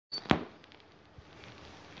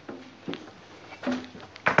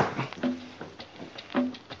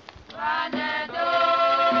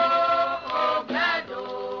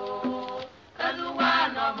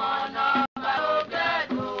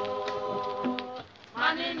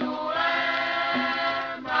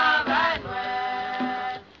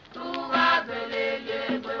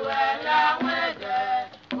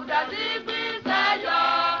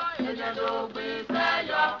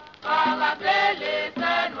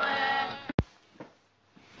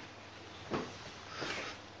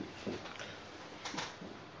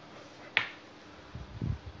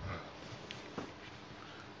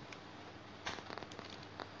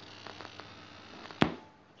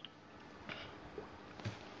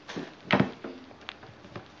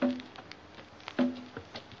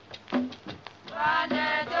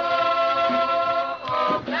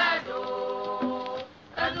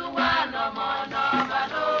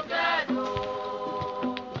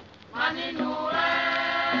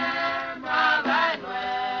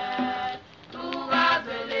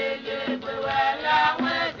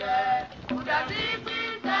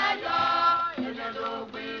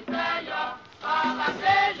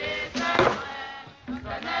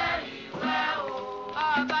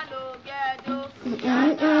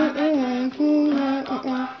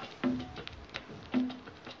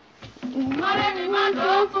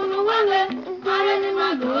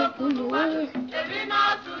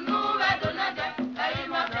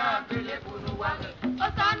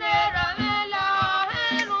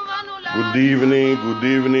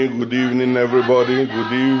Good evening, everybody.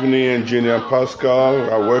 Good evening, Engineer Pascal.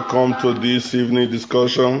 Welcome to this evening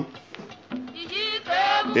discussion.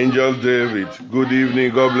 Angel David, good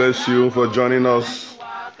evening. God bless you for joining us.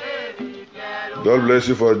 God bless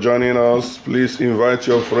you for joining us. Please invite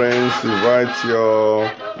your friends. Invite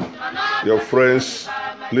your friends.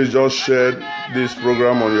 Please just share this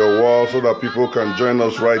program on your wall so that people can join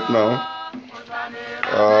us right now.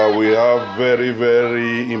 We have very,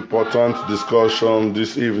 very important discussion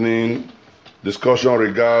this evening. Discussion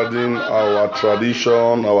regarding our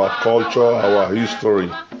tradition, our culture, our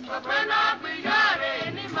history.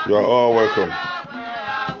 You are all welcome.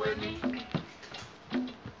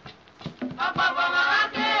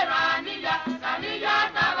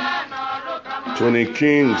 Tony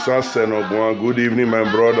King, Sasenogwan, good evening, my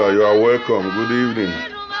brother. You are welcome. Good evening.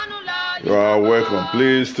 You are welcome.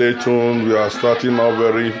 Please stay tuned. We are starting off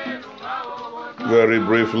very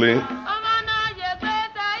briefly.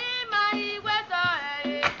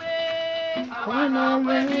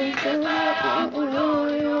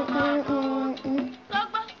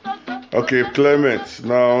 Okay, Clement,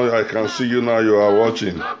 now I can see you now. You are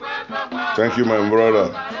watching. Thank you, my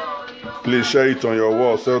brother. Please share it on your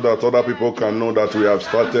wall so that other people can know that we have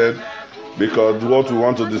started. Because what we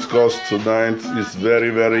want to discuss tonight is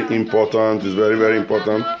very, very important. It's very, very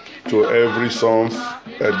important to every sons,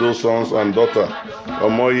 Edo sons and daughter.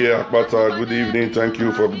 Omoye Akpata, good evening. Thank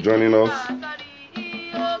you for joining us.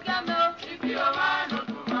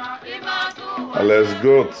 Let's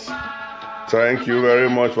go. Thank you very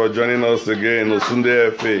much for joining us again.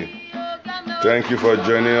 Osunde FA. Thank you for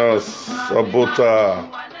joining us. Abota.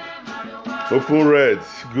 Open Red.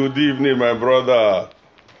 Good evening, my brother.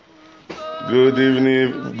 Good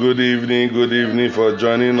evening for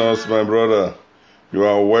joining us, my brother. You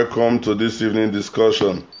are welcome to this evening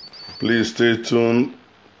discussion. Please stay tuned,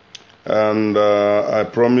 and I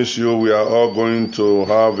promise you we are all going to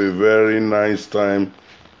have a very nice time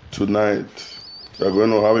tonight. We are going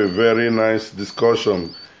to have a very nice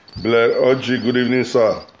discussion. Blair Oji, good evening,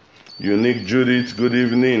 sir. Unique Judith, good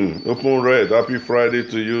evening. Open Red, happy Friday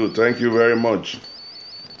to you. Thank you very much.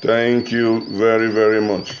 Thank you very, very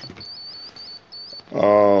much.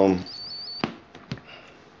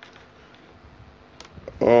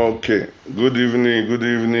 Okay, good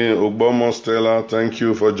evening, Obama Stella, thank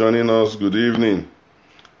you for joining us. Good evening.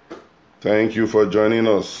 Thank you for joining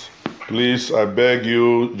us. Please, I beg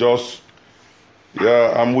you,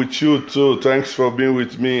 I'm with you too. Thanks for being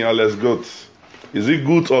with me, Alex Goat. Is it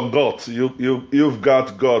good or God? You've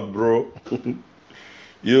got God, bro.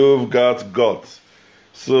 You've got God.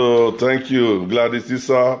 So, thank you. Gladys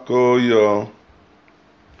Issa, Koyo.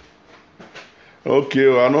 Okay,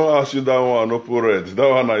 well, I don't ask you that one, Open Red. That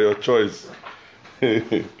one are your choice.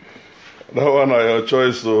 That one are your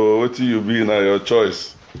choice, so what you be na your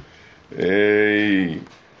choice. Hey.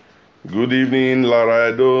 Good evening,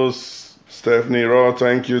 Lara Edos, Stephanie Raw,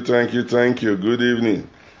 thank you. Good evening.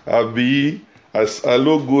 I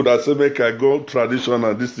look good. I say make I go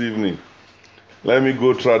traditional this evening. Let me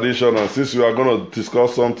go traditional. Since we are going to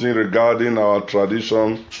discuss something regarding our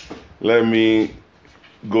tradition, let me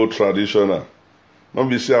go traditional. Not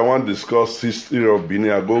be say I want to discuss history of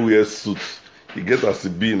Benin. I go wear suits. You get as a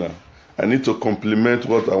Benin. I need to complement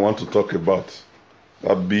what I want to talk about.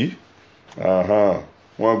 That be? One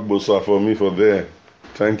bossa for me for there.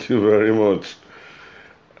 Thank you very much.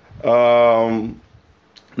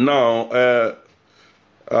 Now,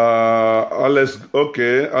 Alex Good.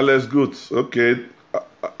 Okay, Alex Good.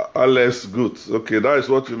 Okay, that is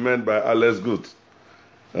what you meant by Alex Good.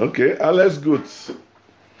 Okay, Alex Good.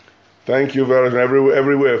 Thank you very much.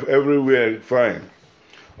 Everywhere, fine.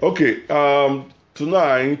 Okay,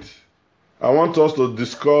 tonight I want us to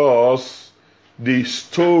discuss the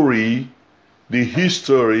story, the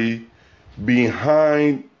history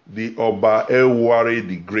behind the Oba Ewuare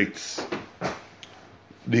the Great.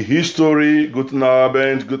 The history, guten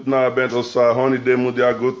Abend, Osahoni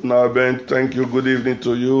Demudia, guten Abend, thank you, good evening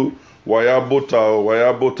to you.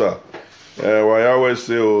 Wayabota,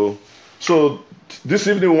 Wayaweseo. So, this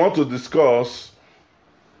evening we want to discuss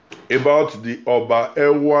about the Oba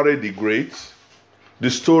Ewuare the Great, the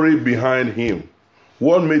story behind him.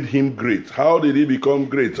 What made him great? How did he become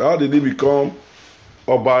great? How did he become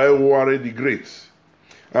Oba Ewuare the Great?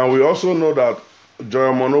 And we also know that,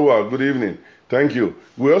 Joy Monowa, good evening. Thank you.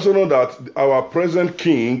 We also know that our present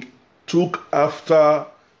king took after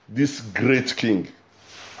this great king.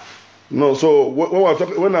 No, so when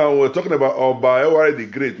we're talking about Oba Ewuare the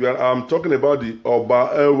Great, I'm talking about the Oba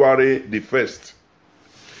Ewuare the First.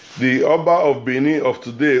 The Oba of Benin of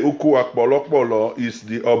today, Uku Akpolokpolo, is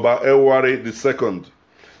the Oba Ewuare the Second.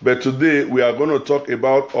 But today we are going to talk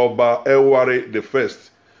about Oba Ewuare the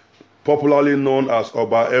First, popularly known as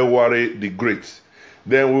Oba Ewuare the Great.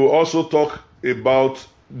 Then we will also talk about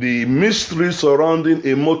the mystery surrounding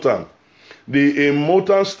Emotan. The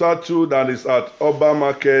Emotan statue that is at Oba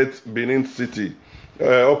Market, Benin City,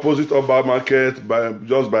 opposite Oba Market,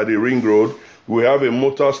 just by the ring road. We have a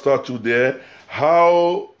Emotan statue there.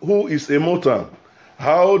 Who is Emotan?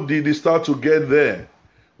 How did the statue get there?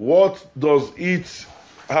 How does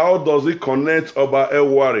it connect Oba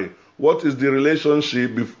Ewuare? What is the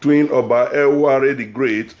relationship between Oba Ewuare the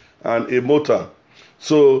Great and Emotan?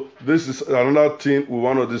 So this is another thing we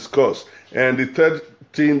want to discuss. And the third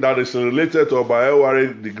thing that is related to Oba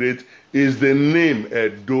Ewuare the Great is the name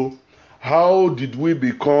Edo. How did we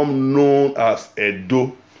become known as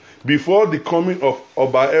Edo? Before the coming of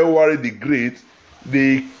Oba Ewuare the Great,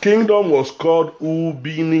 the kingdom was called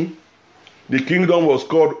Ubini. The kingdom was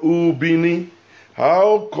called Ubini.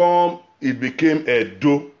 How come it became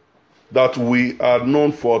Edo that we are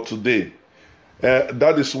known for today?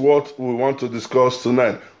 That is what we want to discuss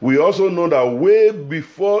tonight. We also know that way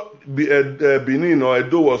before Benin or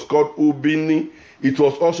Edo was called Ubini, it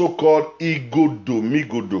was also called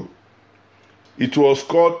Migodo. It was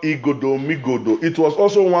called Migodo. It was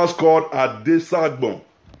also once called Adesagbon.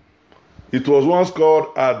 It was once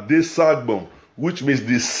called Adesagbon, which means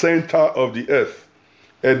the center of the earth.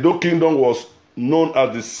 Edo Kingdom was known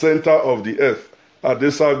as the center of the earth,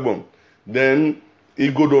 Adesagbon. Then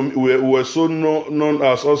Igodo were so known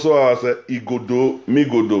as Igodo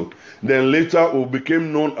Migodo. Then later we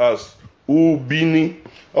became known as Ubini.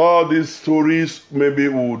 All these stories, maybe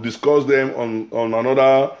we'll discuss them on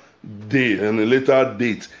another day, on a later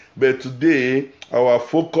date. But today, our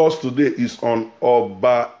focus today is on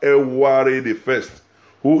Oba Ewuare the First,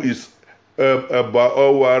 who is Oba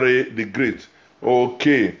Ewuare the Great.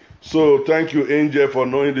 Okay, so thank you, Angel, for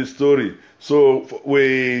knowing the story. So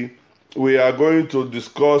we are going to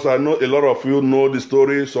discuss. I know a lot of you know the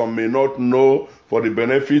story, some may not know. For the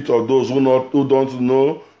benefit of those who don't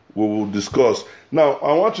know, we will discuss. Now,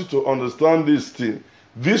 I want you to understand this thing.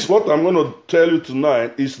 What I'm going to tell you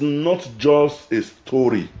tonight is not just a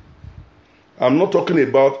story. I'm not talking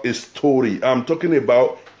about a story. I'm talking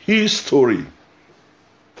about history.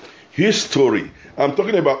 History. I'm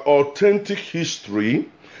talking about authentic history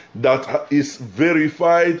that is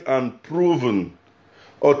verified and proven.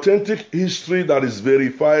 Authentic history that is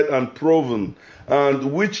verified and proven,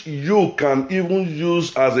 and which you can even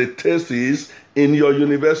use as a thesis in your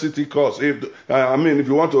university course. If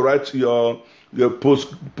you want to write your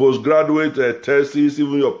postgraduate thesis,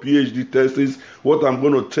 even your PhD thesis, what I'm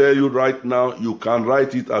going to tell you right now, you can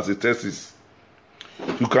write it as a thesis.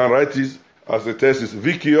 You can write it as a thesis.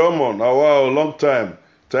 Vicky Omon, wow, long time.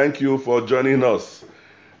 Thank you for joining us.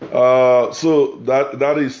 So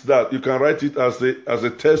that is that. You can write it as a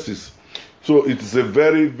thesis. So it is a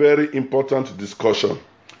very, very important discussion.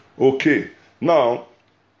 Okay. Now,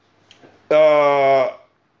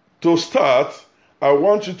 to start, I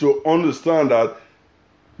want you to understand that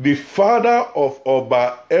the father of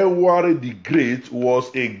Oba Ewuare the Great was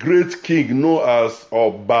a great king known as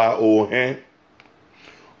Oba Ohen.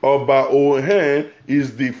 Oba Ohen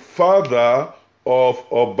is the father of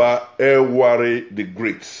Oba Ewuare the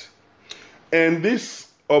Great. And this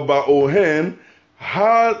Oba Ohen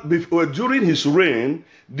had, during his reign,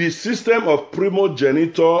 the system of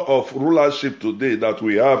primogeniture of rulership today that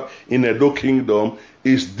we have in Edo Kingdom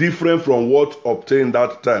is different from what obtained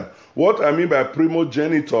that time. What I mean by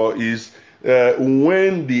primogeniture is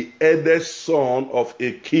when the eldest son of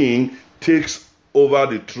a king takes over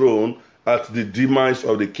the throne at the demise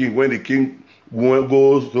of the king. When the king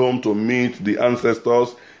goes home to meet the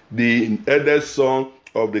ancestors, the eldest son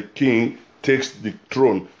of the king takes the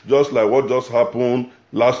throne, just like what just happened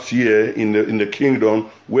last year in the kingdom,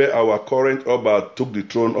 where our current Oba took the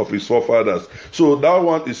throne of his forefathers. So that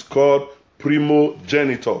one is called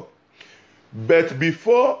primogenitor. But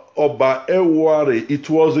before Oba Ewuare, it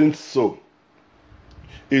wasn't so.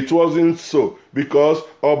 It wasn't so, because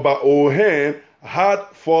Oba Ohen had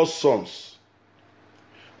 4 sons.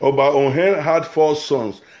 Oba Ohen had 4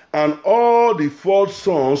 sons, and all the 4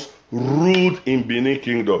 sons ruled in Benin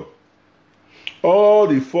kingdom. All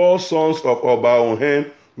the 4 sons of Oba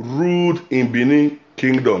Ohen ruled in Benin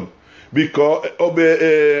kingdom. Because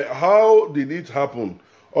how did it happen?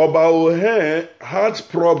 Oba Ohen had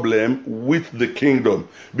problem with the kingdom,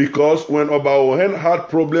 because when Oba Ohen had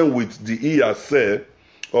problem with the Iyase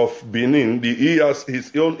of Benin,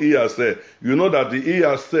 his own Iyase, you know that the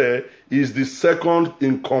Iyase is the second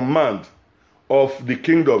in command of the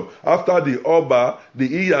kingdom. After the Oba, the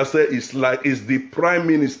Iyase is the prime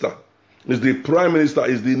minister. Is the prime minister,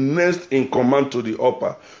 is the next in command to the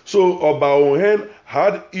Oba. So Oba Ohen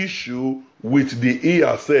had issue with the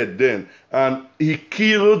Iyase then, and he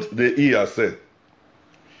killed the Iyase.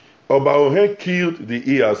 Oba Ohen killed the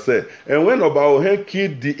Iyase. And when Oba Ohen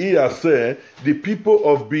killed the Iyase, the people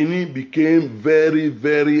of Benin became very,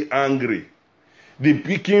 very angry. They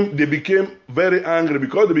became very angry.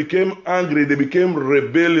 Because they became angry, they became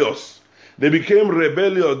rebellious. They became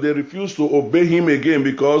rebellious. They refused to obey him again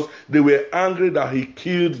because they were angry that he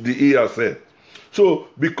killed the Iyase. So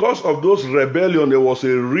because of those rebellion, there was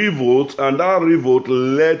a revolt, and that revolt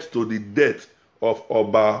led to the death of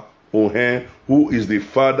Oba Ohen, who is the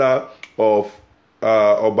father of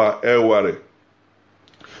Oba Ewuare.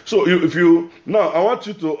 So now I want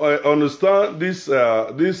you to understand this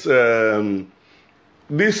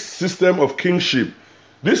system of kingship.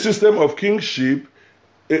 This system of kingship,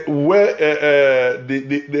 where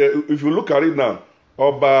if you look at it now,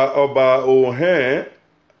 Oba Ohen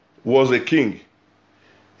was a king.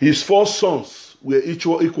 His 4 sons were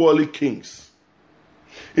equally kings.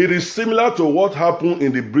 It is similar to what happened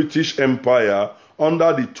in the British Empire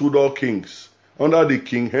under the Tudor kings. Under the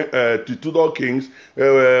Tudor kings,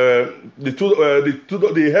 the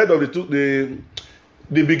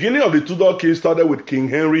beginning of the Tudor kings started with King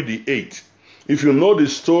Henry VIII. If you know the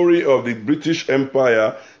story of the British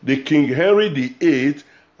Empire, the King Henry VIII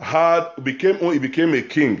became a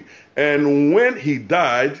king, and when he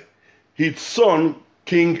died, his son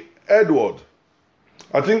King Edward,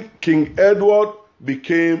 I think King Edward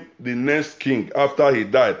became the next king after he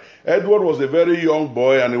died. Edward was a very young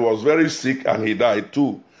boy, and he was very sick, and he died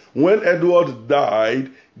too. When Edward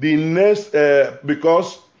died, the next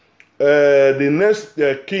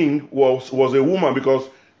king was a woman, because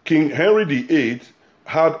King Henry VIII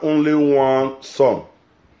had only 1 son,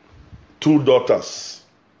 2 daughters.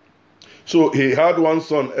 So he had 1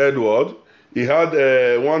 son, Edward. He had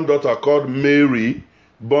 1 daughter called Mary,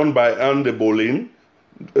 born by Anne de Boleyn,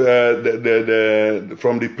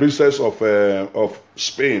 from the princess of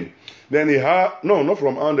Spain. Then he had, no, not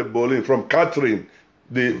from Anne de Boleyn, from Catherine.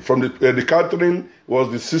 The Catherine was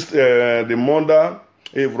the sister, the mother,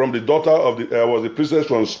 from the daughter of was the princess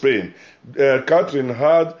from Spain. Catherine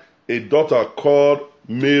had a daughter called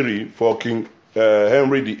Mary for King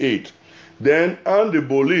Henry VIII. Then Anne de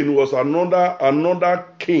Boleyn was another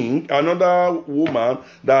king, another woman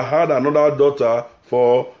that had another daughter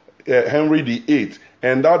for Henry VIII,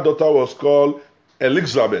 and that daughter was called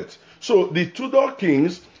Elizabeth. So the Tudor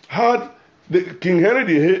kings had King Henry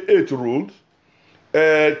VIII ruled,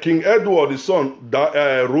 King Edward the son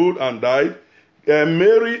ruled and died.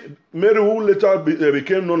 Mary, who later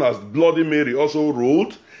became known as Bloody Mary, also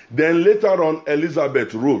ruled. Then later on,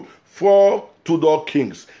 Elizabeth ruled. 4 Tudor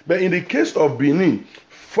kings. But in the case of Benin,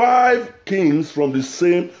 5 kings from the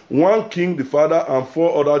same, 1 king, the father, and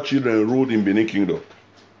 4 other children ruled in Benin kingdom.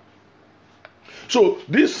 So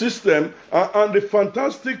this system, and the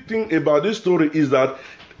fantastic thing about this story is that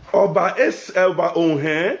Oba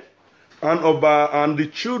Ohen and the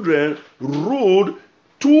children ruled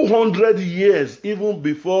 200 years even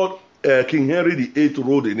before King Henry VIII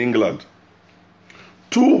ruled in England.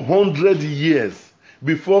 200 years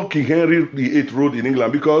before King Henry VIII ruled in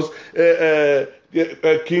England, because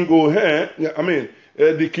King Ohen,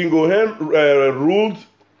 the King Ohen ruled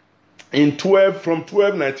in from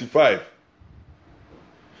 1295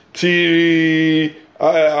 till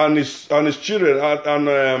and his children and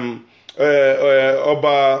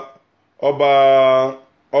Oba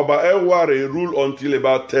Ewuare ruled until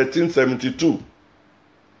about 1372.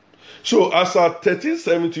 So as at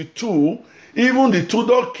 1372, Even the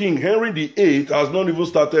Tudor king, Henry VIII, has not even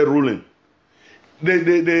started ruling.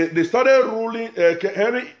 They started ruling,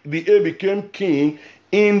 Henry VIII became king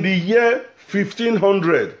in the year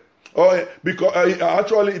 1500. Because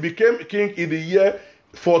actually he became king in the year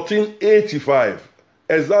 1485.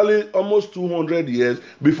 Exactly almost 200 years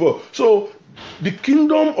before. So the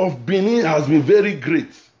kingdom of Benin has been very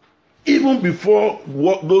great. Even before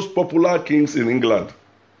those popular kings in England.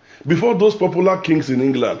 Before those popular kings in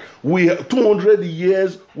England, 200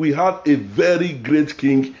 years we had a very great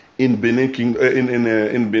king in Benin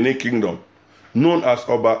Kingdom, known as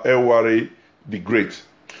Oba Ewuare the Great.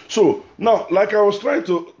 So now, like I was trying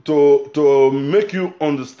to make you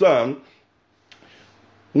understand,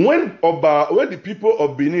 when the people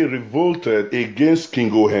of Benin revolted against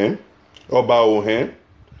King Ohen, Oba Ohen,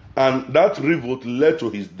 and that revolt led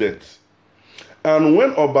to his death. And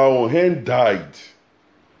when Oba Ohen died,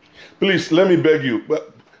 please let me beg you, but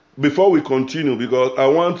before we continue, because I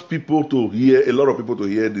want people to hear, a lot of people to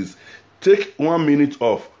hear this, take 1 minute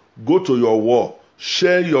off, go to your wall,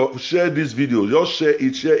 share this video, just share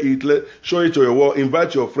it, show it to your wall,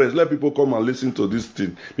 invite your friends, let people come and listen to this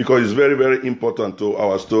thing, because it's very, very important to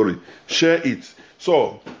our story. Share it.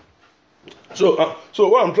 So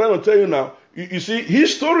what I'm trying to tell you now, you see,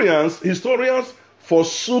 historians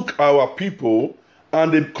forsook our people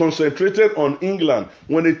and they concentrated on England.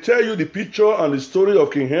 When they tell you the picture and the story of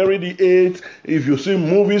King Henry VIII, if you see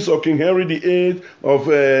movies of King Henry VIII, of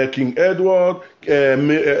King Edward,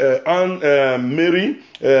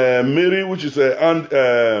 Mary, which is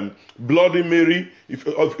Bloody Mary. If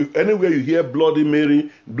anywhere you hear Bloody Mary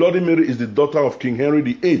is the daughter of King Henry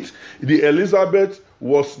VIII. The Elizabeth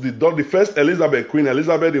was the first Elizabeth, Queen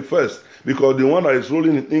Elizabeth I, because the one that is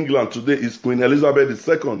ruling in England today is Queen Elizabeth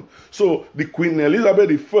II. So the Queen Elizabeth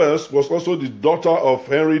I was also the daughter of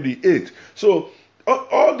Henry VIII. So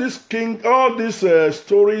all these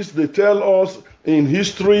stories they tell us in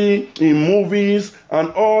history, in movies, and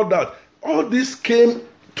all that, all this came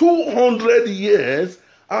 200 years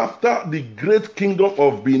after the great kingdom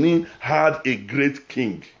of Benin had a great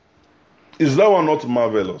king. Is that one not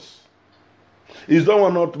marvelous? Is that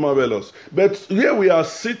one not marvelous? But here we are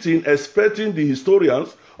sitting expecting the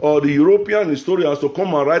historians or the European historians to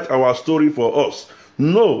come and write our story for us.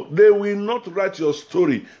 No, they will not write your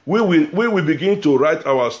story. We will begin to write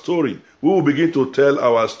our story. We will begin to tell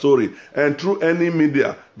our story. And through any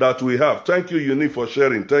media that we have. Thank you, Unique, for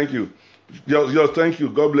sharing. Thank you. Just thank you.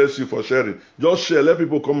 God bless you for sharing. Just share. Let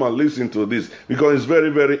people come and listen to this, because it's very,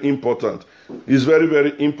 very important. It's very,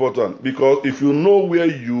 very important, because if you know where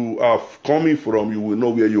you are coming from, you will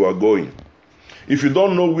know where you are going. If you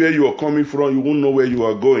don't know where you are coming from, you won't know where you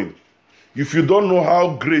are going. If you don't know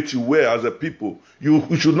how great you were as a people, you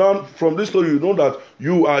should not, from this story, you know that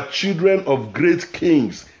you are children of great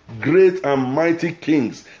kings, great and mighty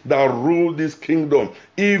kings that ruled this kingdom,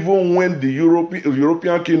 even when the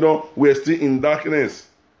European kingdom were still in darkness.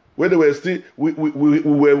 When they were still, we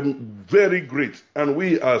were very great, and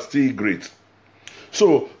we are still great.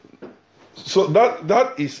 So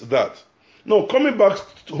that is that. Now, coming back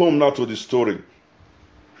home now to the story.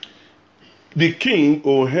 The king,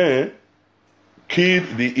 Ohen,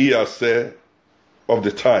 killed the Iyase of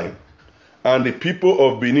the time, and the people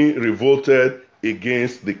of Benin revolted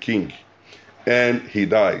against the king, and he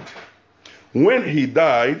died. When he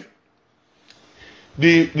died,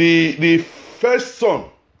 the first son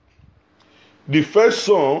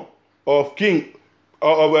of King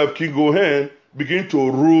Ohen began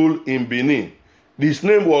to rule in Benin. His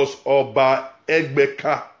name was Oba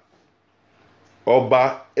Ewuare.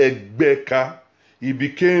 Oba Ewuare. He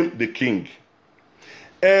became the king.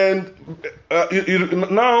 And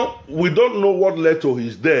now we don't know what led to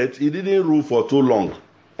his death. He didn't rule for too long,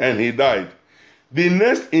 and he died. The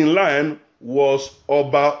next in line was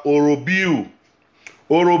Oba Orobiu.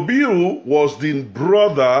 Orobiu was the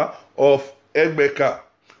brother of Ewuare.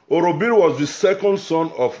 Orobiu was the second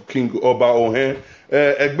son of King Oba Ohen.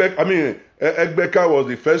 Ewuare was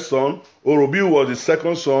the first son. Orobiu was the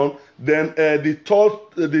second son. Then the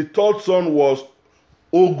third son was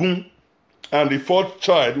Ogun. And the fourth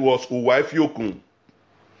child was Uwafiokun.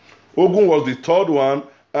 Ogun was the third one,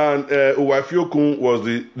 and Uwafiokun was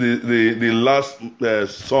the last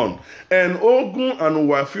son. And Ogun and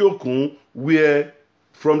Uwafiokun were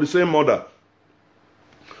from the same mother.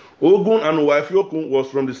 Ogun and Uwafiokun was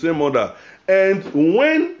from the same mother. And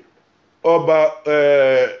when Oba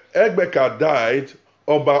Ewuare died,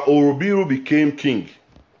 Oba Orobiru became king.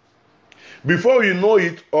 Before you know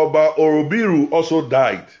it, Oba Orobiru also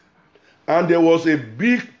died. And there was a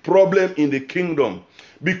big problem in the kingdom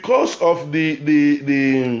because of the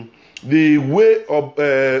the way of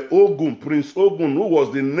Ogun, Prince Ogun, who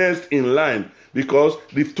was the next in line, because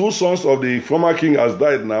the two sons of the former king has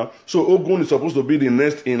died now, so Ogun is supposed to be the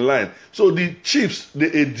next in line. So the chiefs,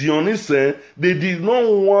 the Dionysian, they did not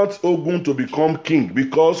want Ogun to become king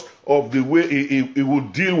because of the way he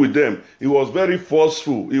would deal with them. He was very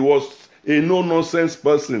forceful. He was a no-nonsense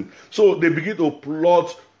person. So they began to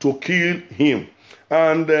plot to kill him.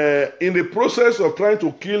 And in the process of trying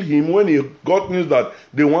to kill him, when he got news that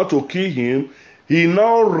they want to kill him, he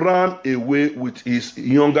now ran away with his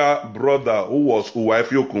younger brother, who was Oba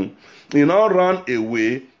Ewuare. He now ran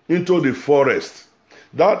away into the forest.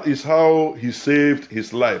 That is how he saved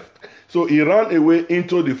his life. So he ran away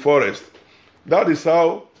into the forest. That is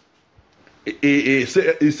how he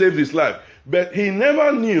saved his life. But he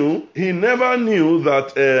never knew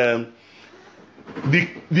that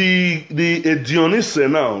the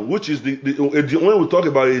Dionysian now, which is when we talk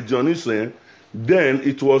about a Dionysian, then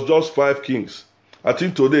it was just 5 kings. I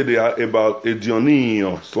think today they are about a Diony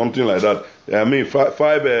or something like that. I mean,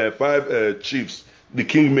 five chiefs, the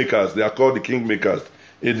king makers. They are called the king makers.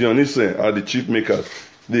 A Dionysian are the chief makers,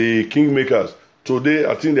 the king makers. Today,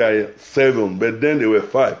 I think there are 7, but then there were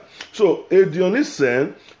 5. So, a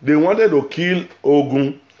Dionysian, they wanted to kill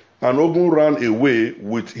Ogun, and Ogun ran away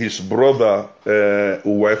with his brother,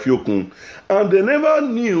 Oba Ewuare. And they never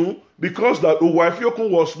knew, because that Oba Ewuare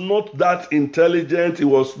was not that intelligent, he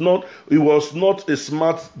was not a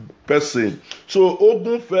smart person. So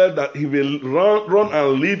Ogun felt that he will run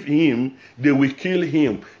and leave him, they will kill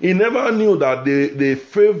him. He never knew that they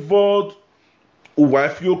favored Oba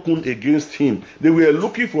Ewuare against him. They were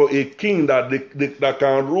looking for a king that that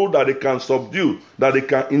can rule, that they can subdue, that they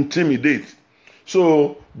can intimidate.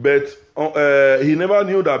 So, but he never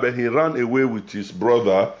knew that, but he ran away with his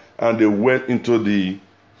brother, and they went into the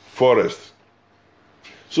forest.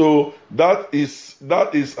 So that is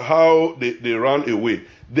how they ran away.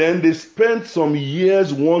 Then they spent some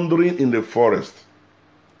years wandering in the forest.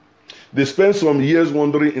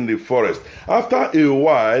 After a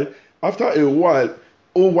while, Oba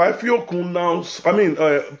Ewuare now,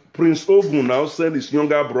 Prince Ogun now sent his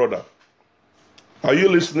younger brother. Are you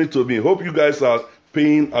listening to me? Hope you guys are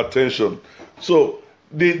paying attention. So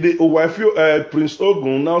Prince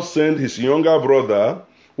Ogun now sent his younger brother,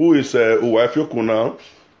 who is Oba Ewuare now,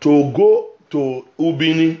 to go to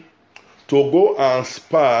Ubini to go and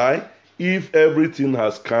spy if everything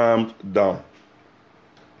has calmed down.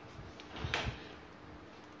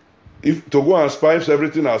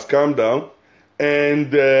 Everything has calmed down, and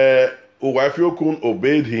Oba Ewuare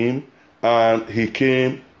obeyed him, and he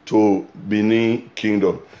came to Benin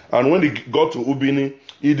Kingdom. And when he got to Ubini,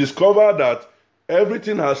 he discovered that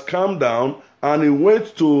everything has calmed down, and he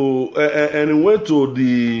went to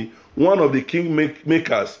one of the king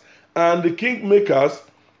makers. And the king makers,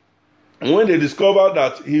 when they discovered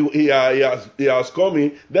that he has come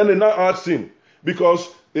in, then they now asked him, because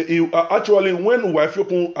actually when Oba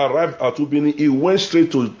Ewuare arrived at Ubini, he went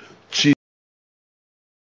straight to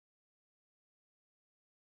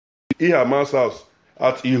Ihaman's house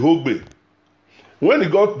at Ihogbe. When he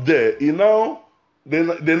got there, they now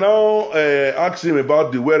asked him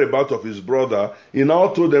about the whereabouts of his brother. He now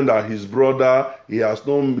told them that his brother,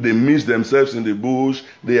 they missed themselves in the bush.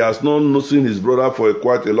 They has not seen his brother for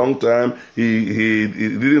quite a long time. He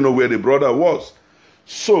didn't know where the brother was.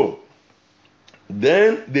 So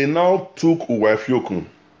then they now took Oba Ewuare,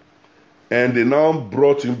 and they now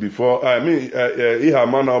brought him before.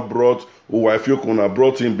 Ihaman now brought Oba Ewuare,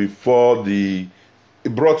 brought him before the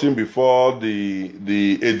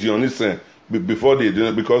Dionysian,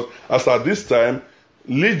 because as at this time,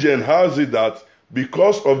 legend has it that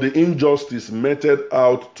because of the injustice meted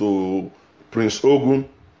out to Prince Ogun,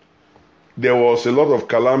 there was a lot of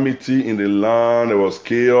calamity in the land. There was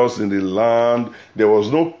chaos in the land. There was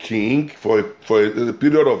no king for a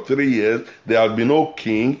period of 3 years. There had been no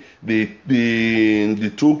king. The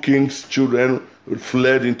 2 kings' children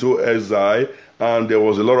fled into exile, and there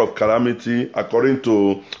was a lot of calamity. According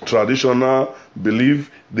to traditional belief,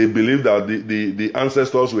 they believed that the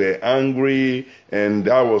ancestors were angry, and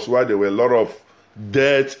that was why there were a lot of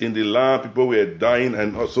death in the land. People were dying,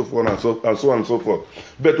 and so forth and so on and so forth.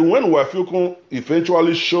 But when Oba Ewuare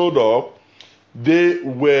eventually showed up, they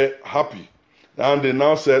were happy, and they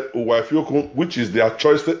now said Oba Ewuare, which is their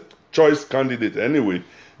choice candidate anyway,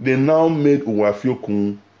 they now made Oba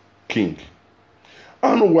Ewuare king.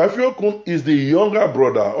 And Oba Ewuare is the younger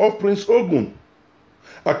brother of Prince Ogun.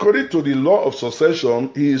 According to the law of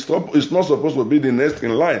succession, he is not supposed to be the next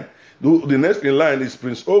in line. The next in line is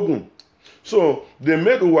Prince Ogun. So they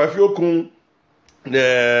made Oba Ewuare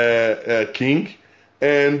king,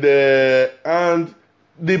 and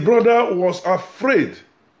the brother was afraid.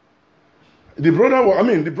 The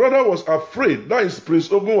brother was afraid. That is,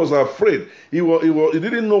 Prince Ogun was afraid. He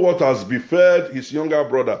didn't know what has befell his younger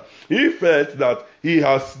brother. He felt that he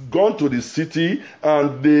has gone to the city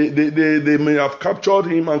and they may have captured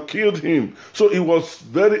him and killed him. So he was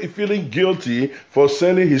very feeling guilty for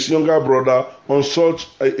sending his younger brother on such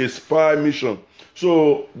a spy mission.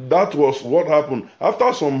 So that was what happened.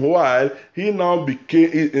 After some while, he now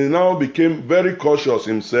became very cautious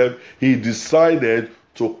himself. He decided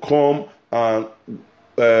to come and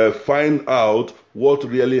find out what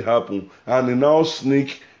really happened, and he now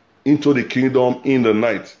sneak into the kingdom in the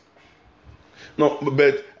night. No,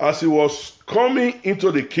 but as he was coming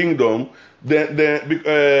into the kingdom,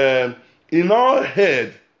 he now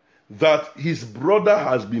heard that his brother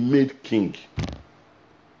has been made king.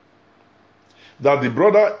 That the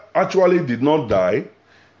brother actually did not die.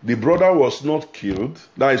 The brother was not killed.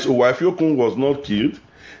 That is, Oba Ewuare was not killed.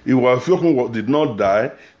 Oba Ewuare did not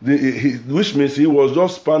die, which means he was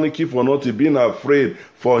just panicking for nothing, being afraid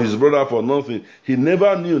for his brother for nothing. He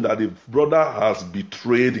never knew that the brother has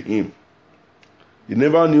betrayed him. He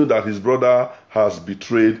never knew that his brother has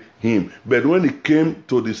betrayed him. But when he came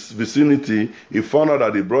to this vicinity, he found out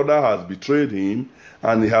that the brother has betrayed him,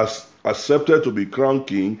 and he has accepted to be crowned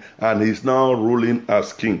king, and he's now ruling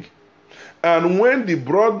as king. And when the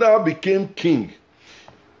brother became king,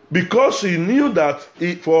 because he knew that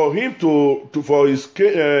for his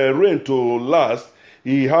reign to last,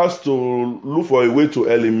 he has to look for a way to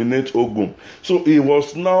eliminate Ogun. So he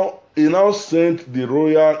now sent the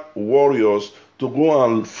royal warriors to go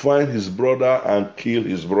and find his brother and kill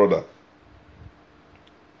his brother.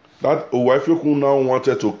 That Oba Ewuare now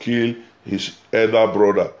wanted to kill his elder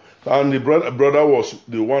brother. And the brother was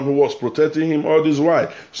the one who was protecting him all this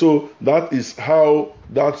while. So that is how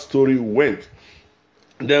that story went.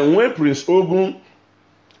 Then when Prince Ogun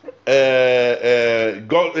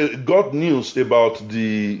got news about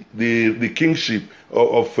the kingship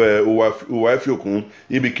of Oba Ewuare,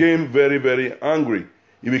 he became very, very angry.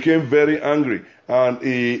 He became very angry, and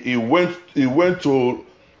he went to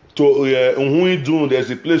Unhuidun.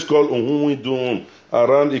 There's a place called Unhuidun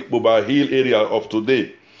around Ikpoba Hill area of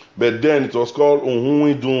today, but then it was called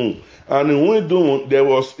Unhuidun. And in Unhuidun,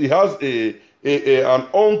 he has an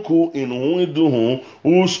uncle in Unhuidun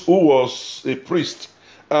who was a priest,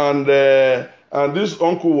 and this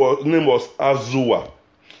uncle name was Azua.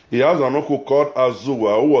 He has an uncle called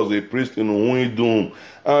Azua who was a priest in Unhuidun,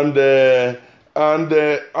 and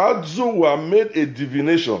Azua made a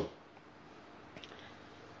divination.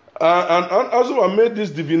 And Azua made this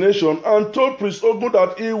divination and told Prince Ogun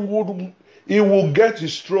that he would get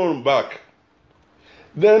his throne back.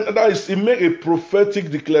 Then that is, he made a prophetic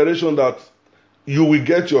declaration that you will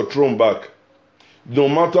get your throne back. No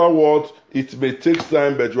matter what, it may take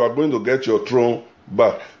time, but you are going to get your throne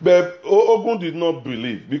back. But Ogun did not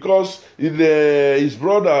believe, because his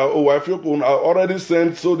brother Oba Ewuare had already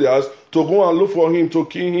sent soldiers to go and look for him, to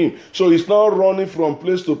kill him. So he's now running from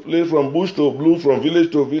place to place, from bush to bush, from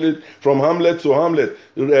village to village, from hamlet to hamlet,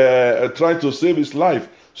 trying to save his life.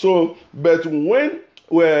 So, but when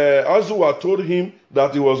Azua told him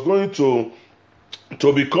that he was going to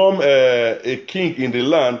become a king in the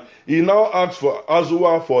land, he now asked for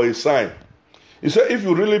Azua for a sign. He said, if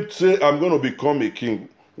you really say I'm going to become a king,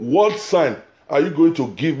 what sign are you going to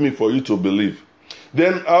give me for you to believe?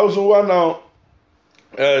 Then Azua now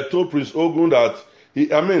told Prince Ogun that he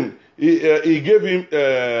gave him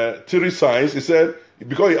 3 signs. He said,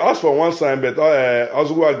 because he asked for 1 sign, but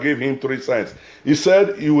Azua gave him 3 signs. He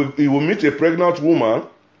said he will meet a pregnant woman,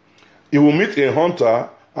 he will meet a hunter,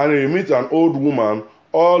 and he will meet an old woman,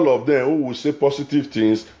 all of them who will say positive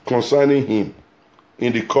things concerning him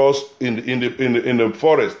in the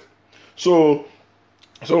forest. So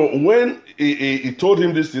when he told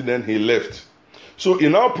him this thing, then he left. So he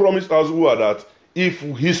now promised Azua that if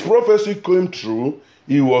his prophecy came true,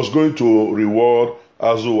 he was going to reward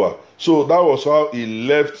Azua. So that was how he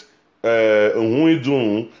left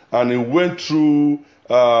Unhuidun, and he went through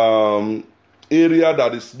area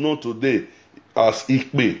that is known today as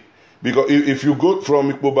Ikpe. Because if you go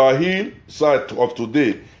from Ikpoba Hill side of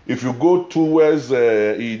today, if you go towards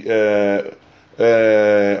upper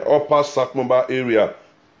Sakmaba area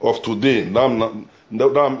of today, that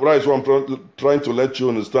is what I'm trying to let you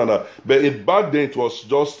understand that. But back then it was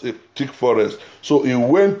just a thick forest. So he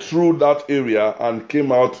went through that area and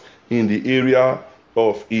came out in the area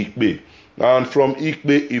of Ikpe. And from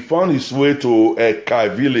Ikpe, he found his way to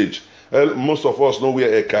Ekai village. Most of us know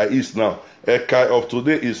where Ekai is now. Ekai of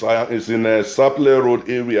today is in a Saple Road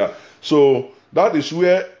area. So that is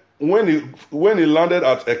where, when he landed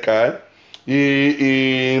at Ekai,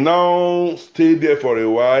 He now stayed there for a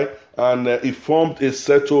while, and he formed a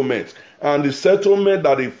settlement. And the settlement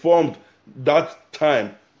that he formed that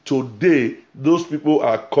time, today, those people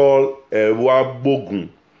are called Ewabogun.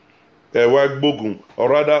 Ewabogun, or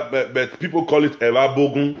rather, but people call it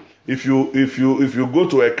Ewabogun. If you go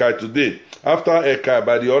to Ekai today, after Ekai,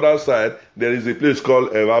 by the other side, there is a place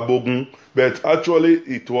called Ewabogun, but actually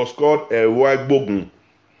it was called Ewabogun.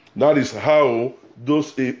 That is how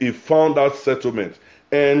he found that settlement.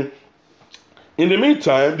 And in the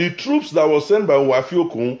meantime, the troops that were sent by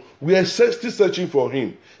Wafiokun were still searching for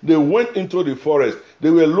him. They went into the forest. They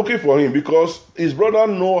were looking for him because his brother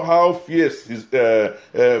know how fierce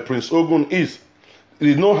Prince Ogun is.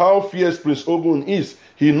 He know how fierce Prince Ogun is.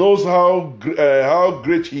 He knows how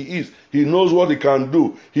great he is. He knows what he can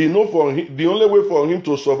do. He knows the only way for him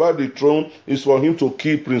to survive the throne is for him to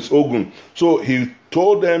kill Prince Ogun. So he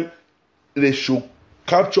told them they should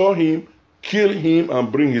capture him, kill him,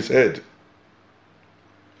 and bring his head.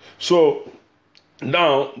 So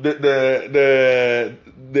now the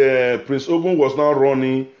Prince Ogun was now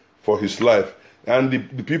running for his life, and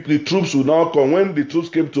the troops would now come. When the troops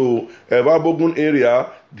came to Ewabogun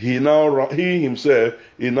area, he himself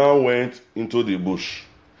went into the bush.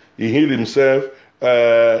 He hid himself.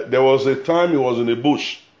 There was a time he was in the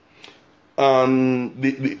bush, and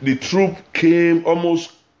the troop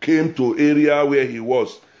almost came to area where he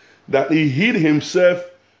was. That he hid himself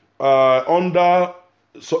under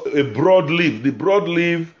a broad leaf. The broad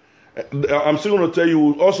leaf, I'm still going to tell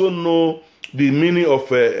you, also know the meaning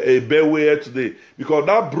of a beware today. Because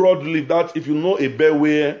that broad leaf, that if you know a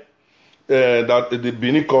beware, that the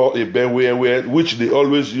Benin call a beware, which they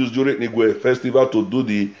always use during Igwe festival to do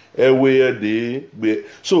the Ewere Day.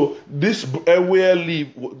 So this Ewere leaf,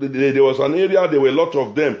 there was an area, there were a lot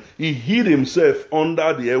of them. He hid himself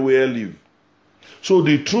under the Ewere leaf. So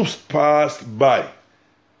the troops passed by.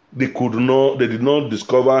 They did not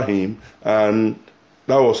discover him, and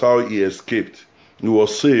that was how he escaped. He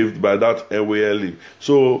was saved by that Ewere leaf.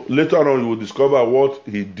 So later on, you will discover what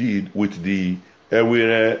he did with the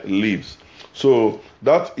Ewere leaves. So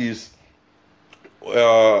that is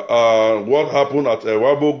what happened at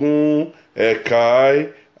Ewabogun,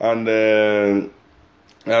 Ekai, and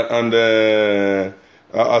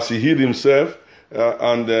as he hid himself,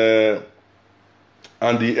 and the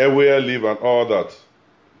Ewere leaf and all that.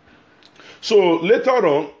 So later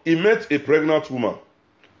on, he met a pregnant woman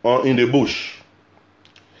in the bush.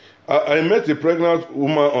 I met a pregnant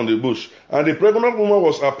woman on the bush, and the pregnant woman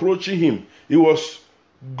was approaching him. He was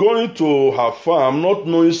going to her farm, not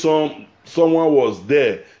knowing someone was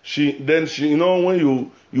there. She, when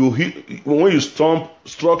you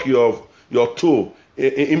struck your toe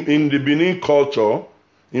in the Benin culture.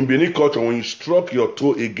 In Benin culture, when you struck your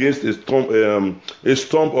toe against a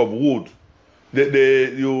stump of wood,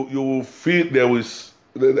 you will feel there is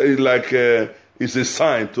like it's a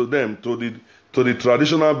sign to them, to the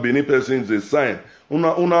traditional Benin person. It's a sign.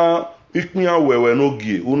 Una ikmiya wewe no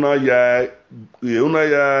gie. Una ya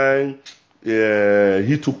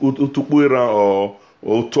hitukpuera or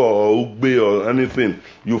oto or ugbe or anything.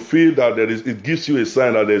 You feel that it gives you a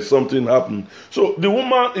sign that there's something happening. So the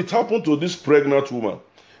woman, it happened to this pregnant woman,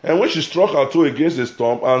 and when she struck her toe against a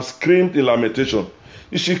stump and screamed in lamentation,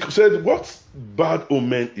 she said, "What bad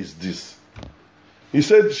omen is this?"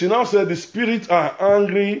 She now said, "The spirits are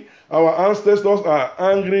angry. Our ancestors are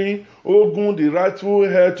angry. Ogun, the rightful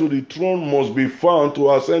heir to the throne, must be found to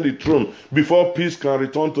ascend the throne before peace can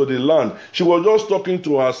return to the land." She was just talking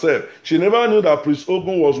to herself. She never knew that Prince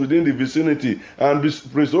Ogun was within the vicinity, and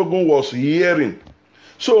Prince Ogun was hearing.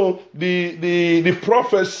 So the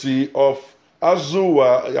prophecy of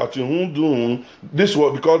Azuwa Atihundun, this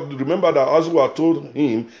was because remember that Azuwa told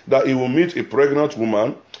him that he will meet a pregnant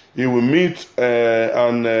woman, he will meet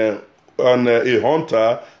a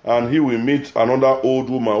hunter, and he will meet another old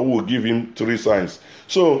woman who will give him 3 signs.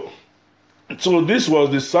 So this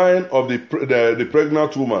was the sign of the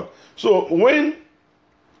pregnant woman. So when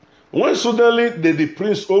suddenly the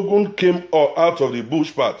Prince Ogun came out of the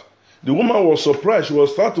bush path, the woman was surprised. She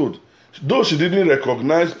was startled. Though she didn't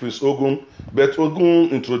recognize Prince Ogun, but Ogun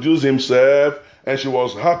introduced himself, and she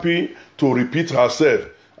was happy to repeat herself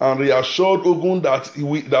and reassured Ogun that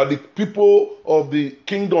the people of the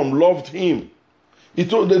kingdom loved him. He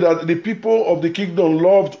told them that the people of the kingdom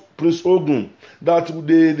loved Prince Ogun, that what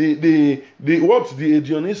the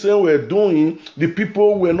Dionysians were doing, the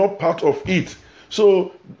people were not part of it.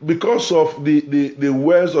 So because of the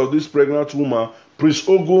words of this pregnant woman, Prince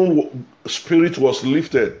Ogun's spirit was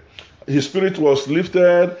lifted. his spirit was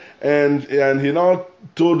lifted, and he now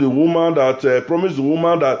told the woman that, promised the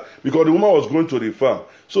woman that, because the woman was going to the farm.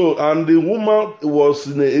 So, and the woman was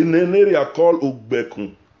in an area called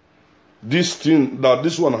Ugbekun.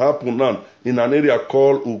 This one happened now in an area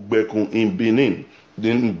called Ugbekun in Benin.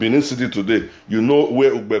 In Benin City today, you know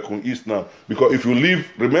where Ugbekun is now. Because if you leave,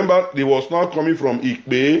 remember, he was now coming from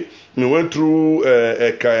Ikpe, he went through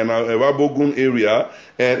Eka and Ewabogun area,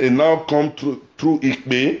 and it now come through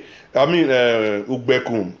Ikpe,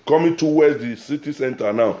 Ugbekun, coming towards the city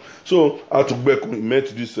center now. So at Ugbekun, he met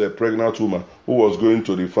this pregnant woman who was going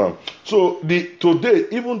to the farm. So today,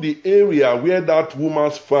 even the area where that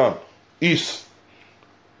woman's farm is,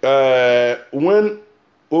 when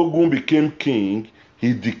Ogun became king,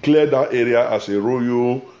 he declared that area as a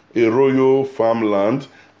royal farmland,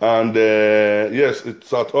 and yes,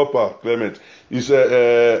 it's at Upper Clement. It's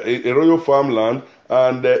a royal farmland,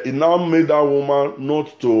 and it now made that woman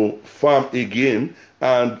not to farm again,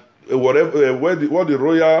 and what the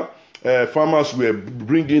royal farmers were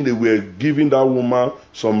bringing, they were giving that woman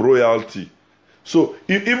some royalty. So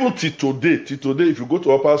even till today, if you go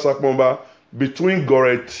to Upper Sakmomba, between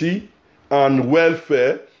Goreti and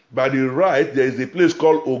Welfare, by the right, there is a place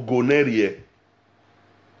called Ogonerie.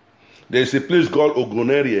 There is a place called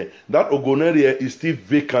Ogonerie. That Ogonerie is still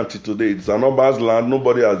vacant today. It's an Oba's land.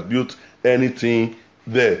 Nobody has built anything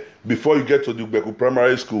there. Before you get to the Ubeku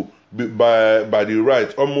Primary School, by the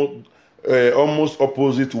right, almost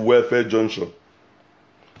opposite to Welfare Junction.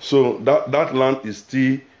 So that land is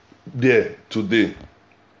still there today.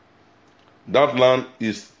 That land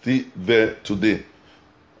is still there today.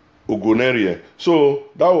 Ogonerie. So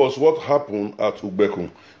that was what happened at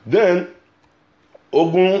Ugbekun. Then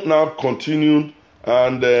Ogun now continued,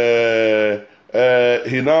 and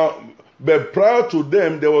he now, but prior to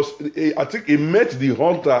them, there was, I think he met the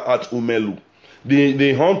hunter at Umelu.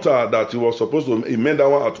 The hunter that he was supposed to, he met that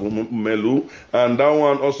one at Umelu, and that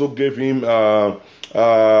one also gave him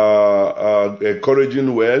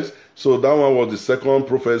encouraging words. So that one was the second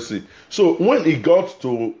prophecy. So when he got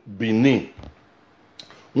to Benin,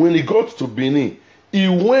 he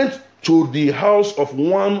went to the house of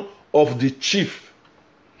one of the chiefs,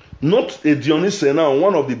 not a Dionysian now,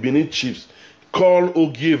 one of the Benin chiefs, called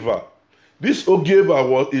Ogieva. This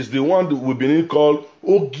Ogieva is the one that we Benin called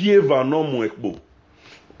Ogieva no Mwekbo.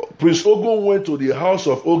 Prince Ogun went to the house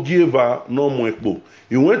of Ogieva no Mwekbo.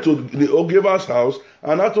 He went to the Ogieva's house,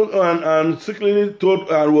 and secretly told,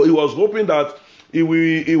 he was hoping that he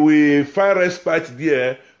will find respite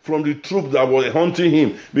there from the troop that was hunting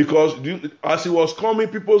him, because as he was coming,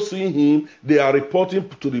 people seeing him, they are reporting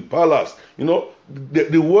to the palace. You know,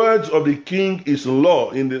 the words of the king is law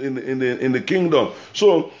in the kingdom.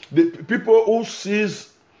 So the people who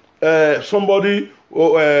sees somebody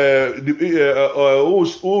who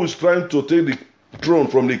is trying to take the throne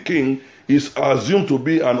from the king is assumed to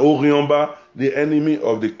be an Oriomba, the enemy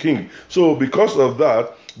of the king. So because of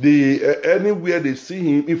that, anywhere they see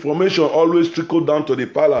him, information always trickle down to the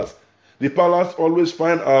palace. The palace always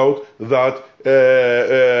find out that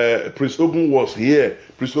Prince Ogun was here.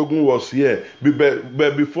 Prince Ogun was here.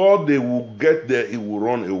 But before they will get there, he will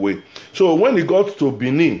run away. So when he got to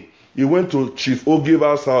Benin, he went to Chief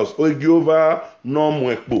Ogieva's house, Ogieva no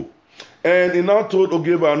Mwekbo. And he now told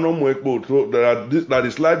Ogieva no Mwekbo that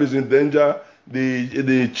his life is in danger.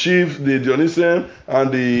 The chief, the Dionysian,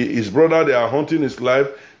 and his brother, they are hunting his life.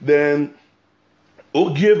 Then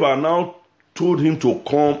Ogieva now told him to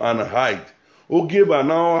come and hide. Ogieva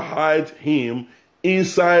now hide him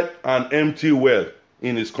inside an empty well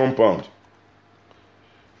in his compound.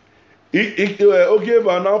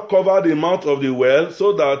 Ogieva now covered the mouth of the well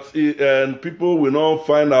so that people will not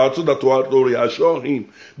find out, so that to reassure him.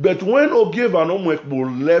 But when Ogieva no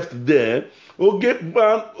Mwekbo left there,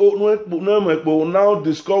 Ogieva now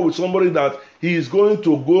discussed with somebody that he is going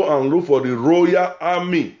to go and look for the royal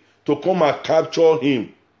army to come and capture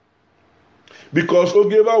him. Because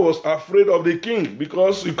Ogieva was afraid of the king,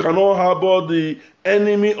 because you cannot harbor the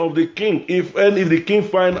enemy of the king. If the king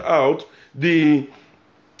find out, if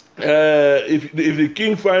the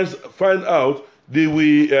king find out, he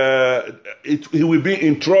will be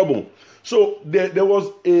in trouble. So there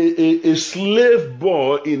was a slave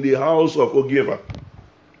boy in the house of Ogieva.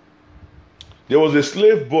 There was a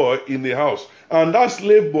slave boy in the house, and that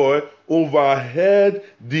slave boy overheard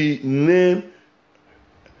the name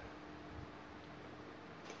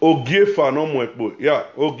Ogiefa no Mwekbo. Yeah,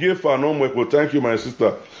 Ogiefa no Mwekbo. Thank you, my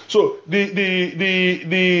sister. So the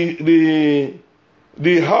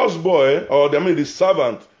houseboy, or the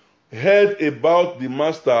servant, heard about the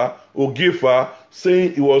master Ogefa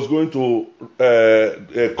saying he was going to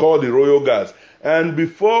call the royal guards. And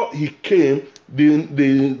before he came,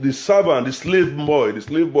 the servant, the slave boy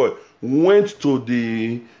went to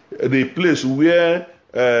the place where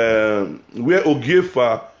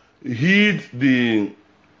Ogefa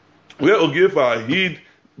hid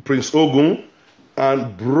Prince Ogun,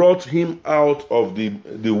 and brought him out of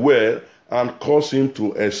the well and caused him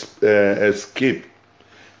to escape.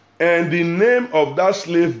 And the name of that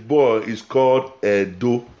slave boy is called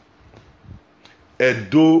Edo.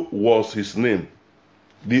 Edo was his name.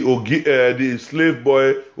 The slave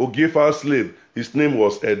boy, Ogefa's slave, his name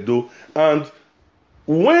was Edo. And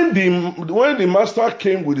when the master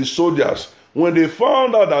came with the soldiers, when they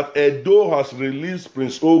found out that Edo has released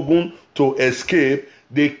Prince Ogun to escape,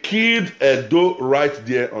 they killed Edo right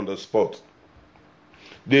there on the spot.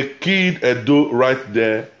 They killed Edo right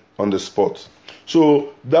there on the spot.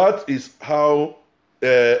 So that is how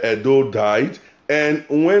Edo died. And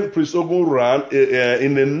when Prince Ogun ran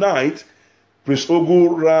in the night, Prince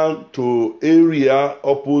Ogun ran to area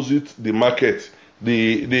opposite the market,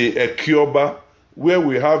 the Ekioba, where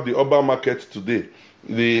we have the Oba market today.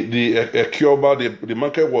 The Ekioba, the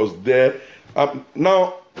market was there.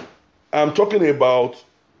 Now, I'm talking about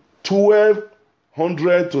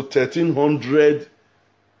 1200 to 1300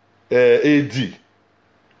 AD.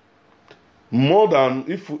 More than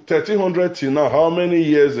 1300 till now. How many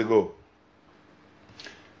years ago?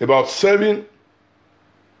 About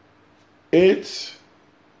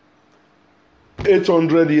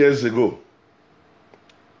 800 years ago.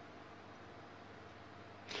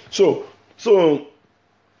 So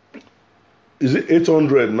is it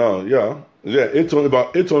 800 now? Yeah,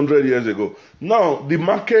 about 800 years ago. Now, the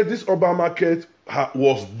market, this Oba market,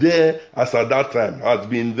 was there as at that time, has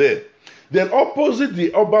been there. Then opposite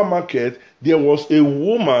the Oba market, there was a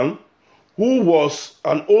woman who was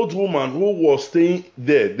an old woman who was staying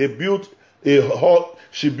there. They built a hut.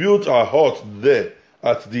 She built a hut there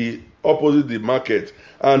at the opposite the market.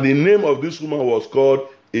 And the name of this woman was called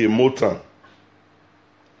Emotan.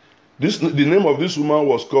 The name of this woman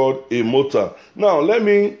was called Emotan. Now, let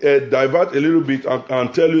me divert a little bit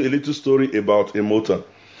and tell you a little story about Emotan.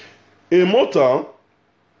 Emotan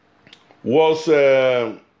was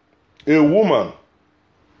a woman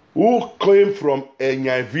who came from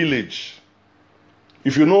Enya village.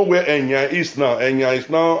 If you know where Enya is now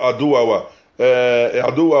Aduwawa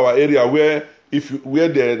area where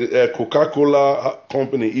the Coca-Cola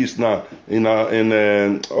company is now in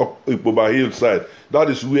Ipoba hillside. That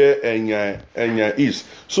is where Enya is.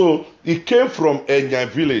 So it came from Enya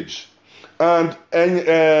village, and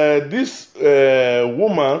this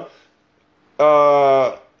woman,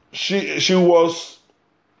 she was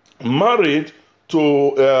married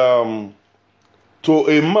to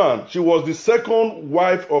a man. She was the second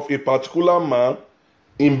wife of a particular man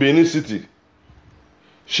in Benin City.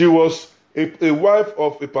 She was a wife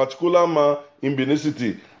of a particular man in Benin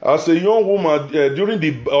City. As a young woman, during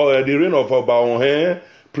the reign of Oba Ewuare,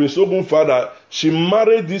 Prince Ogun's father, she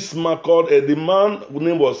married this man called, the man's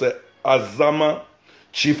name was Azama,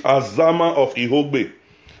 Chief Azama of Ihogbe.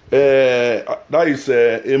 That is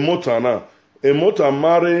Emotan now. Emotan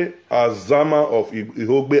married Azama of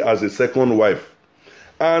Ihogbe as a second wife.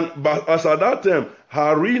 But as at that time,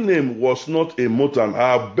 her real name was not Emotan.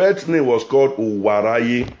 Her birth name was called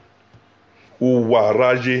Uwaraye.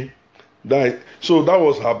 So that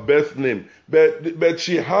was her birth name. But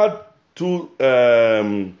she had two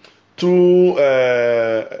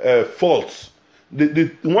faults.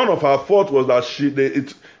 One of her faults was that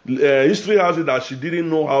history has it that she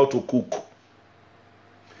didn't know how to cook,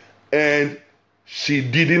 and she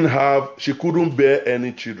couldn't bear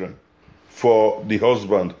any children for the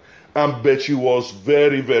husband, but she was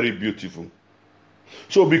very, very beautiful.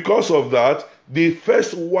 So because of that, the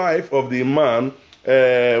first wife of the man,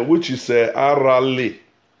 which is Arale,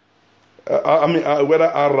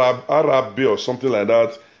 whether Arabe or something like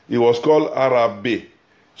that, it was called Arabe.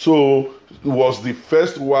 So it was the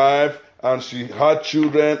first wife, and she had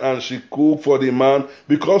children, and she cooked for the man.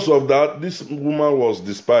 Because of that, this woman was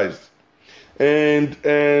despised. And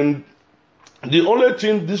the only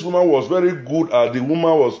thing this woman was very good at,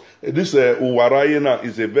 this Uwarayena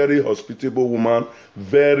is a very hospitable woman,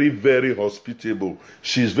 very, very hospitable.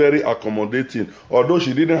 She's very accommodating. Although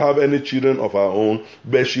she didn't have any children of her own,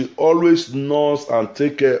 but she always nursed and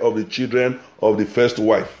take care of the children of the first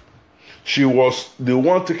wife. She was the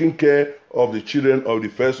one taking care of the children of the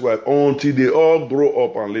first wife until they all grow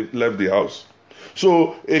up and left the house.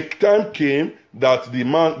 So a time came that the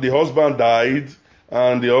husband died,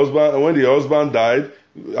 and when the husband died,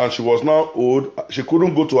 and she was now old. She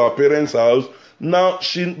couldn't go to her parents' house. Now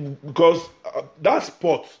because that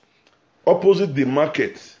spot opposite the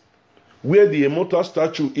market, where the Emotan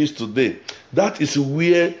statue is today, that is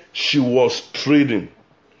where she was trading.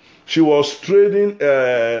 She was trading.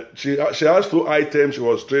 She has two items she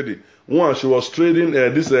was trading. One, she was trading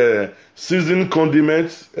this seasoned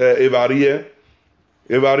condiments, Ewuare.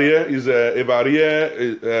 Ewuare is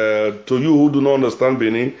to you who do not understand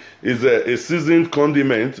Benin, is a seasoned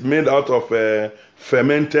condiment made out of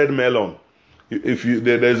fermented melon. If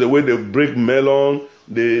there's a way they break melon,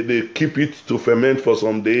 they keep it to ferment for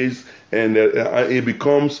some days, and it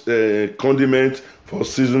becomes a condiment for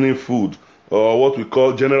seasoning food, or what we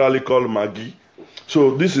generally call Maggi.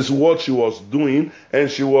 So this is what she was doing, and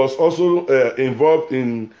she was also involved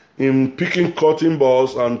in picking cotton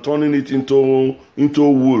balls and turning it into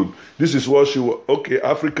wool. This is what she was. Okay,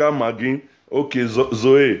 African Maggi. Okay,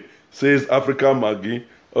 Zoe says African Maggi.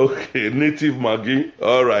 Okay, native Maggi.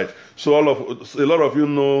 All right. So a lot of you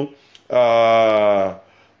know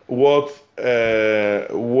what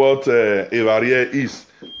Ewuare is.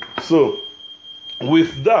 So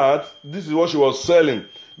with that, this is what she was selling.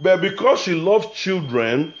 But because she loves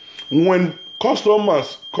children, when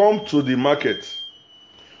customers come to the market,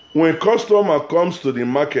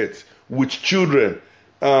 with children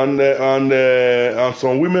and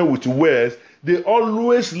some women with wares, they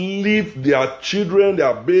always leave their children,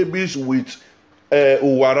 their babies with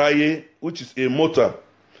Ewuare, which is Emotan.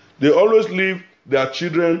 They always leave their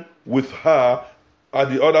children with her at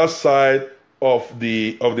the other side of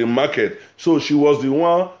the market. So she was the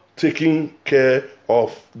one taking care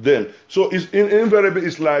of them. So it's invariably,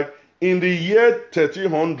 it's like in the year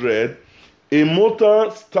 1300,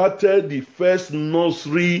 Emotan started the first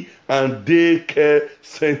nursery and daycare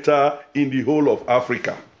center in the whole of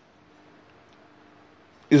Africa.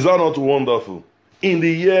 Is that not wonderful? In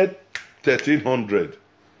the year 1300,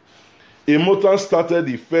 Emotan started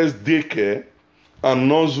the first daycare and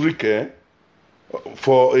nursery care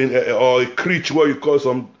or a crèche, what you call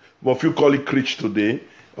some of you call it crèche today,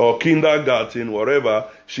 or kindergarten, whatever.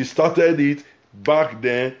 She started it back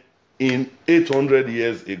then in 800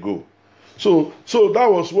 years ago. So that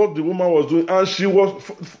was what the woman was doing, and she was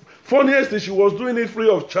funniest thing, she was doing it free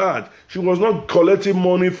of charge. She was not collecting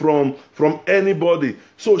money from anybody.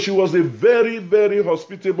 So she was a very, very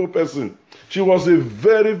hospitable person. She was a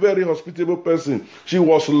very, very hospitable person. She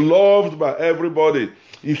was loved by everybody.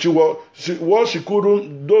 If she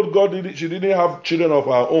didn't have children of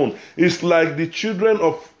her own. It's like the children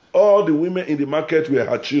of all the women in the market were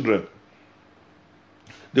her children.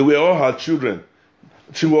 They were all her children.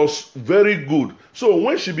 She was very good. So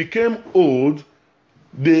when she became old,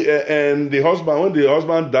 when the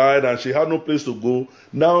husband died and she had no place to go,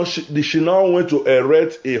 now she now went to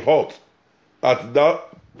erect a hut at that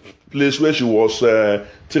place where she was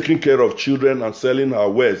taking care of children and selling her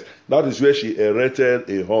wares. That is where she erected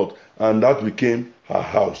a hut, and that became her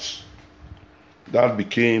house. That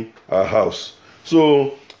became her house.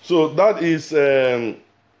 So that is.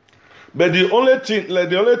 But the only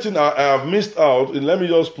thing I have missed out, and let me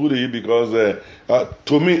just put it because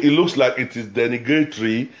to me it looks like it is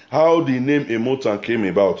denigratory how the name Emotan came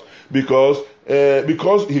about, because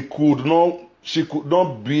she could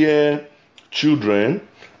not bear children,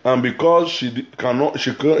 and because she couldn't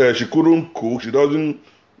cook, she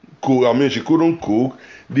couldn't cook.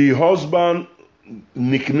 The husband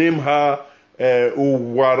nicknamed her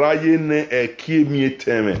Uwarayene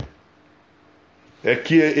Ekimieteme.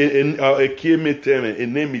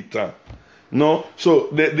 Enemitan. No, so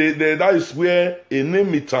that is where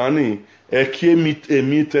Enemitani,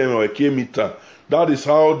 Ekimitem or Ekimita. That is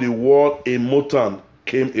how the word Emotan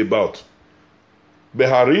came about. But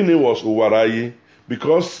her name was Ewuare,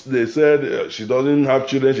 because they said she doesn't have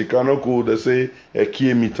children, she cannot cook. They say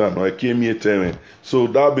Ekimitan or Ekimitem. So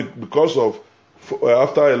that because of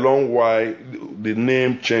after a long while, the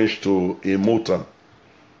name changed to Emotan.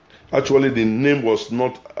 Actually, the name was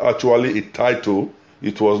not actually a title.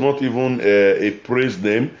 It was not even a praise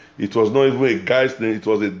name. It was not even a guy's name. It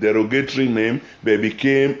was a derogatory name, but it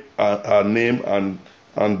became a name, and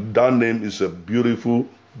that name is a beautiful,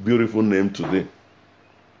 beautiful name today.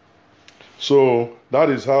 So that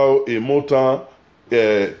is how Emotan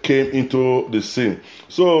came into the scene.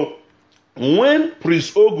 So when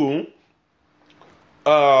Prince Ogun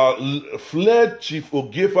fled Chief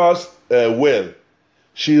Ogefa's well,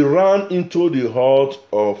 she ran into the heart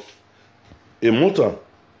of Emotan,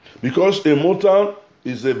 because Emotan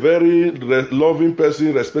is a very loving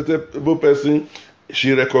person, respectable person.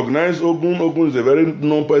 She recognized Ogun. Ogun is a very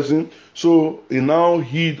known person, so he now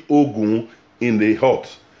hid Ogun in the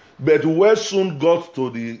hut. But word soon got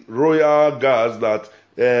to the royal guards that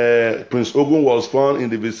Prince Ogun was found in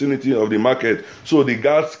the vicinity of the market. So the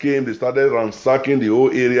guards came, they started ransacking the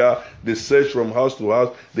whole area, they searched from house to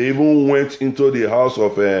house. They even went into the house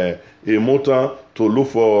of Emotan to look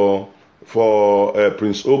for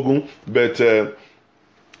Prince Ogun. But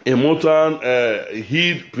Emotan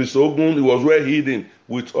hid Prince Ogun. He was well hidden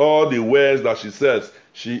with all the wares that she sells.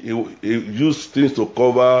 He used things to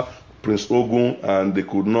cover Prince Ogun, and they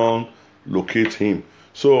could not locate him.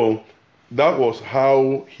 So that was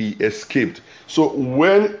how he escaped. So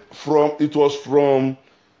when it was from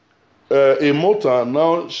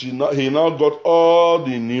Emotan, he now got all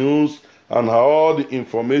the news and all the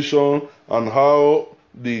information and how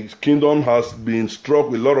the kingdom has been struck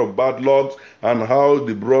with a lot of bad luck, and how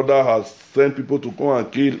the brother has sent people to come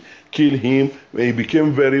and kill him. He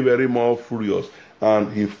became very, very more furious,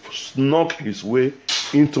 and he snuck his way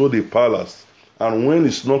into the palace. And when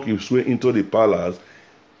he snuck his way into the palace,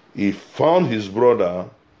 he found his brother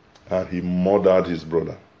and he murdered his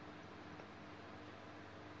brother.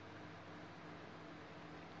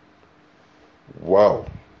 Wow.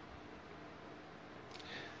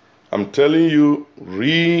 I'm telling you,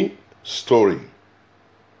 real story.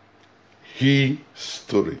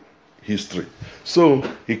 History. So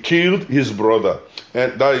he killed his brother,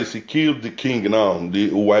 and that is, he killed the king now, the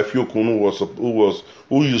wife who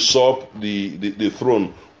usurped the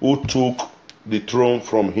throne, who took the throne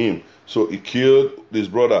from him. So he killed his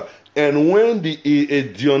brother. And when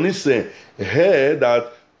Dionysian heard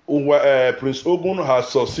that Prince Ogun has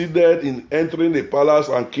succeeded in entering the palace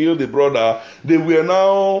and killed the brother, they were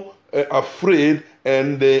now afraid,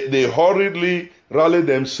 and they hurriedly rallied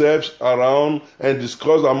themselves around and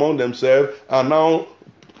discussed among themselves, and now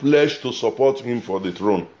pledged to support him for the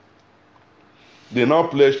throne. They now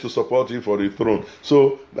pledged to support him for the throne.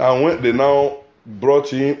 So and when they now brought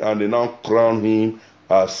him and they now crowned him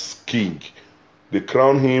as king. They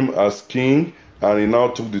crowned him as king, and he now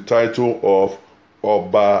took the title of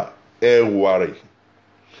Oba Ewuare.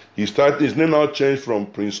 His name now changed from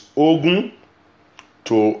Prince Ogun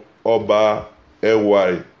to Oba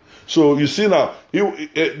Ewuare. So you see now,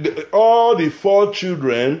 all the 4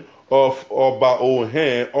 children of Oba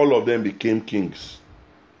Ewuare, all of them became kings.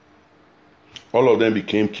 All of them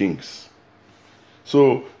became kings.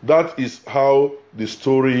 So that is how the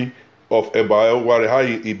story of Oba Ewuare, how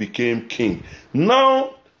he became king.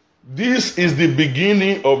 Now, this is the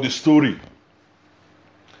beginning of the story.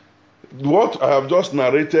 What I have just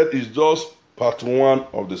narrated is just part 1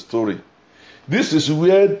 of the story. This is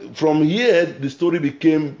where, from here, the story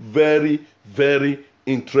became very, very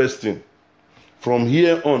interesting. From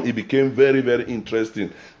here on, it became very, very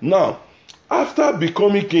interesting. Now, after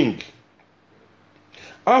becoming king,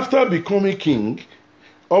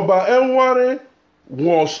 Oba Ewuare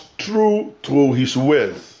was true to his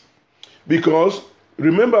words. Because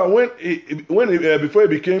remember, before he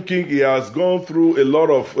became king, he has gone through a lot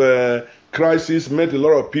of crisis, met a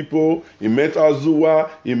lot of people. He met Azua,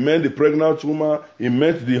 he met the pregnant woman, he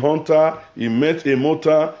met the hunter, he met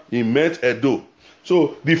Emotan, he met Edo.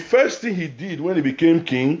 So the first thing he did when he became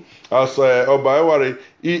king, as Oba Ewuare,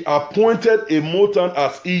 he appointed Emotan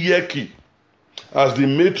as Iyeki, as the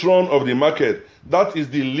matron of the market. That is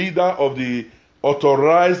the leader of the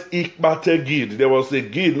authorized Ikbate guild. There was a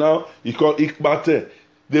guild now, he called Ikbate.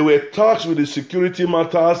 They were tasked with the security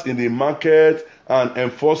matters in the market and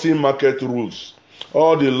enforcing market rules.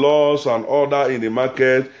 All the laws and order in the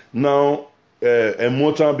market. Now,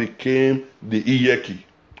 Emotan became the Iyeki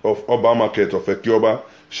of Oba market of Ekioba.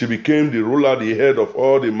 She became the ruler, the head of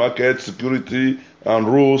all the market security and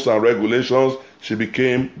rules and regulations. She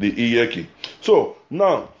became the Iyeki. So,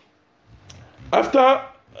 now,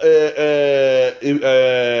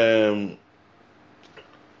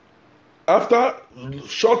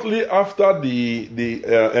 shortly after the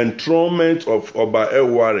enthronement of Oba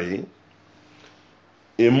Ewuare,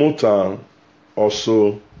 Emotan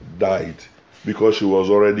also died because she was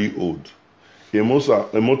already old.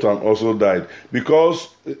 Emotan also died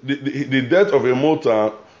because the death of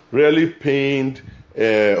Emotan really pained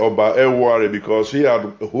Oba Ewuare, because he had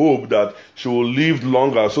hoped that she will live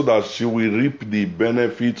longer so that she will reap the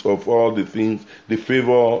benefits of all the things, the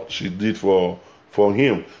favor she did for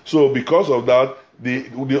him. So because of that,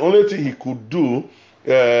 the only thing he could do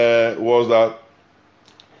was that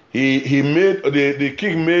the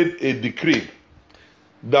king made a decree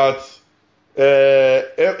that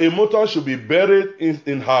Emotan should be buried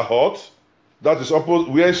in her hut. That is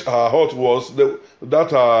where her hut was. Her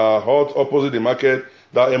hut opposite the market.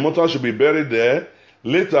 That Emotan should be buried there.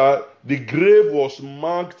 Later, the grave was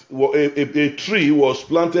marked. A tree was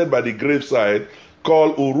planted by the graveside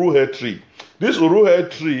called Uruhe tree. This Uruhe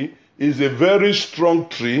tree is a very strong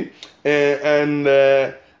tree, and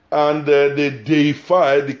they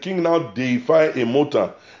deify, the king now deified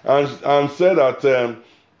Emotan, and said that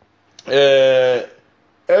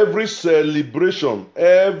every celebration,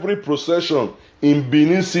 every procession in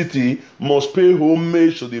Benin City must pay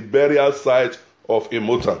homage to the burial site of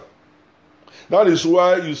Emotan. That is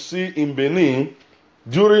why you see in Benin,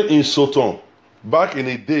 during Insoton, back in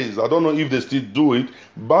the days, I don't know if they still do it,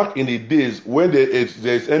 back in the days when there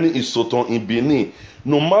is any Insoton in Benin,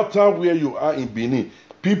 no matter where you are in Benin,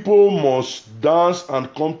 people must dance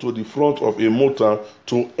and come to the front of Emotan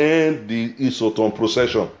to end the Insoton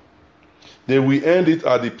procession. They will end it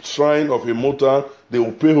at the shrine of Emotan. They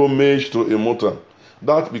will pay homage to Emotan.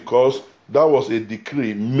 That's because that was a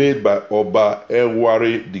decree made by Oba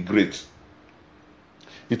Ewuare the Great.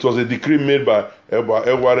 It was a decree made by Oba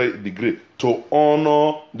Ewuare the Great to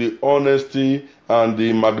honor the honesty and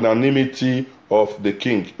the magnanimity of the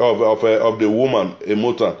king, of the woman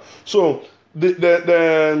Emotan. So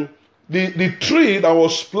the tree that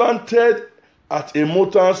was planted at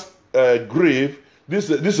Emotan's grave, this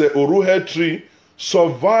Uruhe tree,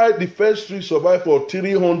 survived. The first tree survived for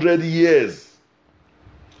 300 years.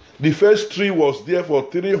 The first tree was there for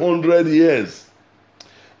 300 years.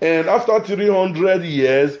 And after 300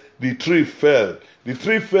 years, the tree fell. The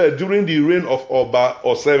tree fell during the reign of Oba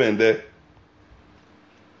Osunde.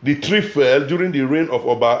 The tree fell during the reign of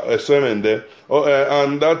Oba Osunde,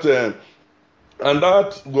 and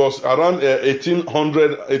that was around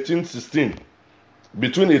 1816.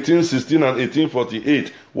 Between 1816 and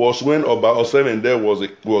 1848 was when Oba Osunde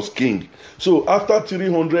was king. So after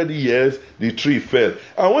 300 years, the tree fell.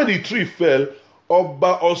 And when the tree fell,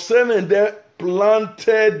 Oba Osunde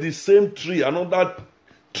planted the same tree, another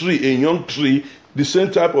tree, a young tree, the same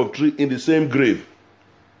type of tree in the same grave,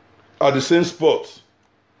 at the same spot,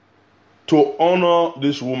 to honor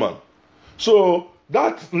this woman. So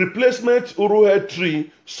that replacement Uruhe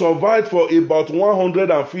tree survived for about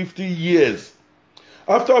 150 years.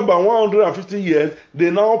 After about 150 years, they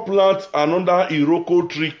now plant another Iroko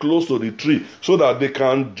tree close to the tree so that they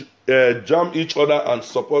can jam each other and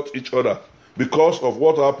support each other, because of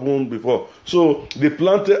what happened before. So they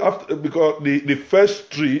planted after, because the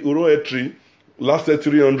first tree, Uruhe tree, lasted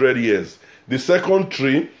 300 years. The second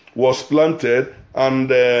tree was planted,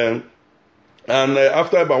 and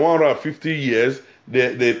after about 150 years,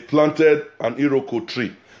 they planted an Iroko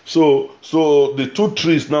tree. So the two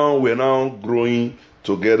trees were now growing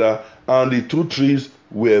together, and the two trees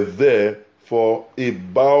were there for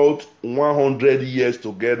about 100 years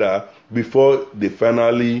together before they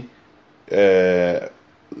finally fell.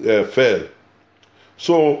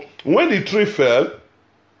 So when the tree fell,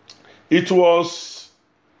 it was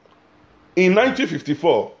in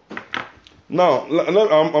 1954. Now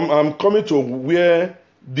I'm coming to where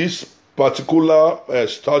this particular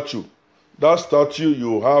statue, that statue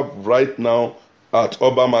you have right now at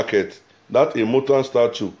Oba Market, that Emotan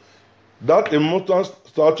statue,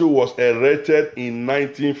 was erected in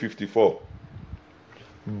 1954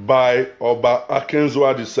 by Oba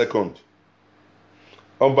Akenzua II.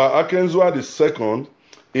 Oba Akenzua II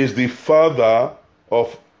is the father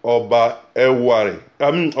of Oba Ewuare.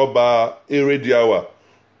 Oba Erediawa.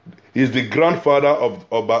 He's the grandfather of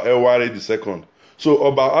Oba Ewuare II. So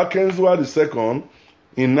Oba Akenzua II,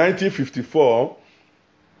 in 1954,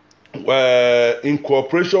 in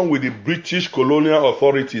cooperation with the British colonial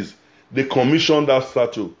authorities, they commissioned that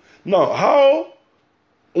statue. Now,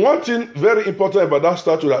 one thing very important about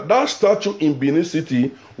that statue in Benin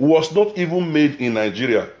City was not even made in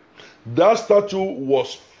Nigeria. That statue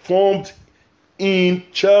was formed in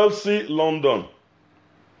Chelsea, London.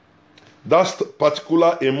 That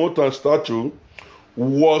particular Emotan statue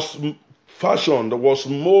was fashioned, was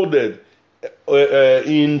molded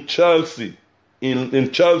in Chelsea, in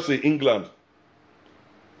Chelsea, England.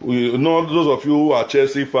 You know, those of you who are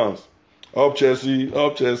Chelsea fans, up Chelsea,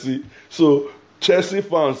 up Chelsea. So Chelsea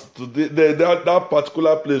fans, today, that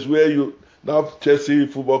particular place where that Chelsea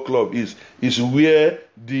football club is where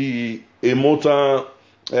the Emotan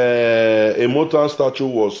statue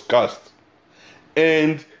was cast.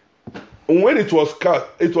 And when it was cast,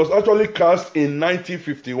 it was actually cast in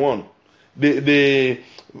 1951. There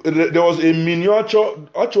was a miniature,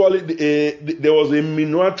 there was a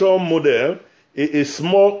miniature model, a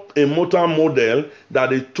small Emotan model that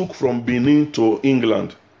they took from Benin to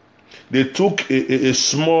England. They took a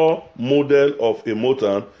small model of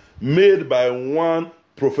Emotan made by one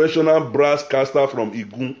professional brass caster from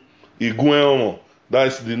Igueomo. That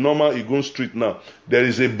is the normal Igun Street now. There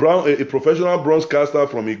is a professional bronzecaster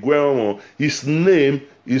from Igueomo. His name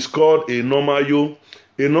is called Enomayo.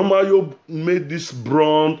 Enomayo made this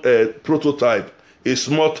bronze prototype, a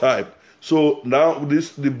small type. So now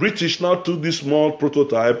the British now took this small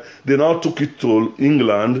prototype. They now took it to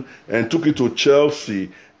England and took it to Chelsea,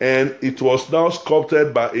 and it was now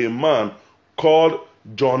sculpted by a man called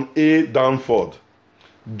John A. Danford.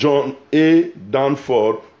 John A.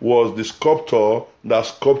 Danford was the sculptor that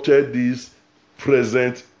sculpted this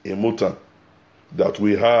present Emotan that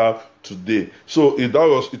we have today. So it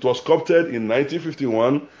was sculpted in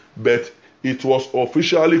 1951, but it was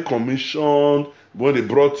officially commissioned when they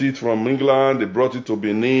brought it from England. They brought it to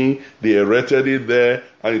Benin, they erected it there,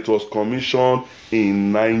 and it was commissioned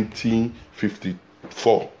in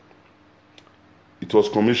 1954. It was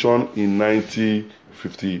commissioned in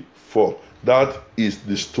 1954. That is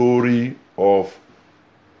the story of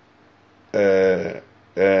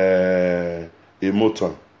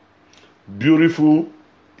Emotan. Beautiful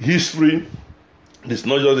history. It's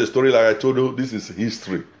not just a story like I told you. This is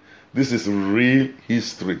history. This is real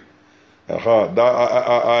history.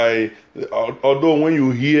 Although when you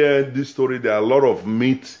hear this story, there are a lot of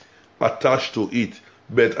myths attached to it.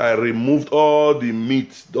 But I removed all the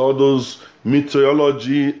myths, all those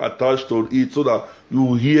mythology attached to it, so that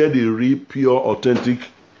you hear the real, pure, authentic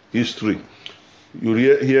history. You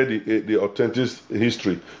hear the authentic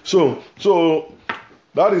history. So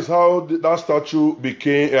that is how that statue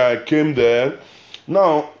came there.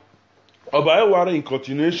 Now, Oba Ewuare, in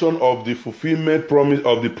continuation of the fulfillment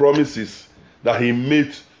of the promises that he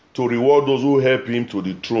made to reward those who help him to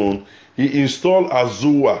the throne, he installed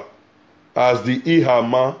Azua as the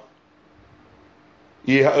Ihama.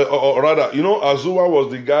 Or rather, Azua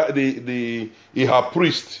was the guy, the Iha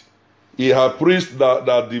priest. Iha priest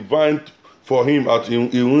that divined for him at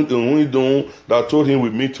Iwindun, that told him we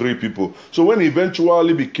meet 3 people. So when he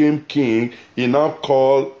eventually became king, he now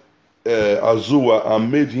called Azua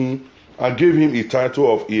and gave him a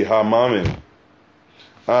title of Ihamame.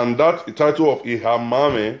 And that title of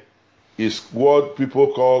Ihamame is what people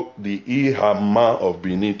call the Ihama of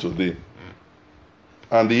Benin today.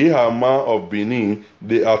 And the Ihama of Benin,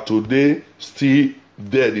 they are today still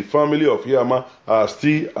there. The family of Ihama are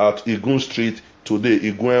still at Igun Street today,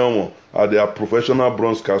 Igueomo, and they are professional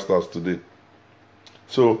bronze casters today.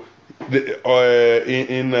 So,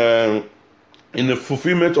 in the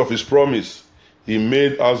fulfillment of his promise, he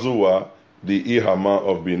made Azua the Ihama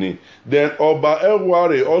of Benin. Then Oba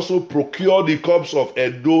Ewuare also procured the corpse of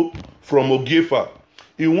Edo from Ogefa.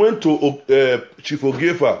 He went to Chief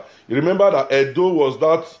Ogefa. You remember that Edo was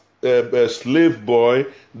that slave boy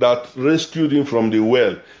that rescued him from the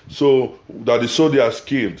well, so that the soldiers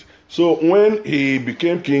killed. So when he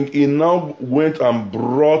became king, he now went and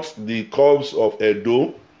brought the corpse of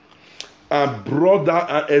Edo and brought that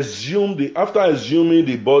and assumed after assuming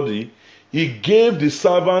the body, he gave the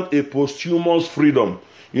servant a posthumous freedom.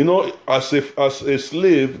 As a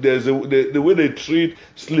slave, there's the way they treat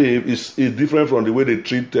slave is different from the way they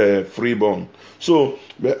treat freeborn. So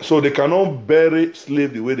they cannot bury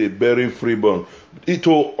slave the way they bury freeborn.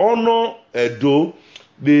 To honor Edo,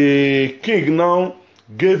 the king now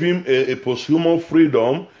gave him a posthumous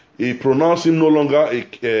freedom. He pronounced him no longer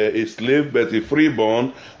a slave but a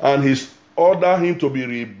freeborn, and he ordered him to be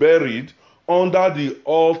reburied under the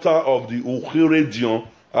altar of the Ukhuredion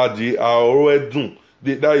at the Aoredun.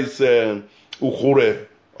 That is Ukhure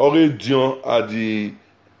Oredion at the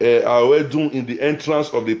Aoredun, in the entrance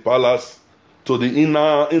of the palace to the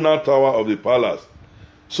inner tower of the palace.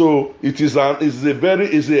 So it is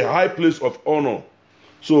a high place of honor.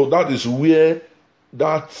 So that is where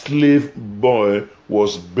that slave boy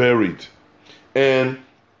was buried. And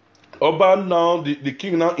Oba now, the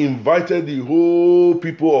king now invited the whole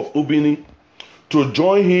people of Ubini to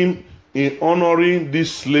join him in honoring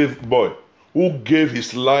this slave boy who gave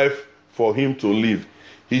his life for him to live.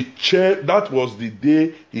 That was the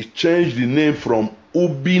day he changed the name from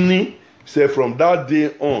Ubini. Said from that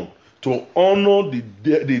day on, to honor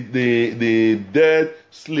the dead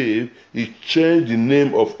slave, he changed the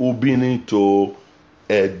name of Ubini to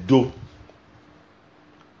Edo.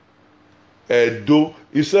 Edo.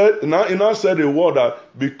 He now said a word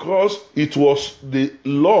that because it was the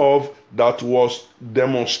love that was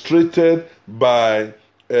demonstrated by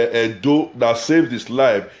Edo that saved his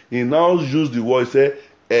life, he now used the word, he said,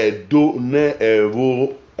 Edo ne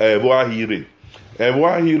Ewuare.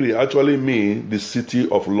 Ewuare actually means the city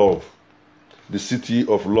of love. The city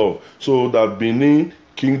of love. So that Benin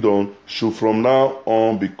kingdom should from now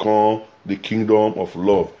on become the kingdom of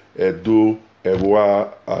love. Edo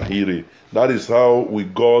Ewuare. That is how we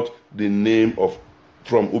got the name of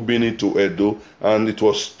from Ubini to Edo, and it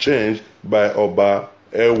was changed by Oba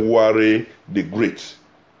Ewuare the Great.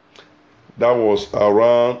 That was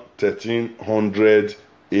around 1300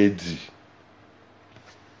 AD.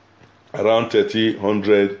 Around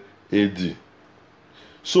 1300 AD.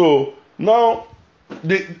 So now,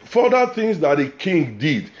 the further things that the king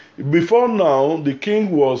did. Before now, the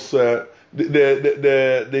king was the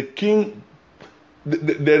king.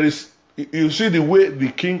 There is, you see the way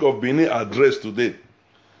the king of Benin addressed today.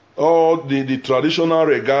 All the traditional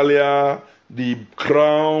regalia, the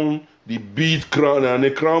crown, the bead crown, and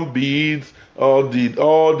the crown beads, all the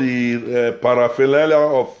paraphernalia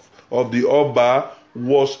of the Oba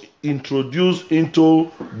was introduced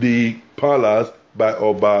into the palace by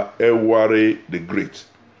Oba Ewuare the Great.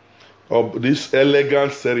 Of these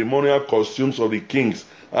elegant ceremonial costumes of the kings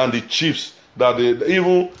and the chiefs, that they,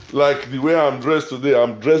 even like the way I'm dressed today,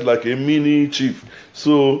 I'm dressed like a mini chief.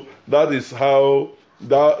 So that is how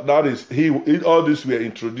that is all this were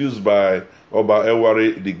introduced by Oba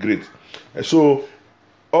Ewuare the Great. So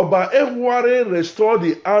Oba Ewuare restored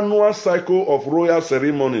the annual cycle of royal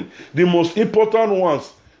ceremony. The most important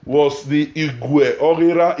ones was the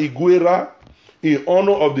Iguera, in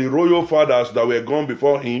honor of the royal fathers that were gone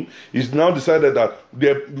before him. It's now decided that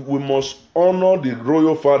we must honor the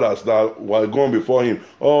royal fathers that were gone before him,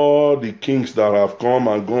 all the kings that have come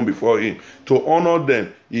and gone before him. To honor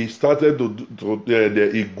them, he started to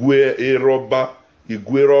the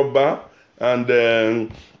Igueroba, and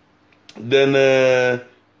then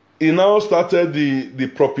he now started the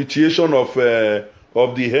propitiation of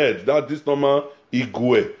the head. That is normal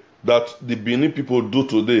Igwe that the Benin people do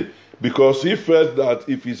today, because he felt that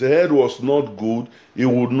if his head was not good, he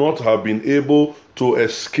would not have been able to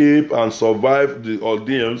escape and survive the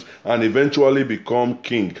ordeals and eventually become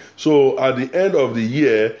king. So at the end of the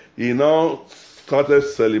year, he now started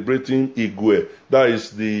celebrating Igwe. That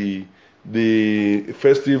is the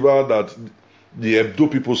festival that the Edo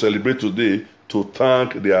people celebrate today to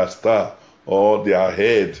thank their star or their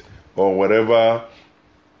head or whatever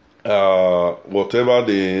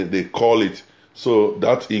they call it. So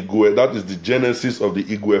that Igwe, that is the genesis of the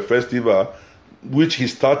Igwe festival, which he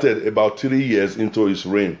started about 3 years into his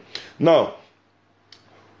reign. Now,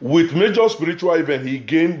 with major spiritual event, he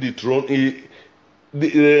gained the throne. The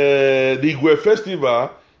Igwe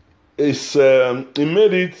festival is he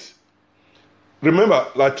made it. Remember,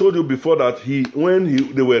 I told you before that when he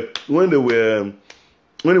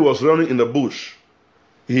was running in the bush,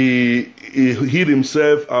 he hid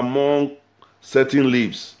himself among certain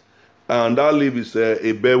leaves. And that leaf is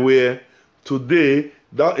a beware. Today,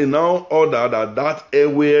 that in now order that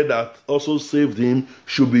aware that also saved him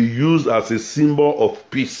should be used as a symbol of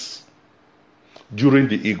peace during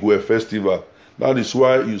the Igwe festival. That is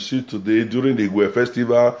why you see today during the Igwe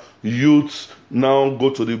festival, youths now go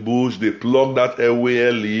to the bush, they pluck that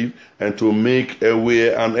aware leaf and to make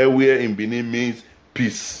aware. And aware in Benin means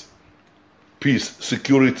peace. Peace,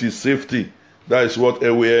 security, safety. That is what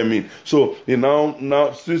aware means. So he now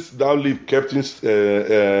since that leaf kept him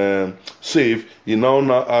safe, he now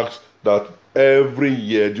asks that every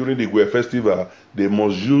year during the Igwe festival, they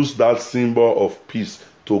must use that symbol of peace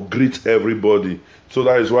to greet everybody. So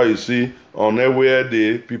that is why you see on Aware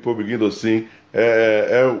Day, people begin to sing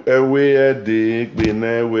Aware Day,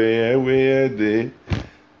 Aware Day,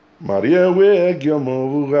 Maria Aware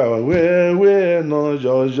Gyomo Aware no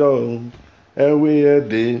Jojo.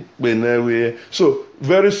 So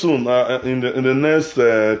very soon, in the next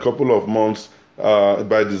couple of months,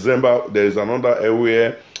 by December, there is another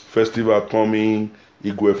Aware festival coming,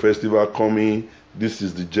 Igwe festival coming. This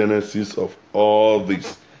is the genesis of all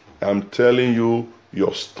this. I'm telling you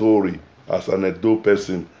your story as an Edo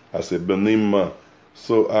person, as a Benin man.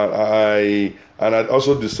 So I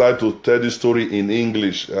also decide to tell this story in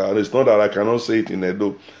English. It's not that I cannot say it in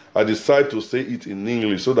Edo. I decide to say it in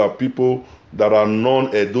English so that people that are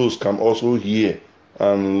non-Edos can also hear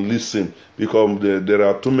and listen, because there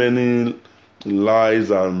are too many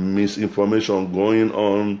lies and misinformation going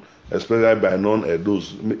on, especially by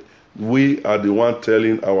non-Edos. We are the one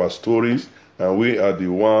telling our stories, and we are the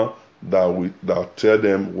one that tell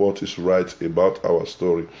them what is right about our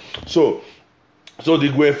story. So the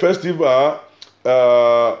Igwe festival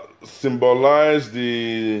symbolize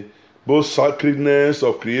the both sacredness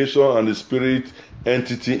of creation and the spirit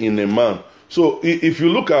entity in a man. So if you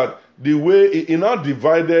look at the way he now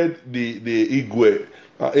divided the Igwe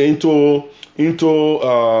into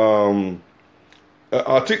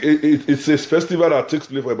I think it's a festival that takes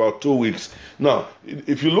place for about 2 weeks. Now,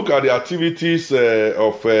 if you look at the activities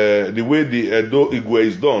of the way the Edo Igwe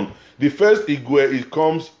is done, the first Igwe, it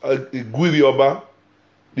comes Igwe Oba.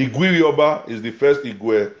 The Igwe is the first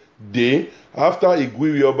Igwe day. After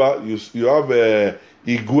Igwe you have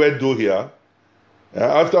Igwe do here.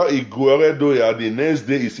 After Igwe do here, the next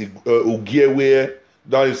day is Ugiewe.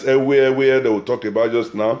 That is where they will talk about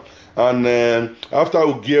just now. And after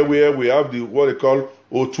Ugiewe, we have what they call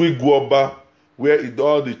Otwiguoba, where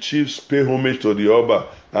all the chiefs pay homage to the Oba.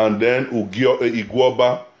 And then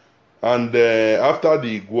Igwoba. And after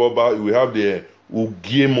the Igwoba, we have the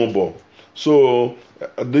Ugiemobo. So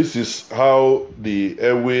this is how the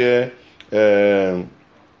Ewe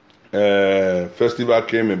festival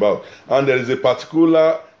came about. And there is a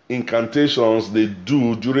particular incantations they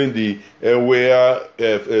do during the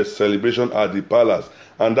Ewe celebration at the palace.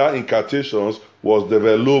 And that incantations was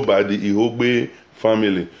developed by the Ihogbe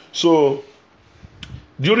family. So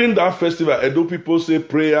during that festival, Edo people say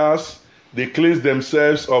prayers, they cleanse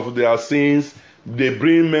themselves of their sins, they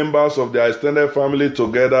bring members of their extended family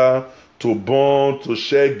together to bond, to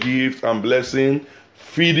share gifts and blessing,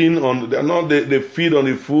 feeding on, they feed on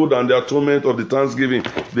the food and the atonement of the Thanksgiving.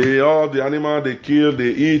 The animal they kill,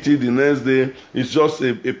 they eat it the next day. It's just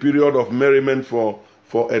a period of merriment for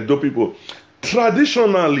Edo people.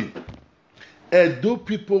 Traditionally, Edo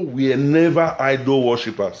people were never idol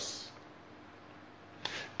worshippers.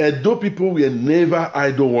 Edo people were never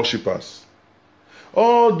idol worshippers.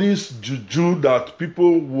 All these juju that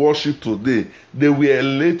people worship today, they were a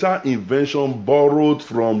later invention borrowed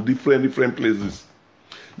from different places.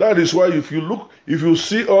 That is why if you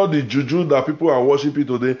see all the juju that people are worshiping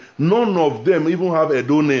today, none of them even have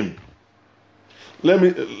Edo name.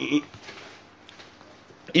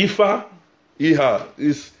 Ifa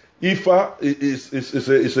is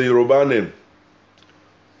a Yoruba name.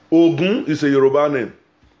 Ogun is a Yoruba name.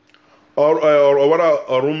 Or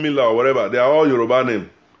Orunmila or whatever, they are all Yoruba name.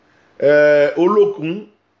 Olokun,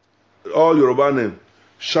 all Yoruba name.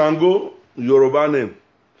 Shango, Yoruba name.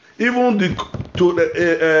 Even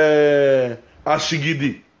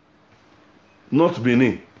Ashigidi, not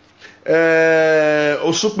Benin.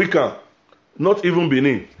 Osukpika, not even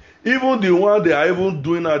Benin. Even the one they are even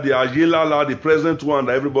doing at the Ayela, the present one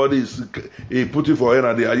that everybody is putting for her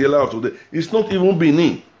at the Ayela of today, it's not even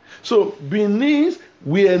Benin. So Benin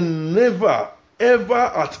were never, ever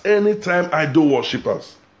at any time idol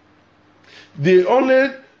worshippers. They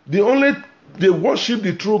worship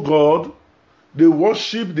the true God, they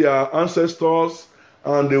worship their ancestors,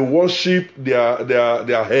 and they worship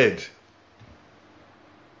their head.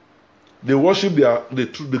 They worship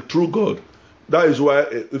the true God. That is why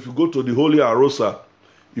if you go to the Holy Arosa,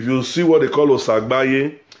 if you see what they call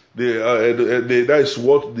Osagbaye, that is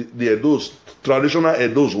what the Edos, traditional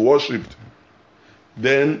Edos worshipped.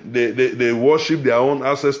 Then they worship their own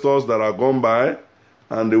ancestors that are gone by,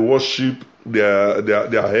 and they worship their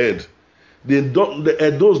head. The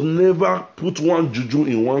Edos never put one juju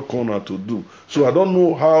in one corner to do. So I don't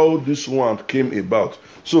know how this one came about.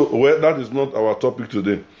 So that is not our topic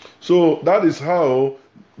today. So that is how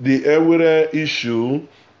the Ewuare issue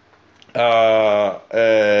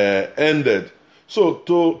ended. So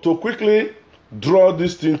to quickly draw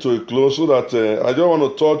this thing to a close, so that I just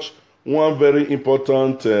want to touch one very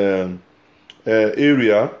important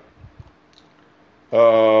area.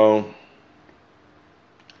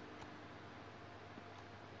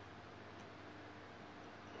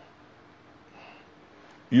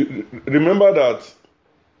 You remember that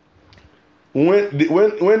when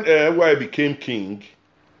Ewuare became king,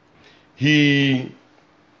 he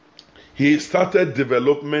started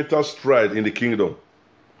developmental stride in the kingdom.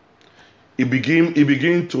 He began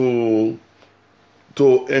to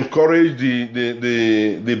encourage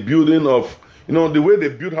the building of, the way they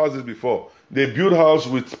built houses before. They built houses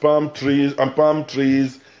with palm leaves,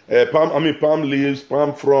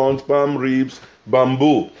 palm fronds, palm ribs,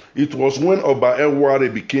 bamboo. It was when Oba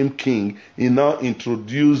Ewuare became king, he now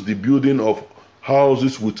introduced the building of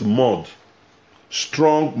houses with mud,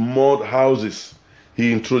 strong mud houses.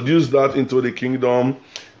 He introduced that into the kingdom,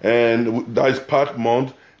 and that is packed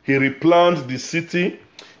mud. He replanted the city.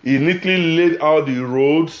 He neatly laid out the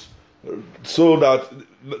roads so that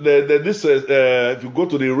if you go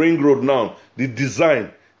to the ring road now, the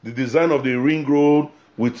design of the ring road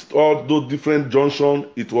with all those different junctions,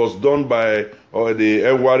 it was done by the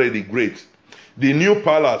Ewuare the Great. The new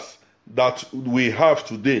palace that we have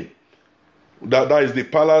today, that is the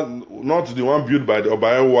palace, not the one built by the Oba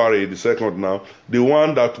Ewuare the second now, the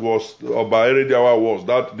one that was Oba Erediawa was,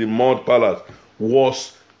 that the mud palace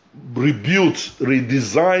was rebuilt,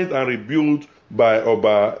 redesigned and rebuilt by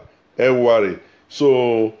Oba Ewuare.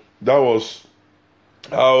 So that was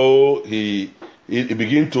how he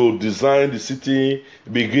began to design the city,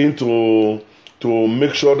 begin to to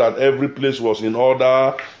make sure that every place was in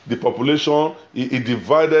order. The population, it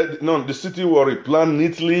divided. No, the city was planned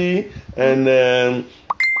neatly, and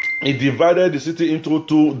it divided the city into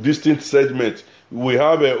two distinct segments. We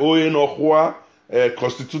have a Oyenokwa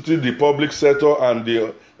constituting the public sector, and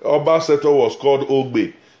the urban sector was called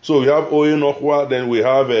Ogbe. So we have Oyenokwa, then we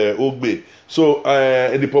have Ogbe. So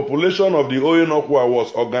the population of the Oyenokwa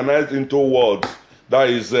was organized into wards. That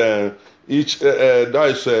is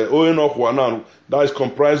Oyenokwa now. That is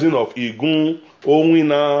comprising of Igun,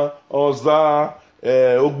 Owina, Oza,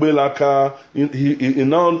 Ogbelaka. He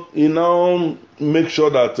now make sure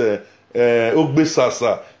that Ogbe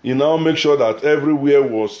Sasa. He now make sure that everywhere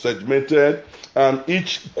was segmented, and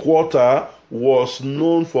each quarter was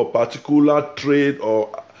known for particular trade or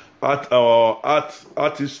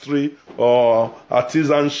artistry or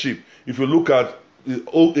artisanship. If you look at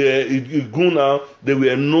Iguna, they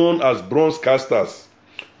were known as bronze casters.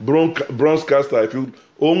 Bronze caster. If you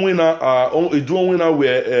Onwina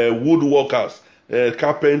were woodworkers,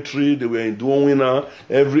 carpentry. They were in Duonwina.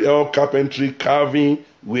 All carpentry, carving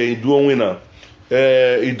were in Duonwina.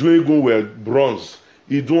 Iduegun were bronze.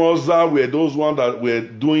 Iduoza were those ones that were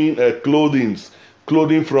doing clothing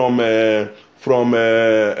from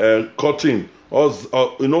cotton.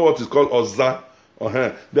 You know what is called Oza?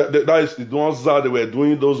 That is the ones that they were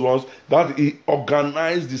doing those ones. That he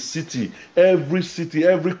organized the city.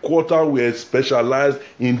 Every quarter were specialized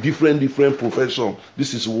in different professions.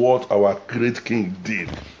 This is what our great king did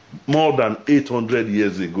more than 800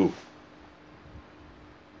 years ago.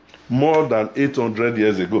 More than 800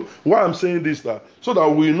 years ago. Why I'm saying this, so that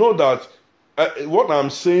we know that what I'm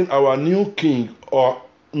saying, our new king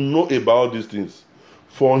know about these things.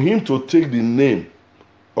 For him to take the name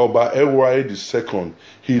Oba Ewuare II,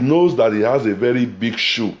 he knows that he has a very big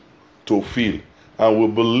shoe to fill, and we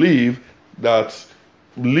believe that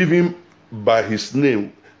living by his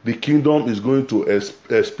name, the kingdom is going to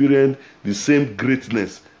experience the same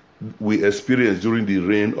greatness we experienced during the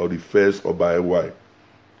reign of the first Oba Ewuare.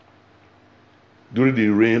 During the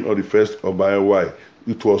reign of the first Oba Ewuare,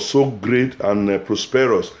 it was so great and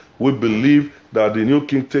prosperous. We believe that the new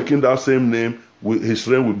king taking that same name, his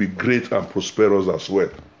reign will be great and prosperous as well.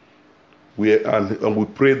 And we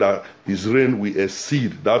pray that his reign will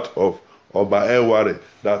exceed that of Oba Ewuare,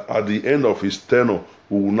 that at the end of his tenure,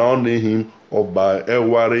 we will now name him Oba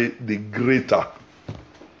Ewuare the Greater.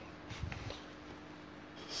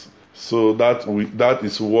 So that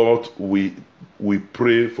is what we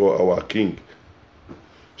pray for our king.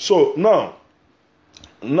 So now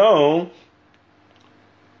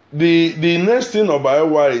the next thing Oba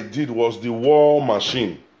Ewuare did was the war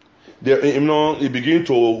machine. He began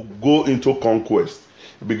to go into conquest.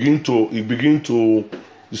 He began to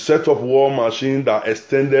set up war machine that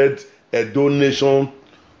extended Edo nation,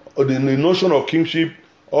 the notion of kingship,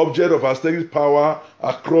 object of Aztec power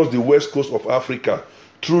across the west coast of Africa.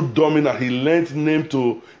 Through dominance, he lent name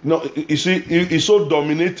to. You see, he's so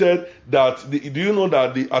dominated that do you know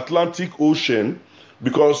that the Atlantic Ocean,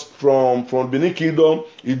 because from Benin Kingdom,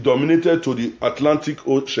 it dominated to the Atlantic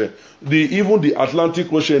Ocean. Even the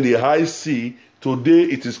Atlantic Ocean, the high sea, today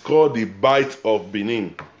it is called the Bight of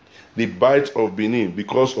Benin. The Bight of Benin,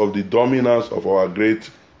 because of the dominance of our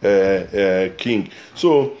great king.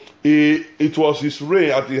 So it was his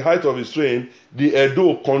reign, at the height of his reign, the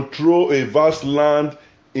Edo controlled a vast land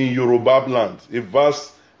in Yoruba land, a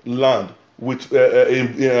vast land with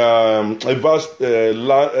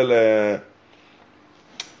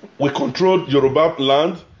we controlled Yoruba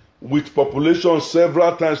land with population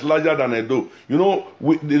several times larger than Edo. You know,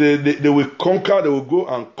 they will conquer, they will go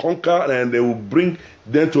and conquer, and they will bring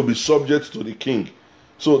them to be subject to the king.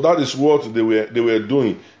 So that is what they were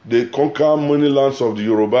doing. They conquer many lands of the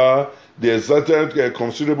Yoruba. They exerted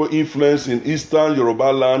considerable influence in eastern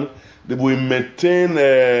Yoruba land. They will maintain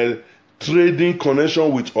a trading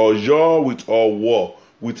connection with Oyo, with Owo,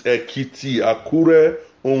 with Ekiti, Akure,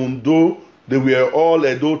 Ondo. They were all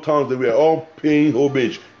Edo towns. They were all paying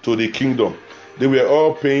homage to the kingdom. They were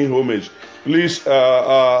all paying homage. Please,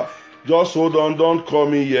 just hold on. Don't call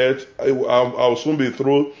me yet. I'll soon be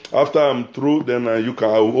through. After I'm through, then I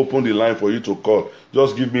will open the line for you to call.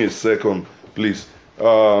 Just give me a second, please. I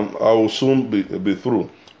will soon be through.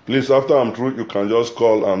 Please, after I'm through, you can just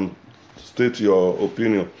call and state your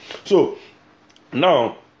opinion. So,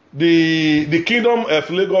 now, the kingdom of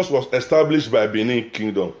Lagos was established by Benin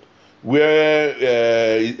Kingdom, where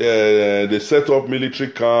they set up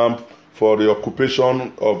military camp for the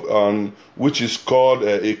occupation of, which is called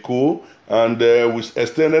Eko, and we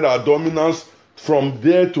extended our dominance from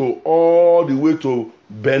there to all the way to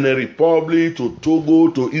Benin Republic, to Togo,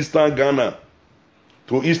 to Eastern Ghana.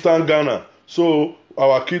 So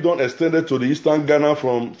our kingdom extended to the eastern Ghana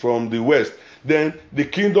from the west. Then the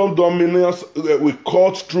kingdom dominance we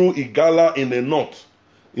cut through Igala in the north.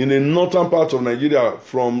 In the northern part of Nigeria,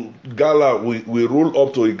 from Gala, we rule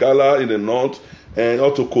up to Igala in the north and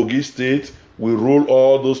up to Kogi State. We rule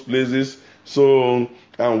all those places. So,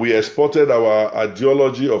 and we exported our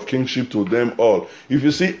ideology of kingship to them all. If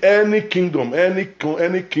you see any kingdom,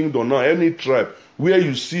 any kingdom now, any tribe, where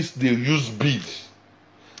you see they use beads,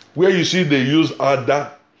 where you see they use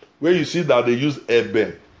Ada, where you see that they use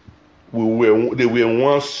Ebe, they were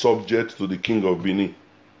once subject to the king of Benin.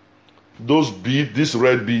 Those beads, these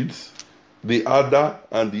red beads, the Ada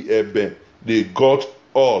and the Ebe, they got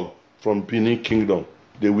all from Benin kingdom.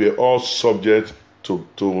 They were all subject to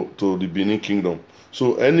the Benin kingdom.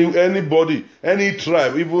 So anybody, any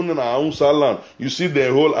tribe, even in our own land, you see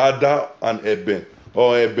the whole Ada and Eben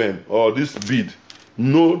or this bead,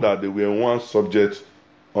 know that they were once subject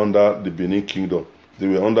under the Benin kingdom. They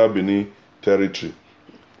were under Benin territory.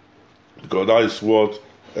 Because that is what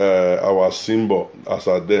our symbol as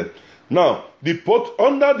at then. Now,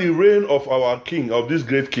 under the reign of our king, of this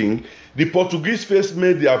great king, the Portuguese first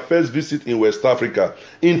made their first visit in West Africa.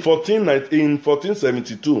 In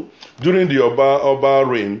 1472, during the Oba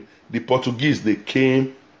reign, the Portuguese, they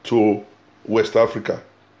came to West Africa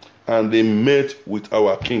and they met with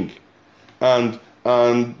our king. And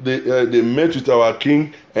they met with our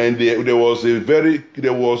king, and when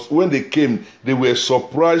they came, they were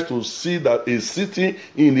surprised to see that a city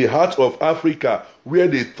in the heart of Africa, where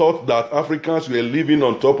they thought that Africans were living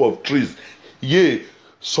on top of trees, yea,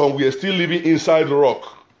 some were still living inside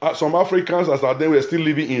rock. Some Africans, as at then, were still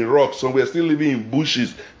living in rocks. Some were still living in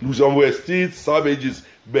bushes. Some were still savages.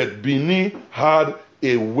 But Benin had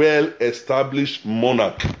a well-established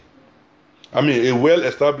monarchy. A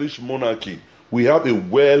well-established monarchy. We have a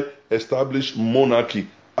well-established monarchy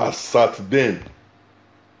as at then.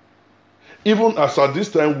 Even as at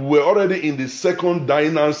this time, we were already in the second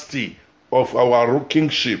dynasty of our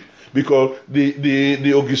kingship, because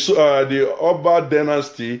the Oba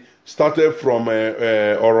dynasty started from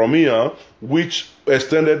Oromia, which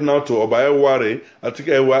extended now to Oba Ewuare. I think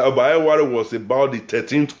Oba Ewuare was about the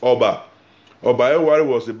 13th Oba. Oba Ewuare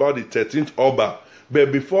was about the 13th Oba.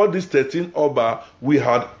 But before this 13th Oba, we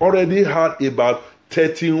had already had about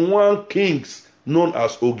 31 kings known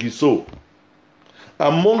as Ogiso.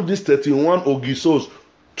 Among these 31 Ogisos,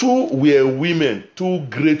 2 were women, 2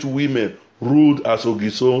 great women ruled as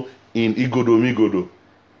Ogiso in Igodomigodo.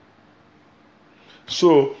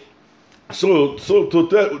 So to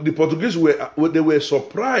tell the Portuguese were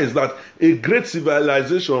surprised that a great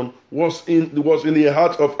civilization was in the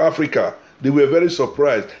heart of Africa. They were very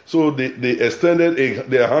surprised. So they extended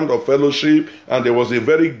their hand of fellowship, and there was a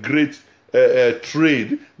very great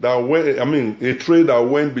trade that went. A trade that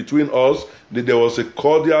went between us. There was a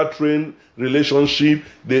cordial trade relationship.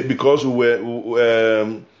 Because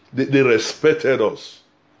they respected us.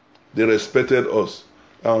 They respected us.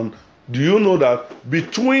 And do you know that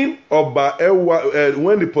between Oba Ewuare,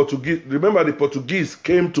 when the Portuguese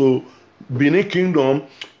came to Benin Kingdom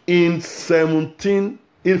in 1472,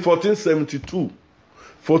 and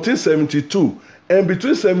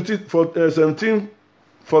between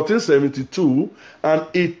 1472 and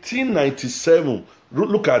 1897,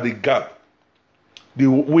 look at the gap. We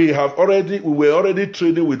were already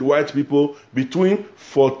trading with white people between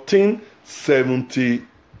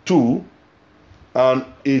 1472 and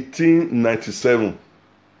 1897.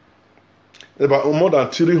 About more than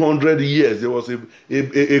 300 years, there was a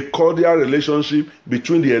cordial relationship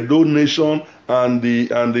between the Edo nation and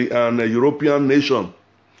the European nation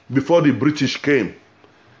before the British came.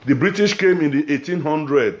 The British came in the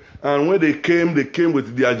 1800s, and when they came with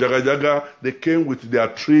their jaga, they came with their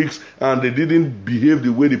tricks, and they didn't behave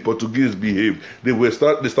the way the Portuguese behaved. They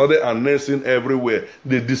started annexing everywhere.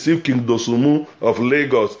 They deceived King Dosumu of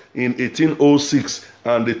Lagos in 1806,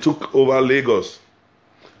 and they took over Lagos.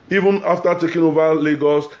 Even after taking over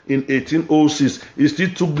Lagos in 1806, it still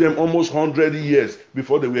took them almost 100 years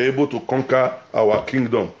before they were able to conquer our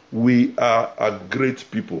kingdom. We are a great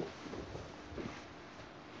people.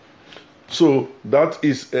 So that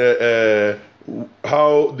is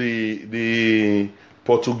how the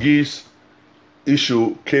Portuguese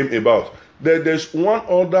issue came about. There's one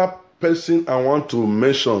other person I want to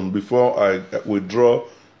mention before I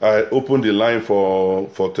open the line for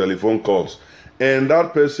telephone calls. And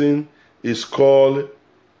that person is called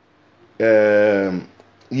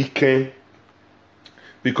Iken,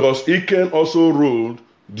 because Iken also ruled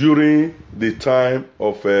during the time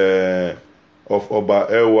of Oba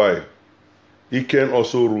Ewuare. Iken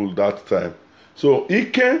also ruled that time. So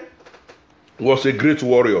Iken was a great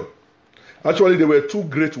warrior, Actually, there were two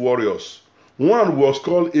great warriors. One was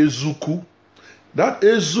called Ezuku. That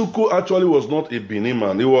Ezuku actually was not a Benin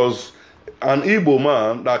man. He was an Igbo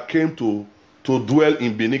man that came to dwell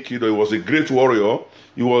in Benin Kingdom. He was a great warrior.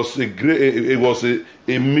 He was a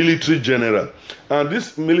military general. And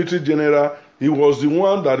this military general, he was the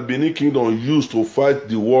one that Benin Kingdom used to fight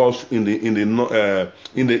the wars in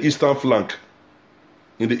the eastern flank.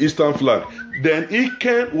 In the eastern flank. Then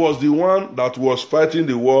Iken was the one that was fighting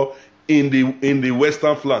the war in the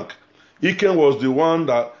western flank. Iken was the one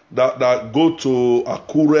that go to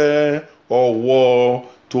Akure or war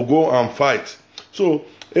to go and fight. So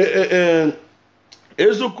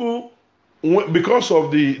Ezuku, because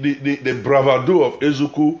of the bravado of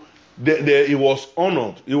Ezuku, he was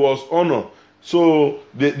honored. He was honored. So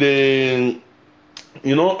as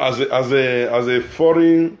a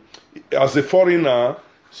foreigner,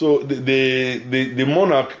 so the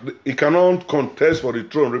monarch, he cannot contest for the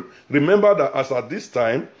throne. Remember that as at this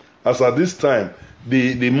time,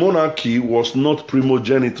 the monarchy was not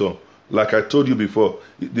primogenitor. Like I told you before,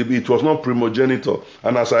 it was not primogenitor.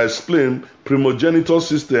 And as I explained, primogenitor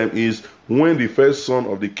system is when the first son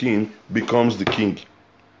of the king becomes the king.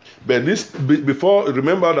 But before,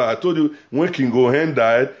 remember that I told you when King Ohen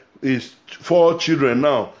died, is 4 children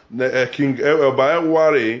now. King Oba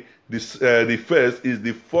Ewuare, the first, is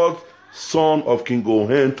the 4th son of King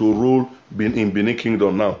Ohen to rule in Benin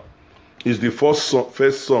Kingdom now. Is the first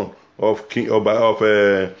son of King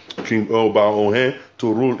Oba Ohen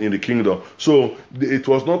to rule in the kingdom. So it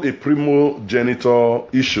was not a primogenitor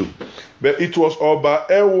issue. But it was Oba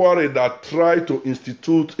Ewuare that tried to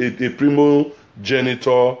institute a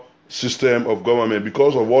primogenitor system of government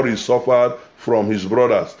because of what he suffered from his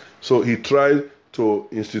brothers. So he tried to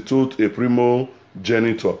institute a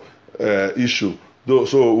primogenitor issue.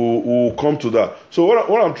 So we'll come to that. So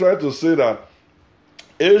what I'm trying to say that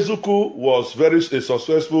Ezuku was a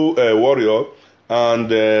successful warrior, and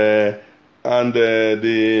they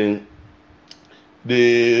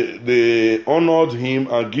honored him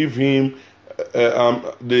and give him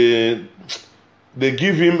they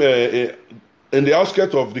give him in the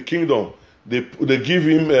outskirts of the kingdom. They give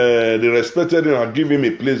him they respected him and give him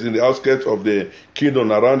a place in the outskirts of the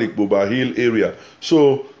kingdom around the Boba Hill area.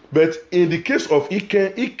 So. But in the case of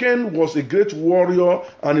Iken was a great warrior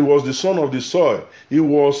and he was the son of the soil. He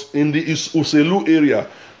was in the Uselu area.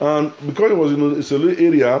 And because he was in the Uselu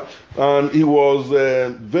area, and he was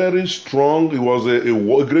very strong, he was a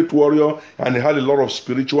great warrior, and he had a lot of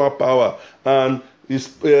spiritual power. And his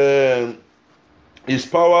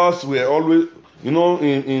powers were always,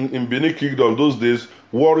 in Benin Kingdom those days,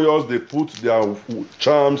 warriors, they put their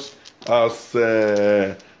charms as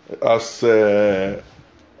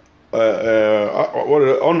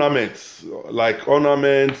ornaments,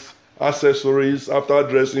 accessories. After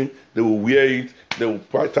dressing, they will wear it. They will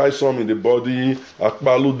tie some in the body. At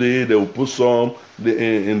Balude, they will put some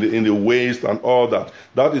in the waist and all that.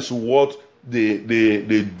 That is what they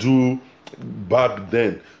do back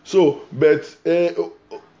then. So, but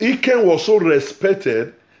Iken was so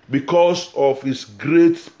respected because of his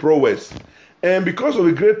great prowess, and because of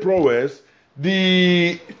the great prowess,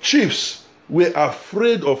 the chiefs were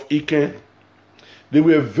afraid of Iken. They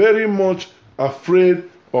were very much afraid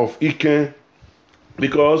of Iken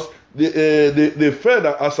because they felt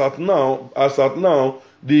that as at now,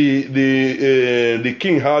 the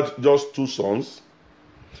king had just 2 sons,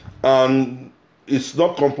 and it's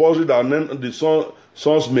not compulsory that the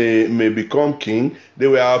sons may become king. They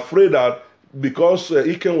were afraid that because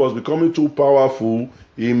Iken was becoming too powerful,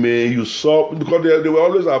 he may usurp, because they were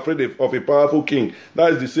always afraid of a powerful king.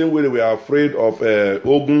 That is the same way they were afraid of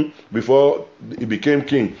Ogun before he became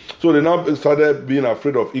king. So they now started being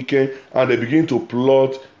afraid of Iken, and they begin to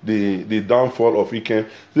plot the downfall of Iken.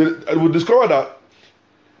 We discovered that,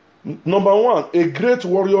 number one, a great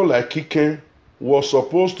warrior like Iken was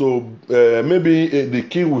supposed to, the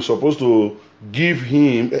king was supposed to give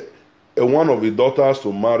him one of his daughters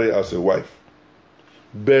to marry as a wife.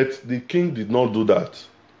 But the king did not do that.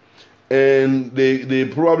 And they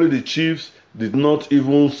probably, the chiefs, did not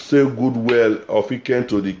even say goodwill of Iken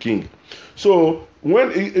to the king. So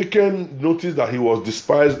when Iken noticed that he was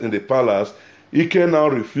despised in the palace, Iken now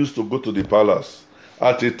refused to go to the palace.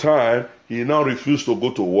 At a time, he now refused to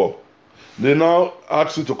go to war. They now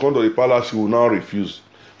asked him to come to the palace, he will now refuse.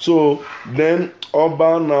 So then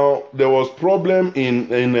Oba, now there was problem in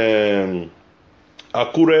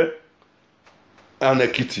Akure and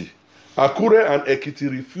Ekiti. Akure and Ekiti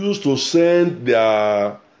refused to send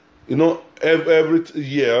their, every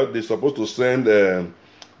year they're supposed to send,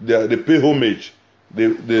 they pay homage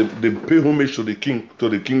they pay homage to the king, to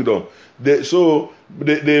the kingdom.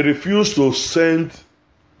 They refuse to send,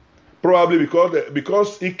 probably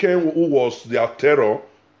because Iken, who was their terror,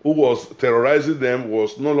 who was terrorizing them,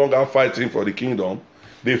 was no longer fighting for the kingdom.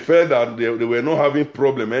 They felt that they were not having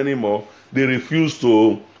problem anymore. They refused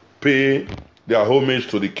to pay their homage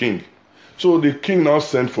to the king. So the king now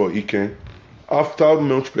sent for Iken. After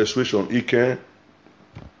much persuasion, Iken,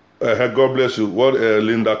 God bless you,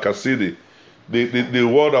 Linda Cassidy, the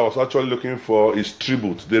word I was actually looking for is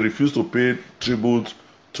tribute. They refused to pay tribute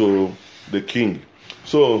to the king.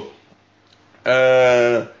 So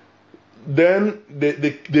then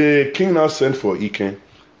the king now sent for Iken.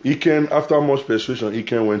 Iken, after much persuasion,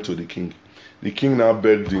 Iken went to the king. The king now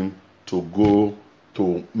begged him to go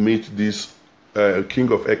to meet this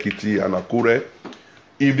king of Ekiti and Akure.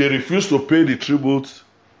 If they refuse to pay the tribute,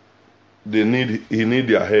 he need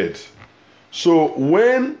their head. So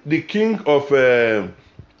when the king of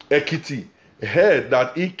Ekiti heard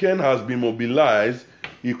that Iken has been mobilized,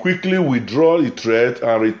 he quickly withdrew his threat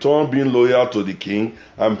and returned being loyal to the king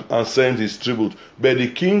and sent his tribute. But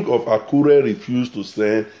the king of Akure refused to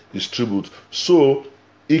send his tribute. So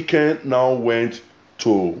Iken now went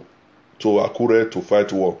to Akure to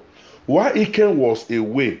fight war. While Iken was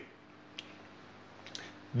away,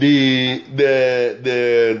 the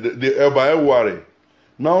Oba Ewuare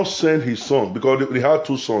now sent his son, because they had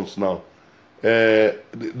two sons now. The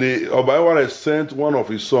Oba Ewuare sent one of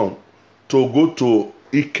his sons to go to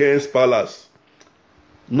Iken's palace.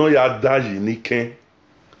 No yadaji Iken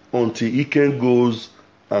until Iken goes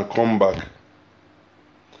and come back.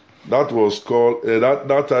 That was called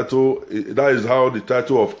that title. That is how the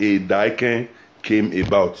title of a Daiken came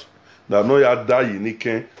about. That no yadaji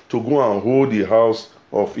Iken to go and hold the house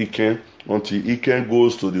of Iken until Iken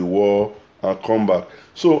goes to the war and come back.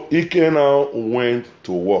 So Iken now went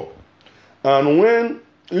to war, and when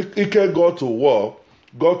Iken got to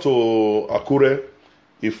Akure,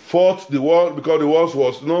 he fought the war, because the war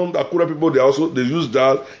was known. Akure people, they used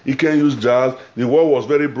jazz. Iken used jazz. The war was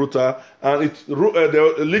very brutal, and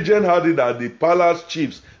the legend had it that the palace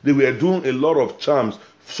chiefs, they were doing a lot of charms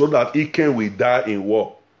so that Iken will die in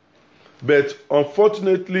war. But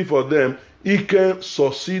unfortunately for them, Iken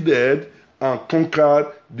succeeded and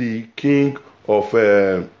conquered the king of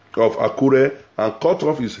Akure and cut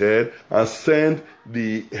off his head and sent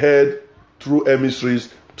the head through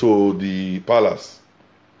emissaries to the palace.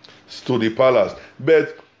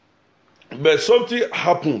 But something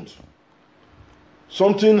happened.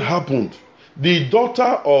 The daughter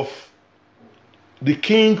of the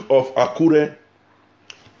king of Akure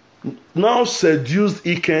now seduced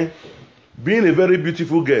Iken, being a very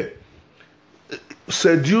beautiful girl,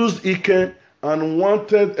 seduced Iken and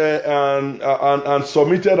wanted and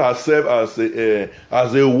submitted herself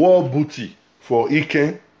as a war booty for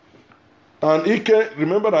Iken. And Iken,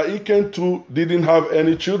 remember that Iken too didn't have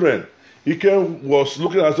any children. Iken was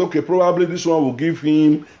looking at, okay, probably this one will give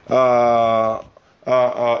him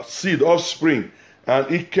seed, offspring. And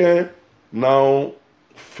Iken now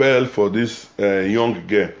fell for this young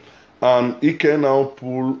girl. And Iken now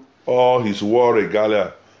pulled all his war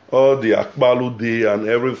regalia, all the Akbalu day and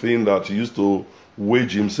everything that he used to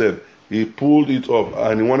wage himself. He pulled it off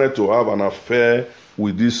and he wanted to have an affair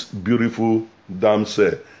with this beautiful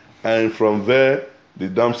damsel. And from there, the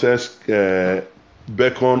damsels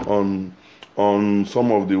beckoned on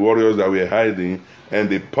some of the warriors that were hiding,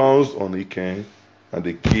 and they pounced on Iken and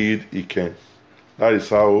they killed Iken. That is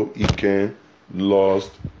how Iken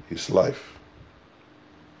lost his life.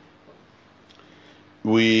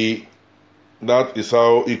 That is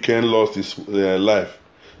how Iken lost his life.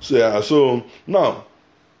 So now,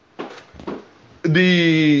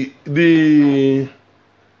 the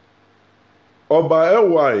Oba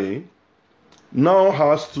Ewuare now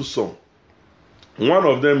has two sons. One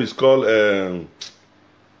of them is called,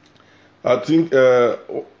 I think,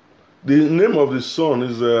 the name of the son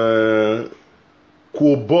is Oba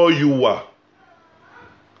Ewuare.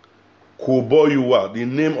 The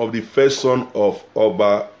name of the first son of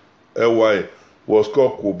Oba Ewuare was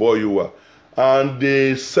called Oba Ewuare. And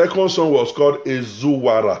the second son was called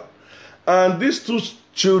Ezuwara. And these two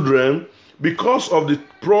children, because of the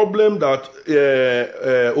problem that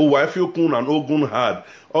Owafiokun and Ogun had,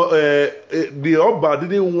 the Oba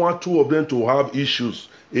didn't want two of them to have issues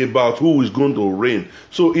about who is going to reign.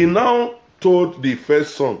 So he now told the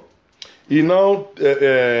first son, he now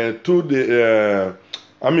told the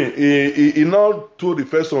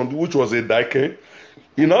first son, which was a Daike.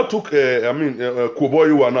 He now took Oba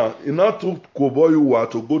Ewuare now. He now took Oba Ewuare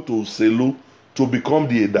to go to Uselu to become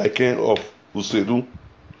the Daike of Uselu.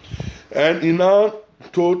 And he now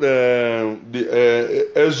told the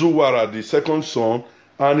Ezuwara, the second son,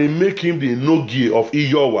 and he make him the Nogi of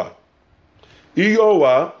Iyowa.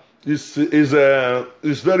 Iyowa is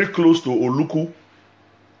very close to Oluku.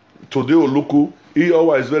 Today, Oluku.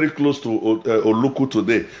 Iyowa is very close to Oluku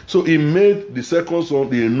today. So he made the second son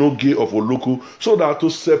the Enoge of Oluku, so that to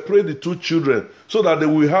separate the two children, so that they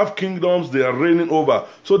will have kingdoms they are reigning over,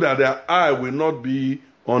 so that their eye will not be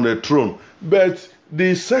on the throne. But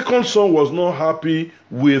the second son was not happy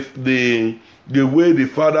with the way the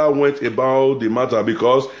father went about the matter,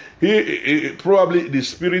 because he probably the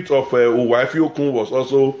spirit of Uwaifiokun was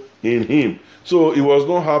also in him. So he was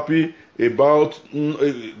not happy about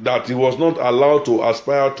that he was not allowed to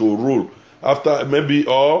aspire to rule after, maybe,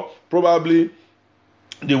 or probably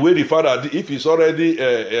the way the father, if he's already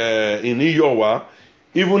in Iyowa,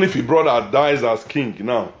 even if his brother dies as king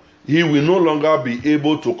now, he will no longer be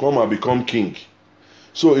able to come and become king.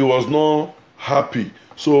 So he was not happy.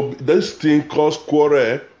 So this thing caused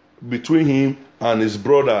quarrel between him and his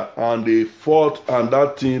brother, and they fought, and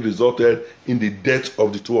that thing resulted in the death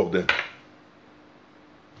of the two of them.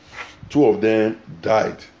 Two of them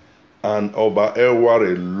died, and Oba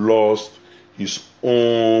Ewuare lost his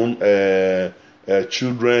own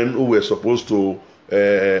children who were supposed to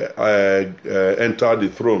enter the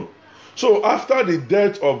throne. So after the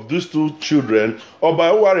death of these two children,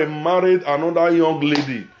 Oba Ewuare married another young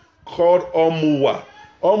lady called Omuwa.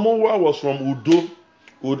 Omuwa was from Udo.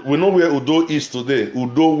 We know where Udo is today.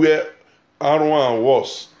 Udo, where Arwan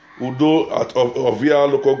was. Udo at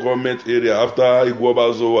Ovia local government area, after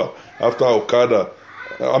Igwobazoa, after Okada.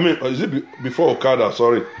 I mean, is it before Okada?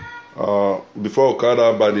 Sorry. Before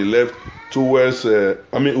Okada, by the left towards,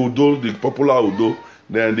 Udo, the popular Udo.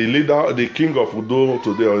 Then the leader, the king of Udo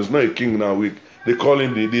today, or it's not a king now, they call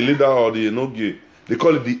him the leader, or the Enoge. They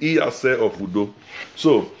call it the Iyase of Udo.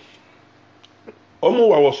 So,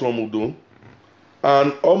 Omuwa was from Udo,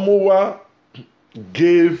 and Omuwa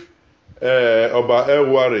gave Oba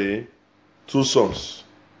Ewuare two sons.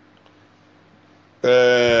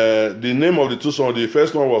 The name of the two sons, the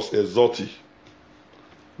first one was Ezoti.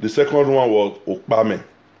 The second one was Okpame.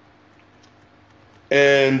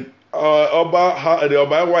 And the Oba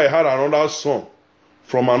Ewuare had another son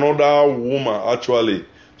from another woman, actually.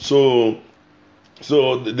 So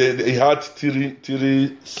he had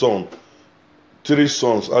three sons. Three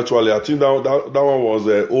sons, actually. I think that one was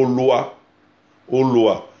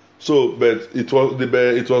Olua. So, but it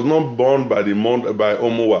was not born by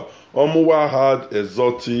Omuwa. Omuwa had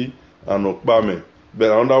Ezoti and Okpame,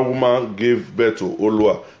 but another woman gave birth to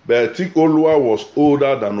Olua. But I think Olua was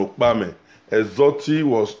older than Okpame. Ezoti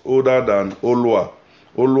was older than Olua.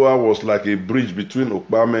 Olua was like a bridge between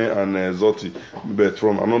Okpame and Ezoti, but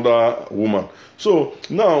from another woman. So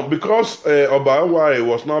now, because Oba Ewuare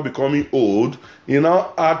was now becoming old, he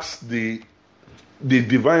now asked the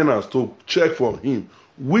diviners to check for him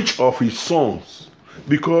which of his sons,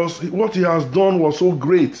 because what he has done was so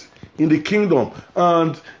great in the kingdom,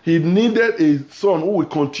 and he needed a son who will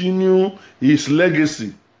continue his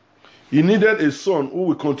legacy. He needed a son who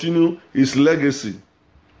will continue his legacy.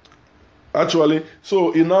 Actually,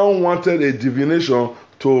 so he now wanted a divination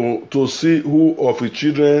to see who of his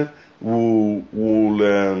children will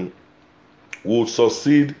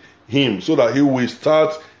succeed him, so that he will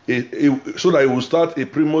start a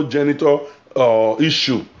primogenitor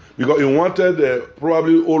issue, because he wanted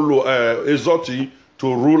probably Ezoti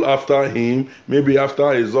to rule after him, maybe after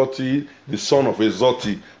Ezoti, the son of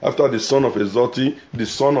Ezoti, after the son of Ezoti, the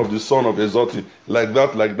son of the son of Ezoti, like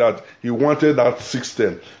that. He wanted that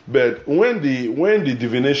system. But when the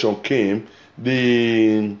divination came,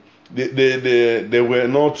 they were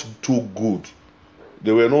not too good.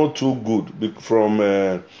 They were not too good.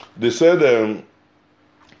 They said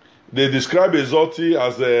they describe Ezoti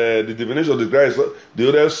as the divination describes the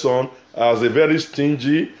other son as a very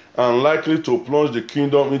stingy and likely to plunge the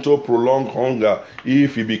kingdom into prolonged hunger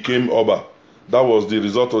if he became Oba. That was the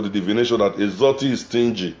result of the divination, that Ezoti is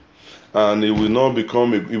stingy and he will not be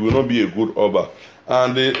a good Oba.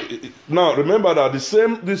 And now remember that the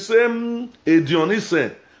same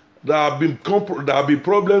Edionice that have been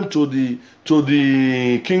problem to the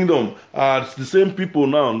kingdom are the same people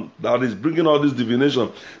now that is bringing all this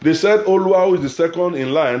divination. They said Olua, who is the second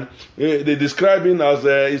in line, they describe him as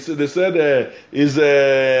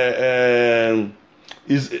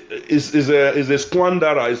is a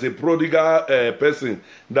squanderer, is a prodigal person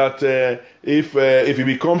that if he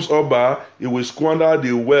becomes Oba, he will squander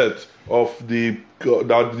the wealth of the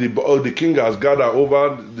king has gathered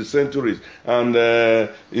over the centuries, and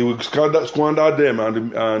he will squander them,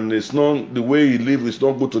 and it's not the way he lives is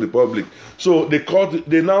not good to the public. So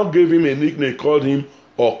they now gave him a nickname, called him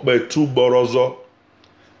Okbetu Borozo.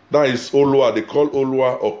 That is Olua. They call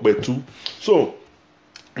Olua Okbetu. So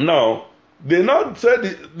now they now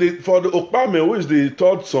said for the Okpame, who is the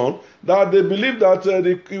third son, that they believe that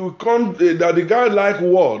that the guy like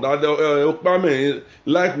war, that the Okpame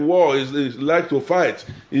like war, is like to fight,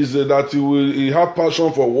 is that he have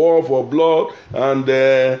passion for war, for blood, and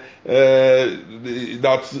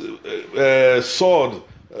that sword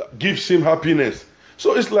gives him happiness.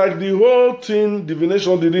 So it's like the whole thing,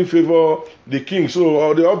 divination didn't favor the king.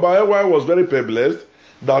 So the Oba Ewuare was very perplexed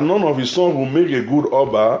that none of his sons would make a good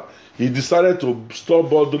Oba. He decided to stop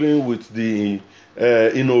bothering with the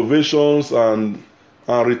innovations and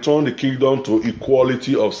return the kingdom to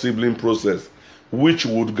equality of sibling process, which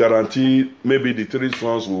would guarantee maybe the three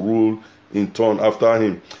sons will rule in turn after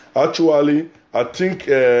him. Actually, I think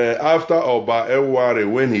after Oba Ewuare,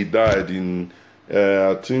 when he died in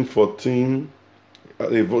I think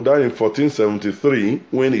 1473,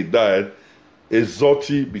 when he died,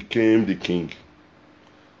 Ezoti became the king.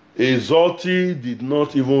 Ezoti did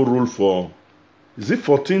not even rule for, is it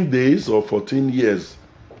 14 days or 14 years?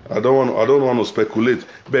 I don't want to speculate,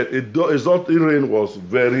 but Ezoti reign was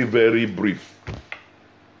very, very brief.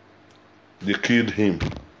 They killed him.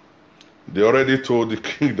 They already told the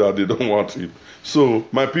king that they don't want him. So,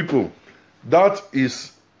 my people, that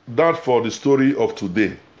is that for the story of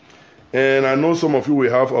today. And I know some of you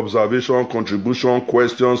will have observation, contribution,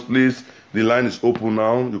 questions. Please, the line is open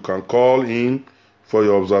now. You can call in for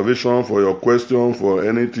your observation, for your question, for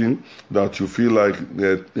anything that you feel like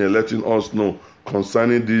letting us know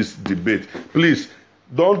concerning this debate. Please,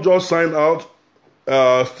 don't just sign out.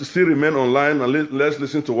 Still remain online and let's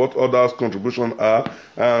listen to what others' contributions are.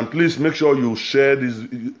 And please make sure you share this,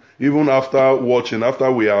 even after watching,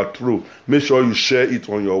 after we are through. Make sure you share it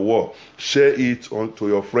on your wall. Share it to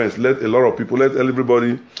your friends. Let a lot of people, let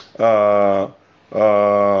everybody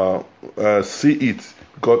see it,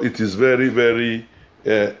 because it is very, very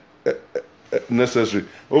necessary.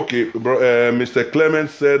 Okay, Mr. Clement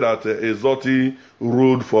said that Ezoti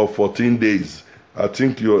ruled for 14 days. I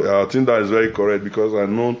think that is very correct, because I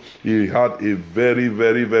know he had a very,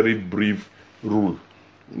 very, very brief rule.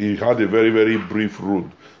 He had a very, very brief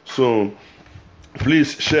rule. So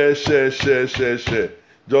please share. Just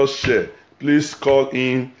share. Please call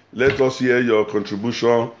in. Let us hear your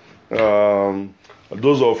contribution.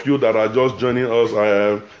 Those of you that are just joining us,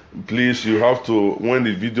 please, you have to, when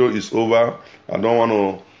the video is over, I don't want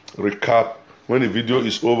to recap. When the video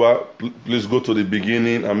is over, please go to the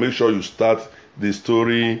beginning and make sure you start the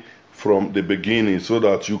story from the beginning so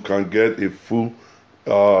that you can get a full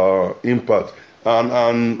impact.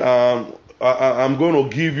 And I'm going to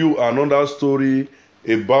give you another story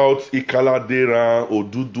about Ikaladera,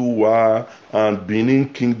 Oduduwa, and Benin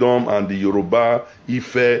Kingdom and the Yoruba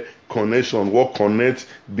Ife connection. What connects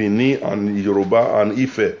Benin and Yoruba and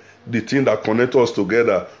Ife? The thing that connects us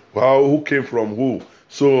together. Who came from who?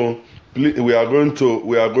 So we are going to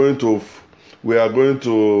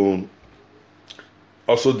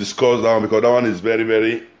also discuss that one, because that one is very,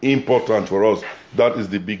 very important for us. That is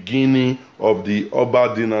the beginning of the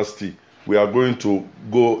Oba dynasty. We are going to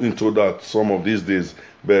go into that some of these days,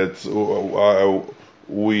 but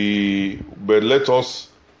let us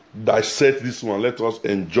dissect this one. Let us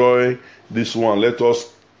enjoy this one. Let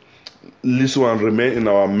us listen and remain in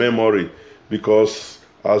our memory, because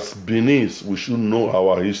as Beninese, we should know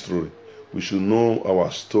our history. We should know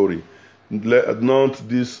our story. Not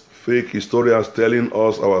this fake historians telling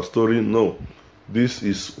us our story. No, this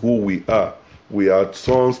is who we are. We are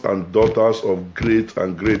sons and daughters of great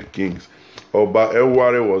and great kings. Oba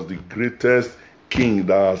Ewuare was the greatest king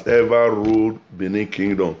that has ever ruled Benin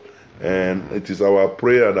Kingdom. And it is our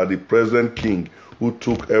prayer that the present king who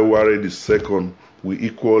took Ewuare II will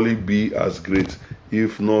equally be as great,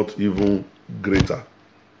 if not even greater.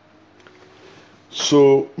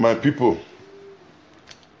 So, my people,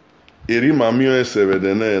 if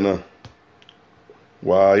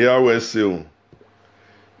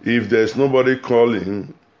there's nobody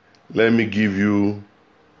calling, let me give you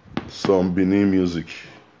some Benin music.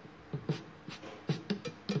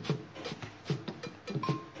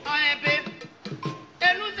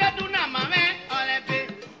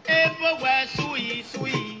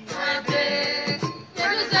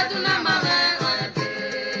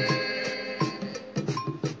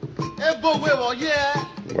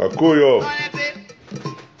 Wakoyo.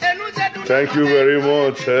 Thank you very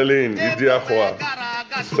much, Helen Idiakwa.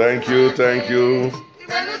 Thank you.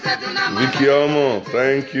 Vicky Omo,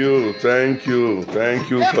 thank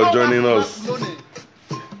you for joining us.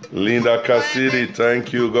 Linda Cassidy,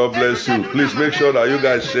 thank you. God bless you. Please make sure that you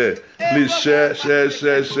guys share. Please share.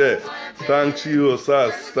 Thanks you,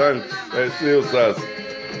 Osas. Thanks. Osas.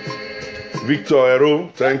 Victor Ero,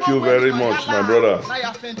 thank you very much, my brother.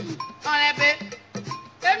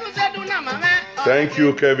 Thank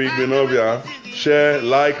you, Kevin Benovia. Share,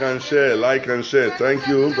 like and share. Thank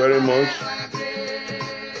you very much.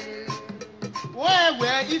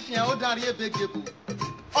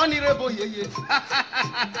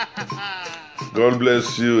 God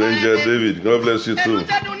bless you, Angel David. God bless you too.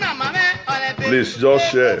 Please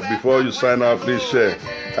just share before you sign out. Please share.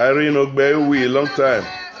 Irene Ogbewi, long time.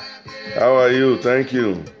 How are you? Thank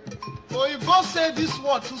you. You both say this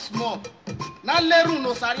word too small.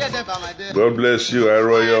 God bless you,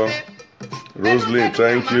 Aroyo. Rosalind,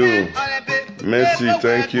 thank you. Mercy,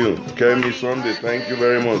 thank you. Kemi Sunday, thank you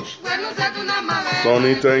very much.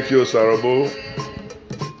 Sonny, thank you, Sarabo.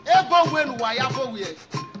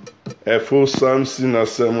 Efo Samson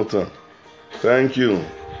Asemuta, thank you.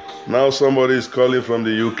 Now somebody is calling from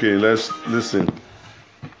the UK. Let's listen.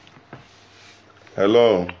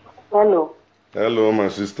 Hello. Hello, my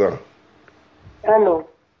sister.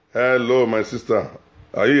 Hello, my sister.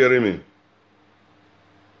 Are you hearing me?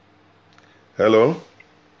 Hello?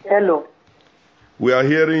 We are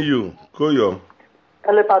hearing you. Koyo.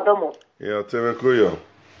 Hello, pardon. Yeah, tell me, Koyo.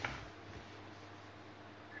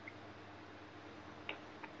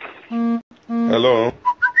 Hello?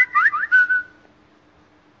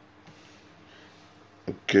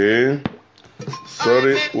 Okay.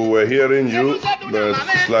 Sorry, we were hearing you, but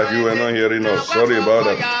it's like you were not hearing us. Sorry about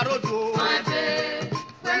that.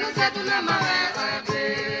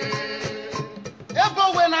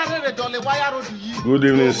 Good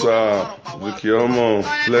evening, sir. Vicky Omo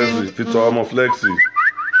Flexi, Peter Omo Flexi.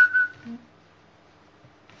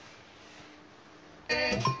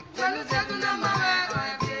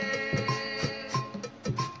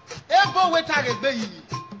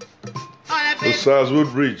 Usaz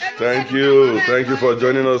Woodbridge, thank you for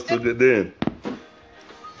joining us today.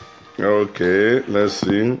 Okay, let's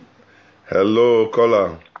see. Hello,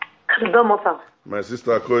 caller. My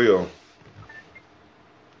sister Koyo.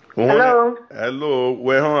 Hello,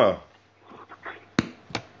 where are?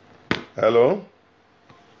 Hello.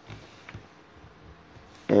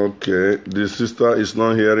 Okay, the sister is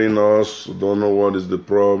not hearing us. Don't know what is the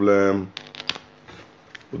problem.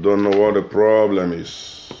 We don't know what the problem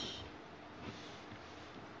is.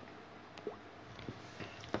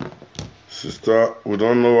 Sister, we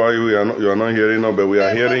don't know why you are not hearing us, but we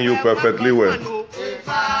are hearing you perfectly well.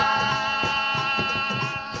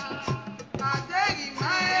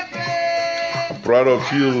 Proud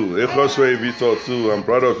of you. Ekoswe Vito too. I'm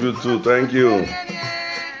proud of you too. Thank you.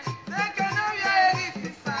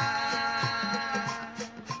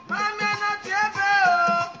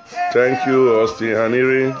 Thank you, Austin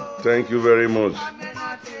Haniri. Thank you very much.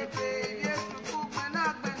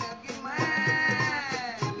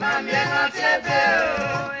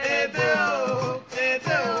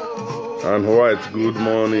 And White, good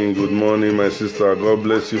morning, my sister. God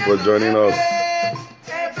bless you for joining us.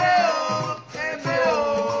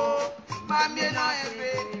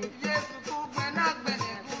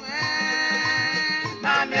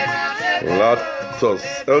 Latos.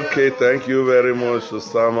 Okay, thank you very much,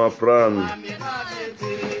 Osama Pran.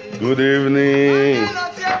 Good evening,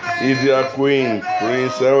 Idia Queen,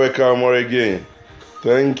 Prince Enweka again.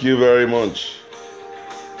 Thank you very much.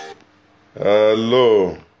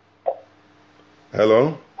 Hello,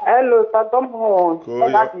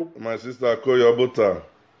 Koyo, my sister Koyo Buta.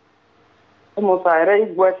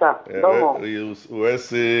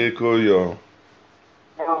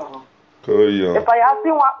 Koyo. If I ask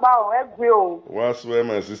you what about what's where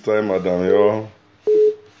my sister, madam, yo?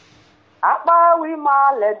 Apa we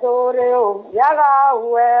ma le dore o yaga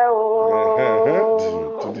we o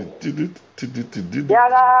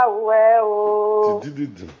yaga we o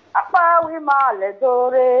apa we ma le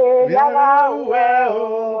dore yaga we o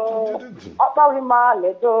apa we ma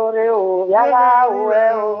le dore o yaga we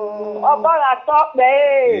o oba la top be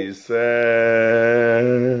ise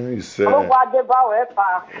o wa de ba we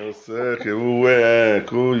pa ise ke we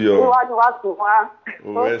ku yo wa ni wa tu wa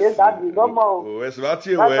o se da bi go mo o es va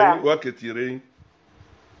ti we wa ke tire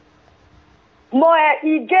mo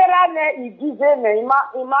igera ne igize ne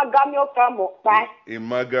ima gamio kamo pa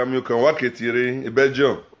imagamio kan wa ke tire e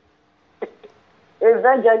bejo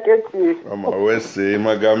Executive. I'm always saying,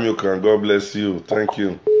 Magamukan, God bless you. Thank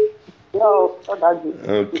you. No, that's it.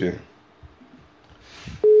 Okay.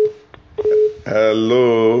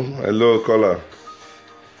 Hello, caller.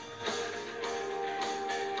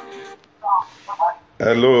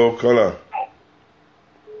 Hello, caller.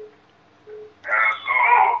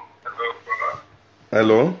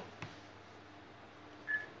 Hello.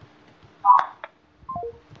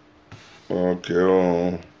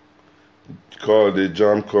 Okay. Call the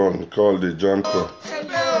jam call. Call the jam call.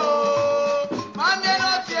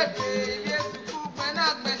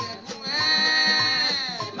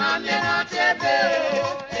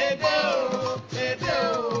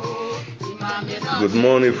 Good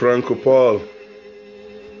morning, Franco Paul.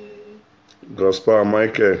 Gaspar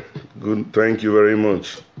Michael. Good. Thank you very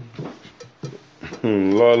much.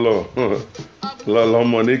 Lolo. Lolo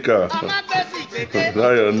Monica. That's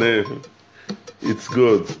your name. It's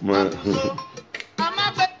good, man.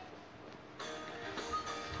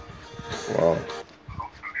 Wow.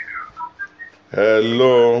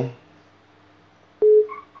 Hello.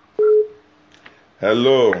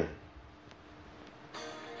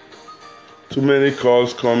 Too many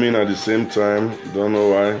calls coming at the same time. Don't know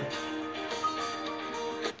why.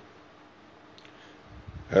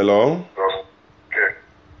 Hello.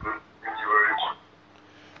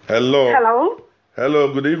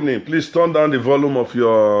 Hello, good evening. Please turn down the volume of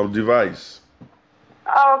your device.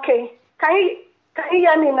 Okay. Can you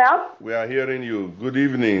hear me now? We are hearing you. Good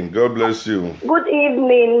evening. God bless you. Good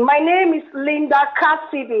evening. My name is Linda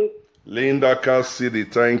Cassidy. Linda Cassidy,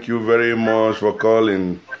 thank you very much for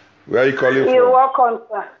calling. Where are you calling from? You're welcome,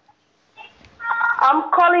 sir. I'm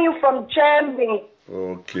calling you from Germany.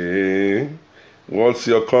 Okay. What's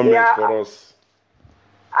your comment for us?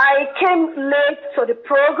 I came late to the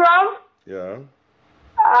program. Yeah.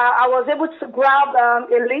 I was able to grab a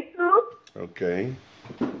little. Okay.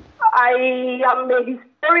 I am a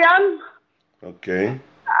historian. Okay.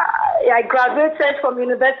 I graduated from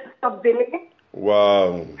University of Benin.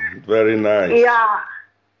 Wow. Very nice. Yeah.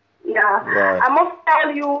 Right. I must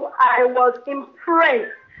tell you, I was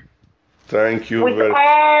impressed. Thank you with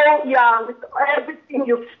everything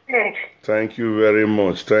you've said. Thank you very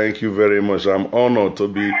much. Thank you very much. I'm honored to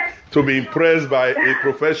be impressed by a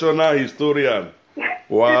professional historian.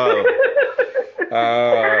 Wow.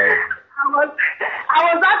 I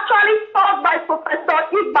was actually taught by Professor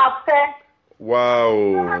Ibafe.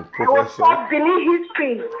 Wow, Professor. I was taught Benin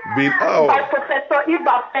history by Professor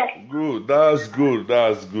Ibafe. Good. That's good.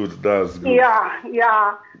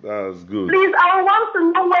 Yeah. That's good. Please, I want to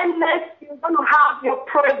know when next you're going to have your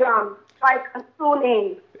program so I can tune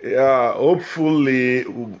in. Yeah, hopefully.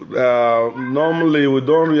 Normally, we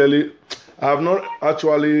don't really. I have not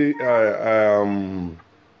actually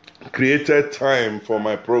created time for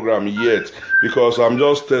my program yet because I'm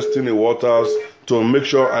just testing the waters to make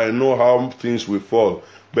sure I know how things will fall.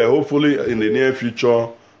 But hopefully, in the near future,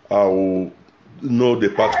 I will know the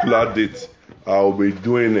particular date. I'll be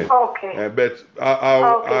doing it. Okay. But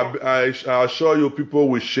I assure you, people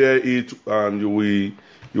will share it, and you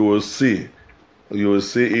will see. You will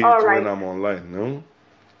see it when I'm online. No?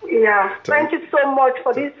 Yeah. Thank you so much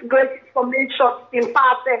for this great information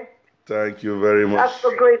imparted. Thank you very much. That's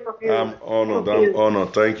so great of you. I'm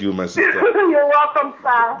honored. Thank you, my sister. You're welcome,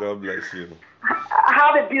 sir. God bless you.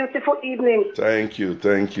 Have a beautiful evening. Thank you.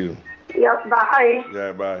 Yeah, bye.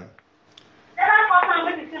 Yeah, bye.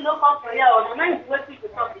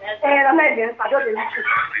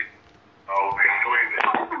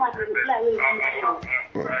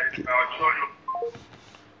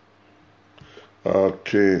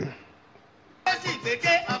 Okay.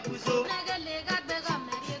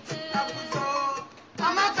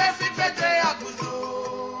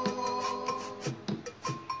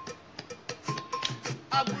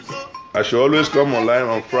 I should always come online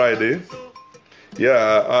on Friday.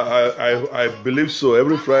 Yeah, I believe so.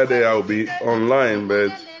 Every Friday I'll be online,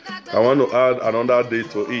 but I want to add another day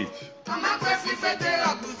to it.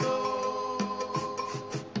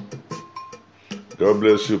 God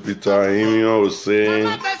bless you, Peter. Emion was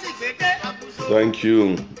saying, thank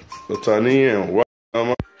you. Otanian,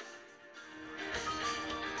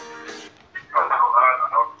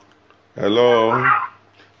 hello.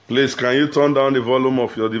 Please, can you turn down the volume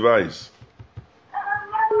of your device?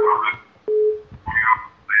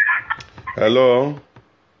 Hello?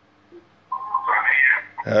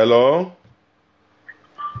 Hello?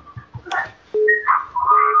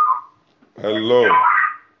 Hello?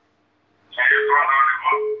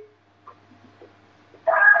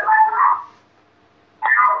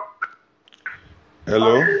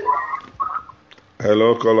 Hello?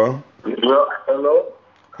 Hello, caller? Hello?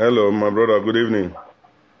 Hello, my brother. Good evening.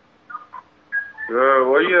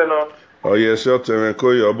 What you know? Oh, yes, you're telling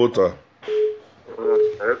me your butter.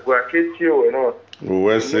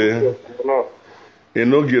 Where say?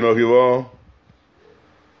 Enogi no hiwo.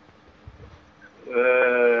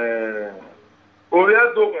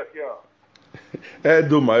 Oria do makia.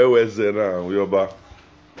 Do my weze na yoba.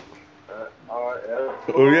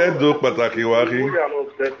 Oria do pataki waki.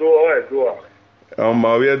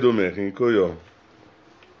 Ma oria do me koyo.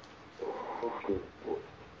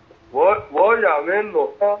 What ya men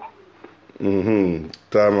no?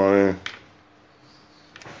 Tama.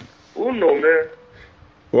 Uno me.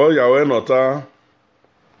 What ya we nota?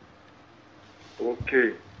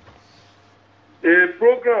 Okay. A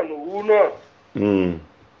program uno.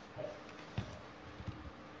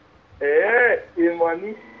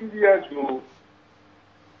 Imani Syria jo.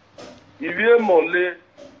 Ivie mole.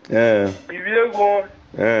 Ivie go.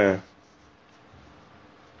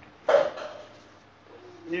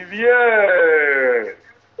 Ivie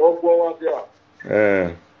ogbo wabia.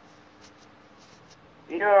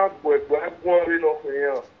 Yeah, but going off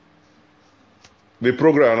here. The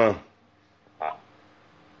program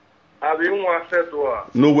I didn't want to say to her.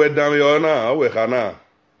 no we down your na we kana.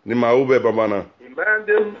 Ni ma ube baba na.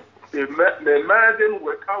 Imagine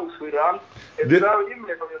we count for them.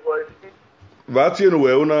 Vati no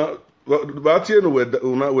we una vati no we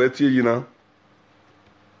una we tie yina.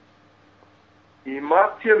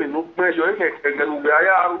 Imatie me no pe yo ke ngenu we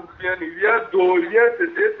aya arufie ni ye do ye se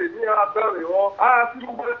ni abere o ti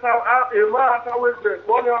mo sa e ma ta we se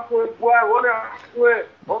woni afo egua woni afo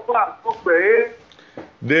opa to pe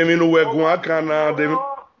Demi no we gun aka na demi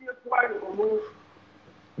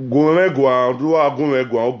gun do agun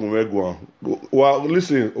wa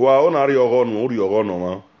listen wa onari ogo no ori ogo no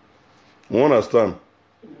ma you understand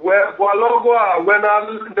we logo when I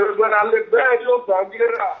look back yo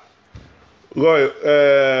tangira Roy,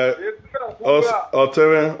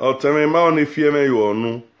 ọ̀tẹ̀mẹ̀ máa ní fi ẹ̀mẹ̀ yọ̀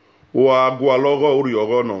ọ̀nù wà àgọ́ àlọ́gọ́ orí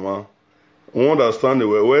ọ̀gọ́ nà má. You understand the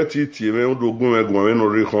way? Where ti ẹ̀mẹ̀ ń dogun ẹ̀gbọ̀n mi nù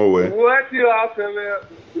rí kan wẹ̀. Where ti àfẹ̀mẹ̀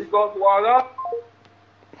because wàrà.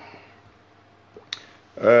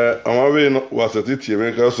 Àwọn abẹ́ wà sẹ̀tì ti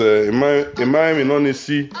ẹ̀mẹ̀ ká sẹ̀ ìmáyẹ̀mì náà ní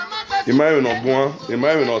sí ìmáyẹ̀mì náà gbọ́n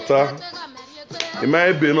ìmáyẹ̀mì náà ta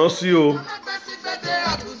ìmáyẹ̀bì náà sí o.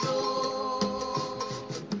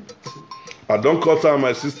 I don't cut her,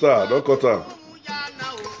 my sister. I don't cut her.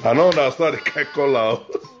 I don't understand the color.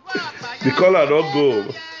 The color don't go.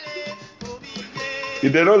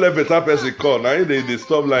 If they don't let better person call, now they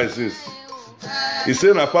stop license. He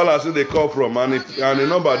say na palace they call from and the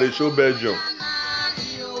number they show Belgium.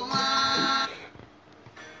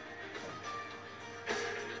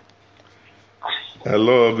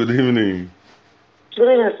 Hello, good evening. Good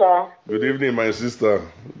evening, sir. Good evening, my sister.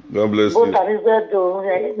 God bless you. Bota nizedo,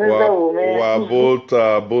 nizedo me. Wa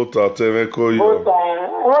bota temeko yo. Bota,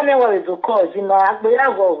 wọ́n wá ìdò kọ́ ìsinmi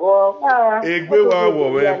àgbéyàwó ọ̀gọ́. Egbe wa wo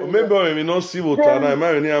we. Maybe we no see bota na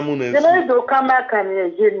ma ni amu na. Ṣé ìdò kama kan ni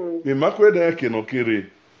eje ni? Mi makwe de ke no kere.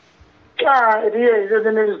 Rie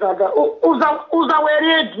ìdò ní ìzàdá. Uza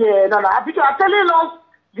were die na na. Because I telling us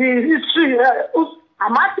the history.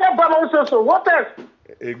 Amate baba so what else?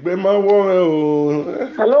 Egbe ma wo o.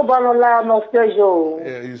 Hello Banola no schedule.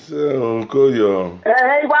 Ise o ko yo.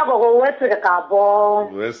 Igba gogo we te ka bo.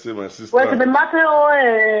 Bless my sister. We te mate o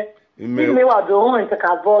me wa do en te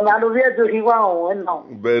ka bo na do vie do hiwa o no.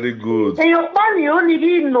 Very good. E yo pa ni o ni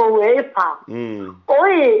di no we pa.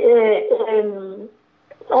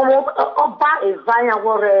 Oba Ewuare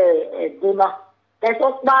wore dema.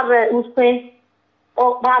 Eso pa re uspe.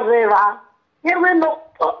 O pa re ra. Yewe no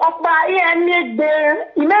ọ̀pá ẹni ẹgbẹ́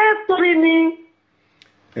ilé torí ni.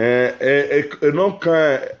 No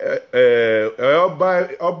kan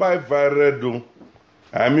Oba Ewuare do.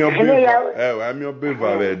 Ami Oba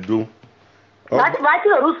Ewuare do. Láti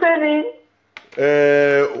òru sẹ́ni.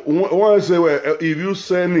 Wọ́n ṣe wẹ̀ ìlú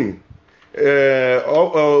sẹ́ni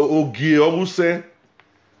ògì ọ̀bùsẹ́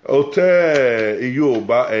ọ̀tẹ́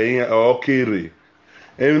Yorùbá ẹ̀yìn ọ̀kẹ́rẹ́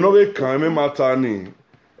ẹ̀yìn náà bẹ kàn mí máa ta ni.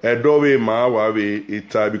 Edowe ma wawe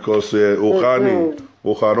ita because okani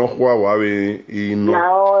kwa wawe ino.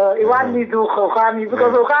 No, iwani do okani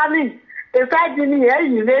because okani esa jini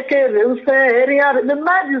e make reuse area the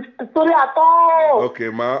man story at all. Okay,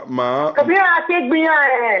 ma. Kabi a take me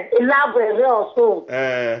elaborate also.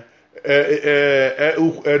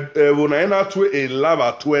 Wona ina tu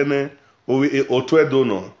elaba tu ene o tu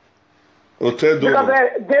edono. O tu edono.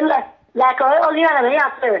 Because like only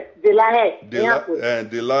de la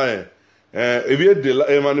ebi de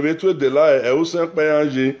la man be to de la o se pe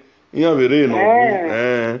anje yan bere no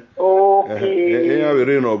bu okay yan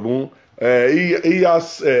bere no bu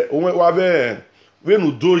iyas wave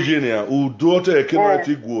wenu doje ne udo te ke no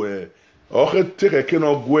ti go o ke te ke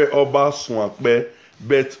no gwe oba sun ape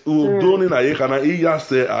bet udo ni na ye kana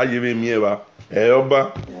iyas ayebe mieba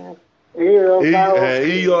oba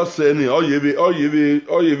iyos ni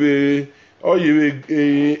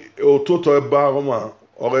oyebe ototo ba ma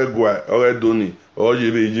oregwa oredoni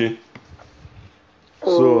oyebe ji.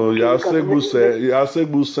 So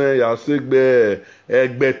yasegbuse yasegbe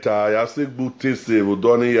egbeta yasegbu tese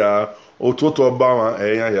odoni ya ototo ba wa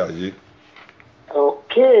eyan yaji.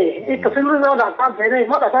 Okay, it's a simple no that sounds very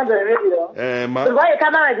not that sounds very radio. So why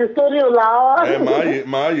can I the story la?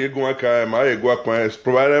 Ma ye gwa ka ma ye gwa kwa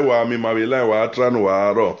provided wa mi ma be line wa tra no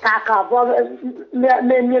wa ro. Kaka bo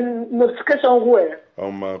me notification where.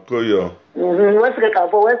 Ma koyo. What's the ka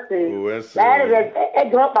bo what's the? I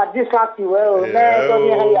drop at this last well. Me go be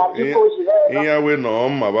ya people she. Iya we no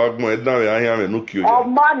ma ba gbon e dan ya me no kio. Oh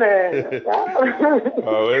man.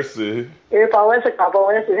 Ah we see. If I was a couple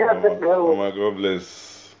of years, oh my God bless.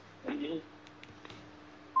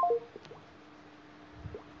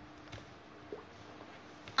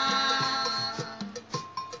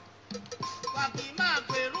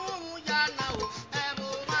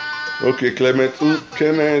 Okay, Clement,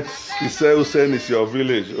 Kenneth, Isen is your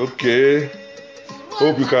village. Okay.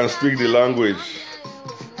 Hope you can speak the language.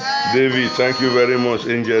 David, thank you very much,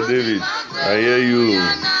 Angel David. I hear you.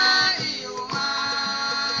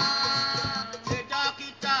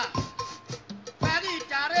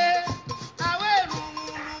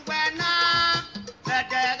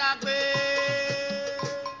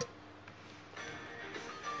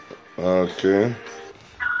 Okay.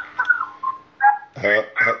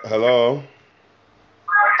 Hello.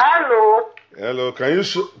 Hello. Hello. Can you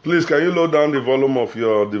please lower down the volume of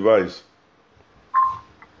your device?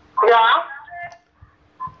 Yeah.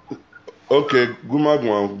 Okay.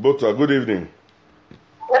 Bota. Good evening.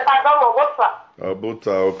 Yes, I don't know what's up. Bota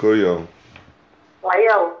Okoyo.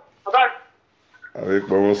 Wayo. About. Avec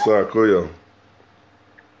Bamonsa Okoyo.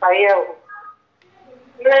 Wayo.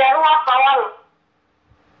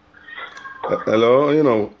 Hello. You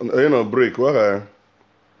know, break. What?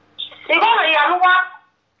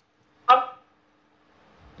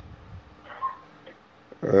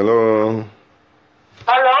 Hello.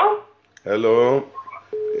 Hello. Hello.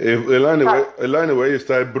 If a line where you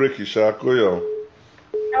start breaking, Shakoyo.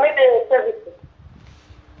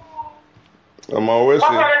 I'm always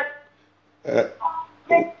try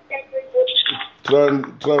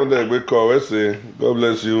to be call. Say God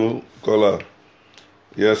bless you, caller.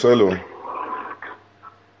 Yes, hello.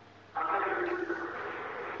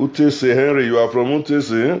 Utese Henry, you are from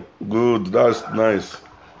Utese? Good, that's nice.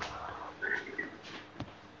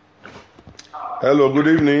 Hello, good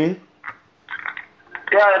evening.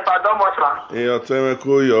 Yeah, pardon moi ça. Yeah, tell me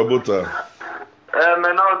who you are, Buta.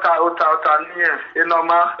 Maintenant, t'as nié.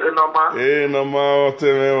 Enoma. Enoma,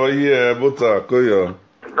 tell me, yeah, Buta, Koyo.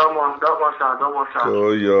 Donne-moi ça.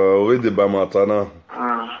 Koyo, we de Bamatana.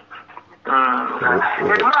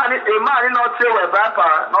 Emma not say we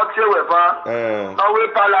papa, not say we pa. No we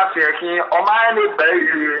palace here. O ma ni be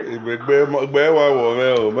you. Igbe wa wo me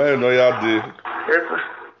o, me no ya de.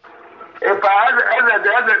 If I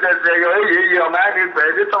your man is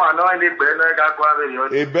better, so I know any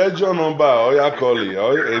better. A Belgian number, or ya calling,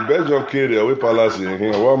 a Belgian carrier, we palace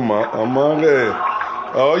here. One man, among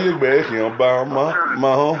oh, you back here,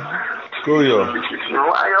 Maho, Koyo.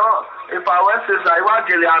 If I was to say, I want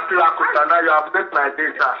to get you update my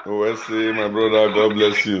data. Oh, see, my brother, God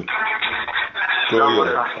bless you.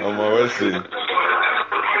 Koyo, I'm always see.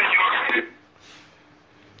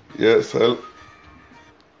 Yes, hello.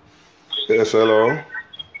 Yes, hello.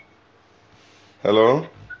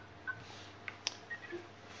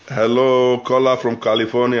 Hello, caller from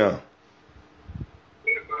California.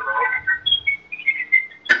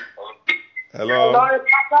 Hello.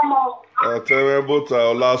 Tell me about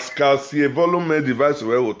last scarcity volume device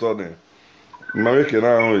where we turn. Mami can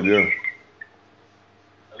I with you?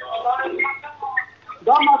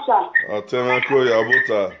 Tell me who you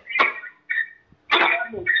about.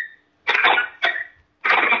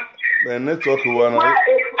 The network one.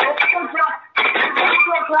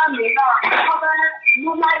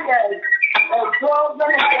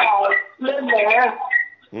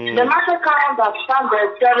 The matter can't understand the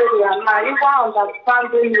theory and now you won't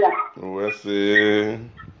understand it here.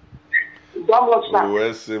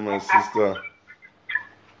 Where's my sister?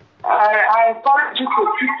 I encourage you to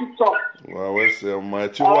keep it up. Well, where's my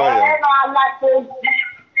chihuahua?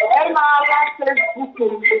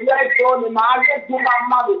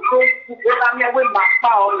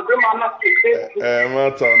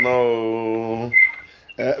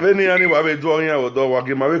 Veni ani wa be do yan odo wa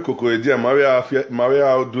ge ma we koko e dia ma we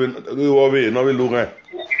do wo we no we lugan.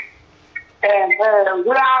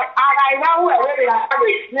 Gura ara ina we we ya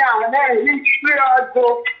ni àwọn na ni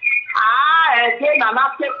odo. Ege mama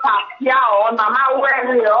se pasia o mama we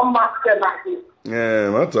o ma se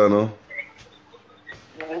na. Mata no.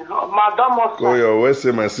 Madam Oh, yo, where's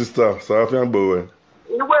my sister? Sarafian Bowe.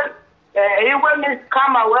 Iwe mi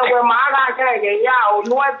kama wewe maara gege ya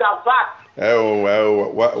onwe da vat.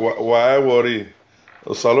 Why worry?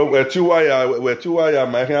 Salo wetu waya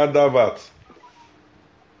my hand da vat.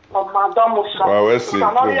 Madam Musa. Wa we see.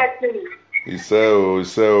 He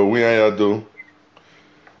said, we are do.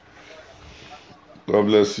 God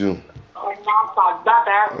bless you.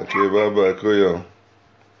 Okay, bye-bye, Koyo.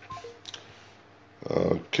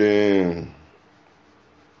 Okay.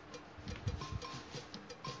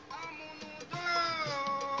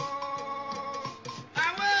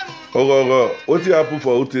 Oh, what you happen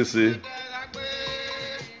for UTC?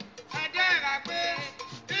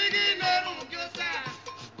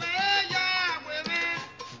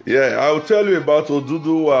 Yeah, I'll tell you about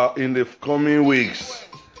Oduduwa in the coming weeks.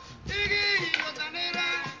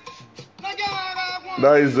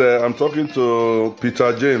 That is, I'm talking to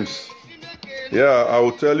Peter James. Yeah, I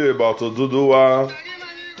will tell you about Oduduwa,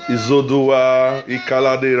 Izoduwa,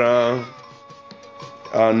 Ikaladeran,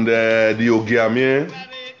 and the Ogiamie,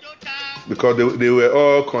 because they were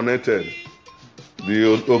all connected.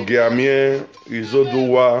 The Ogiamie,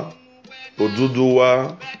 Izoduwa,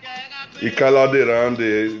 Oduduwa, Ikaladeran,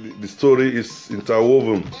 the story is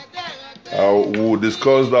interwoven. I will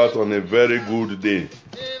discuss that on a very good day.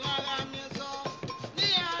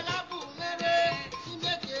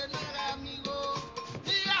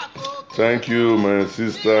 Thank you, my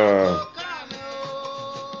sister.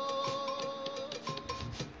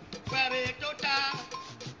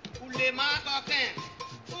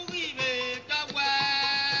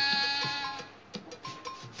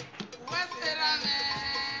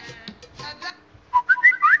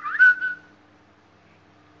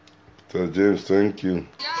 Mr. James, thank you.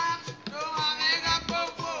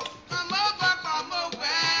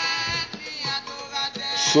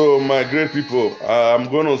 So, my great people, I'm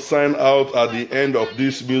going to sign out at the end of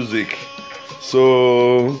this music.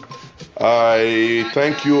 So, I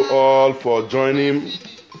thank you all for joining.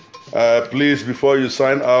 Please, before you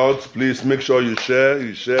sign out, please make sure you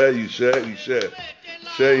share. Share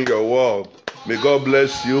in your world. May God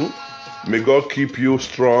bless you. May God keep you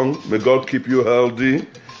strong. May God keep you healthy.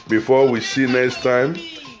 Before we see next time,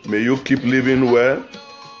 may you keep living well.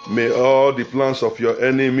 May all the plans of your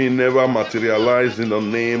enemy never materialize in the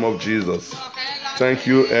name of Jesus. Thank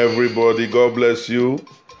you, everybody. God bless you.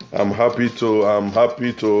 I'm happy to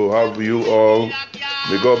have you all.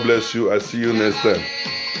 May God bless you. I see you next time.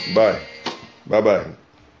 Bye. Bye-bye.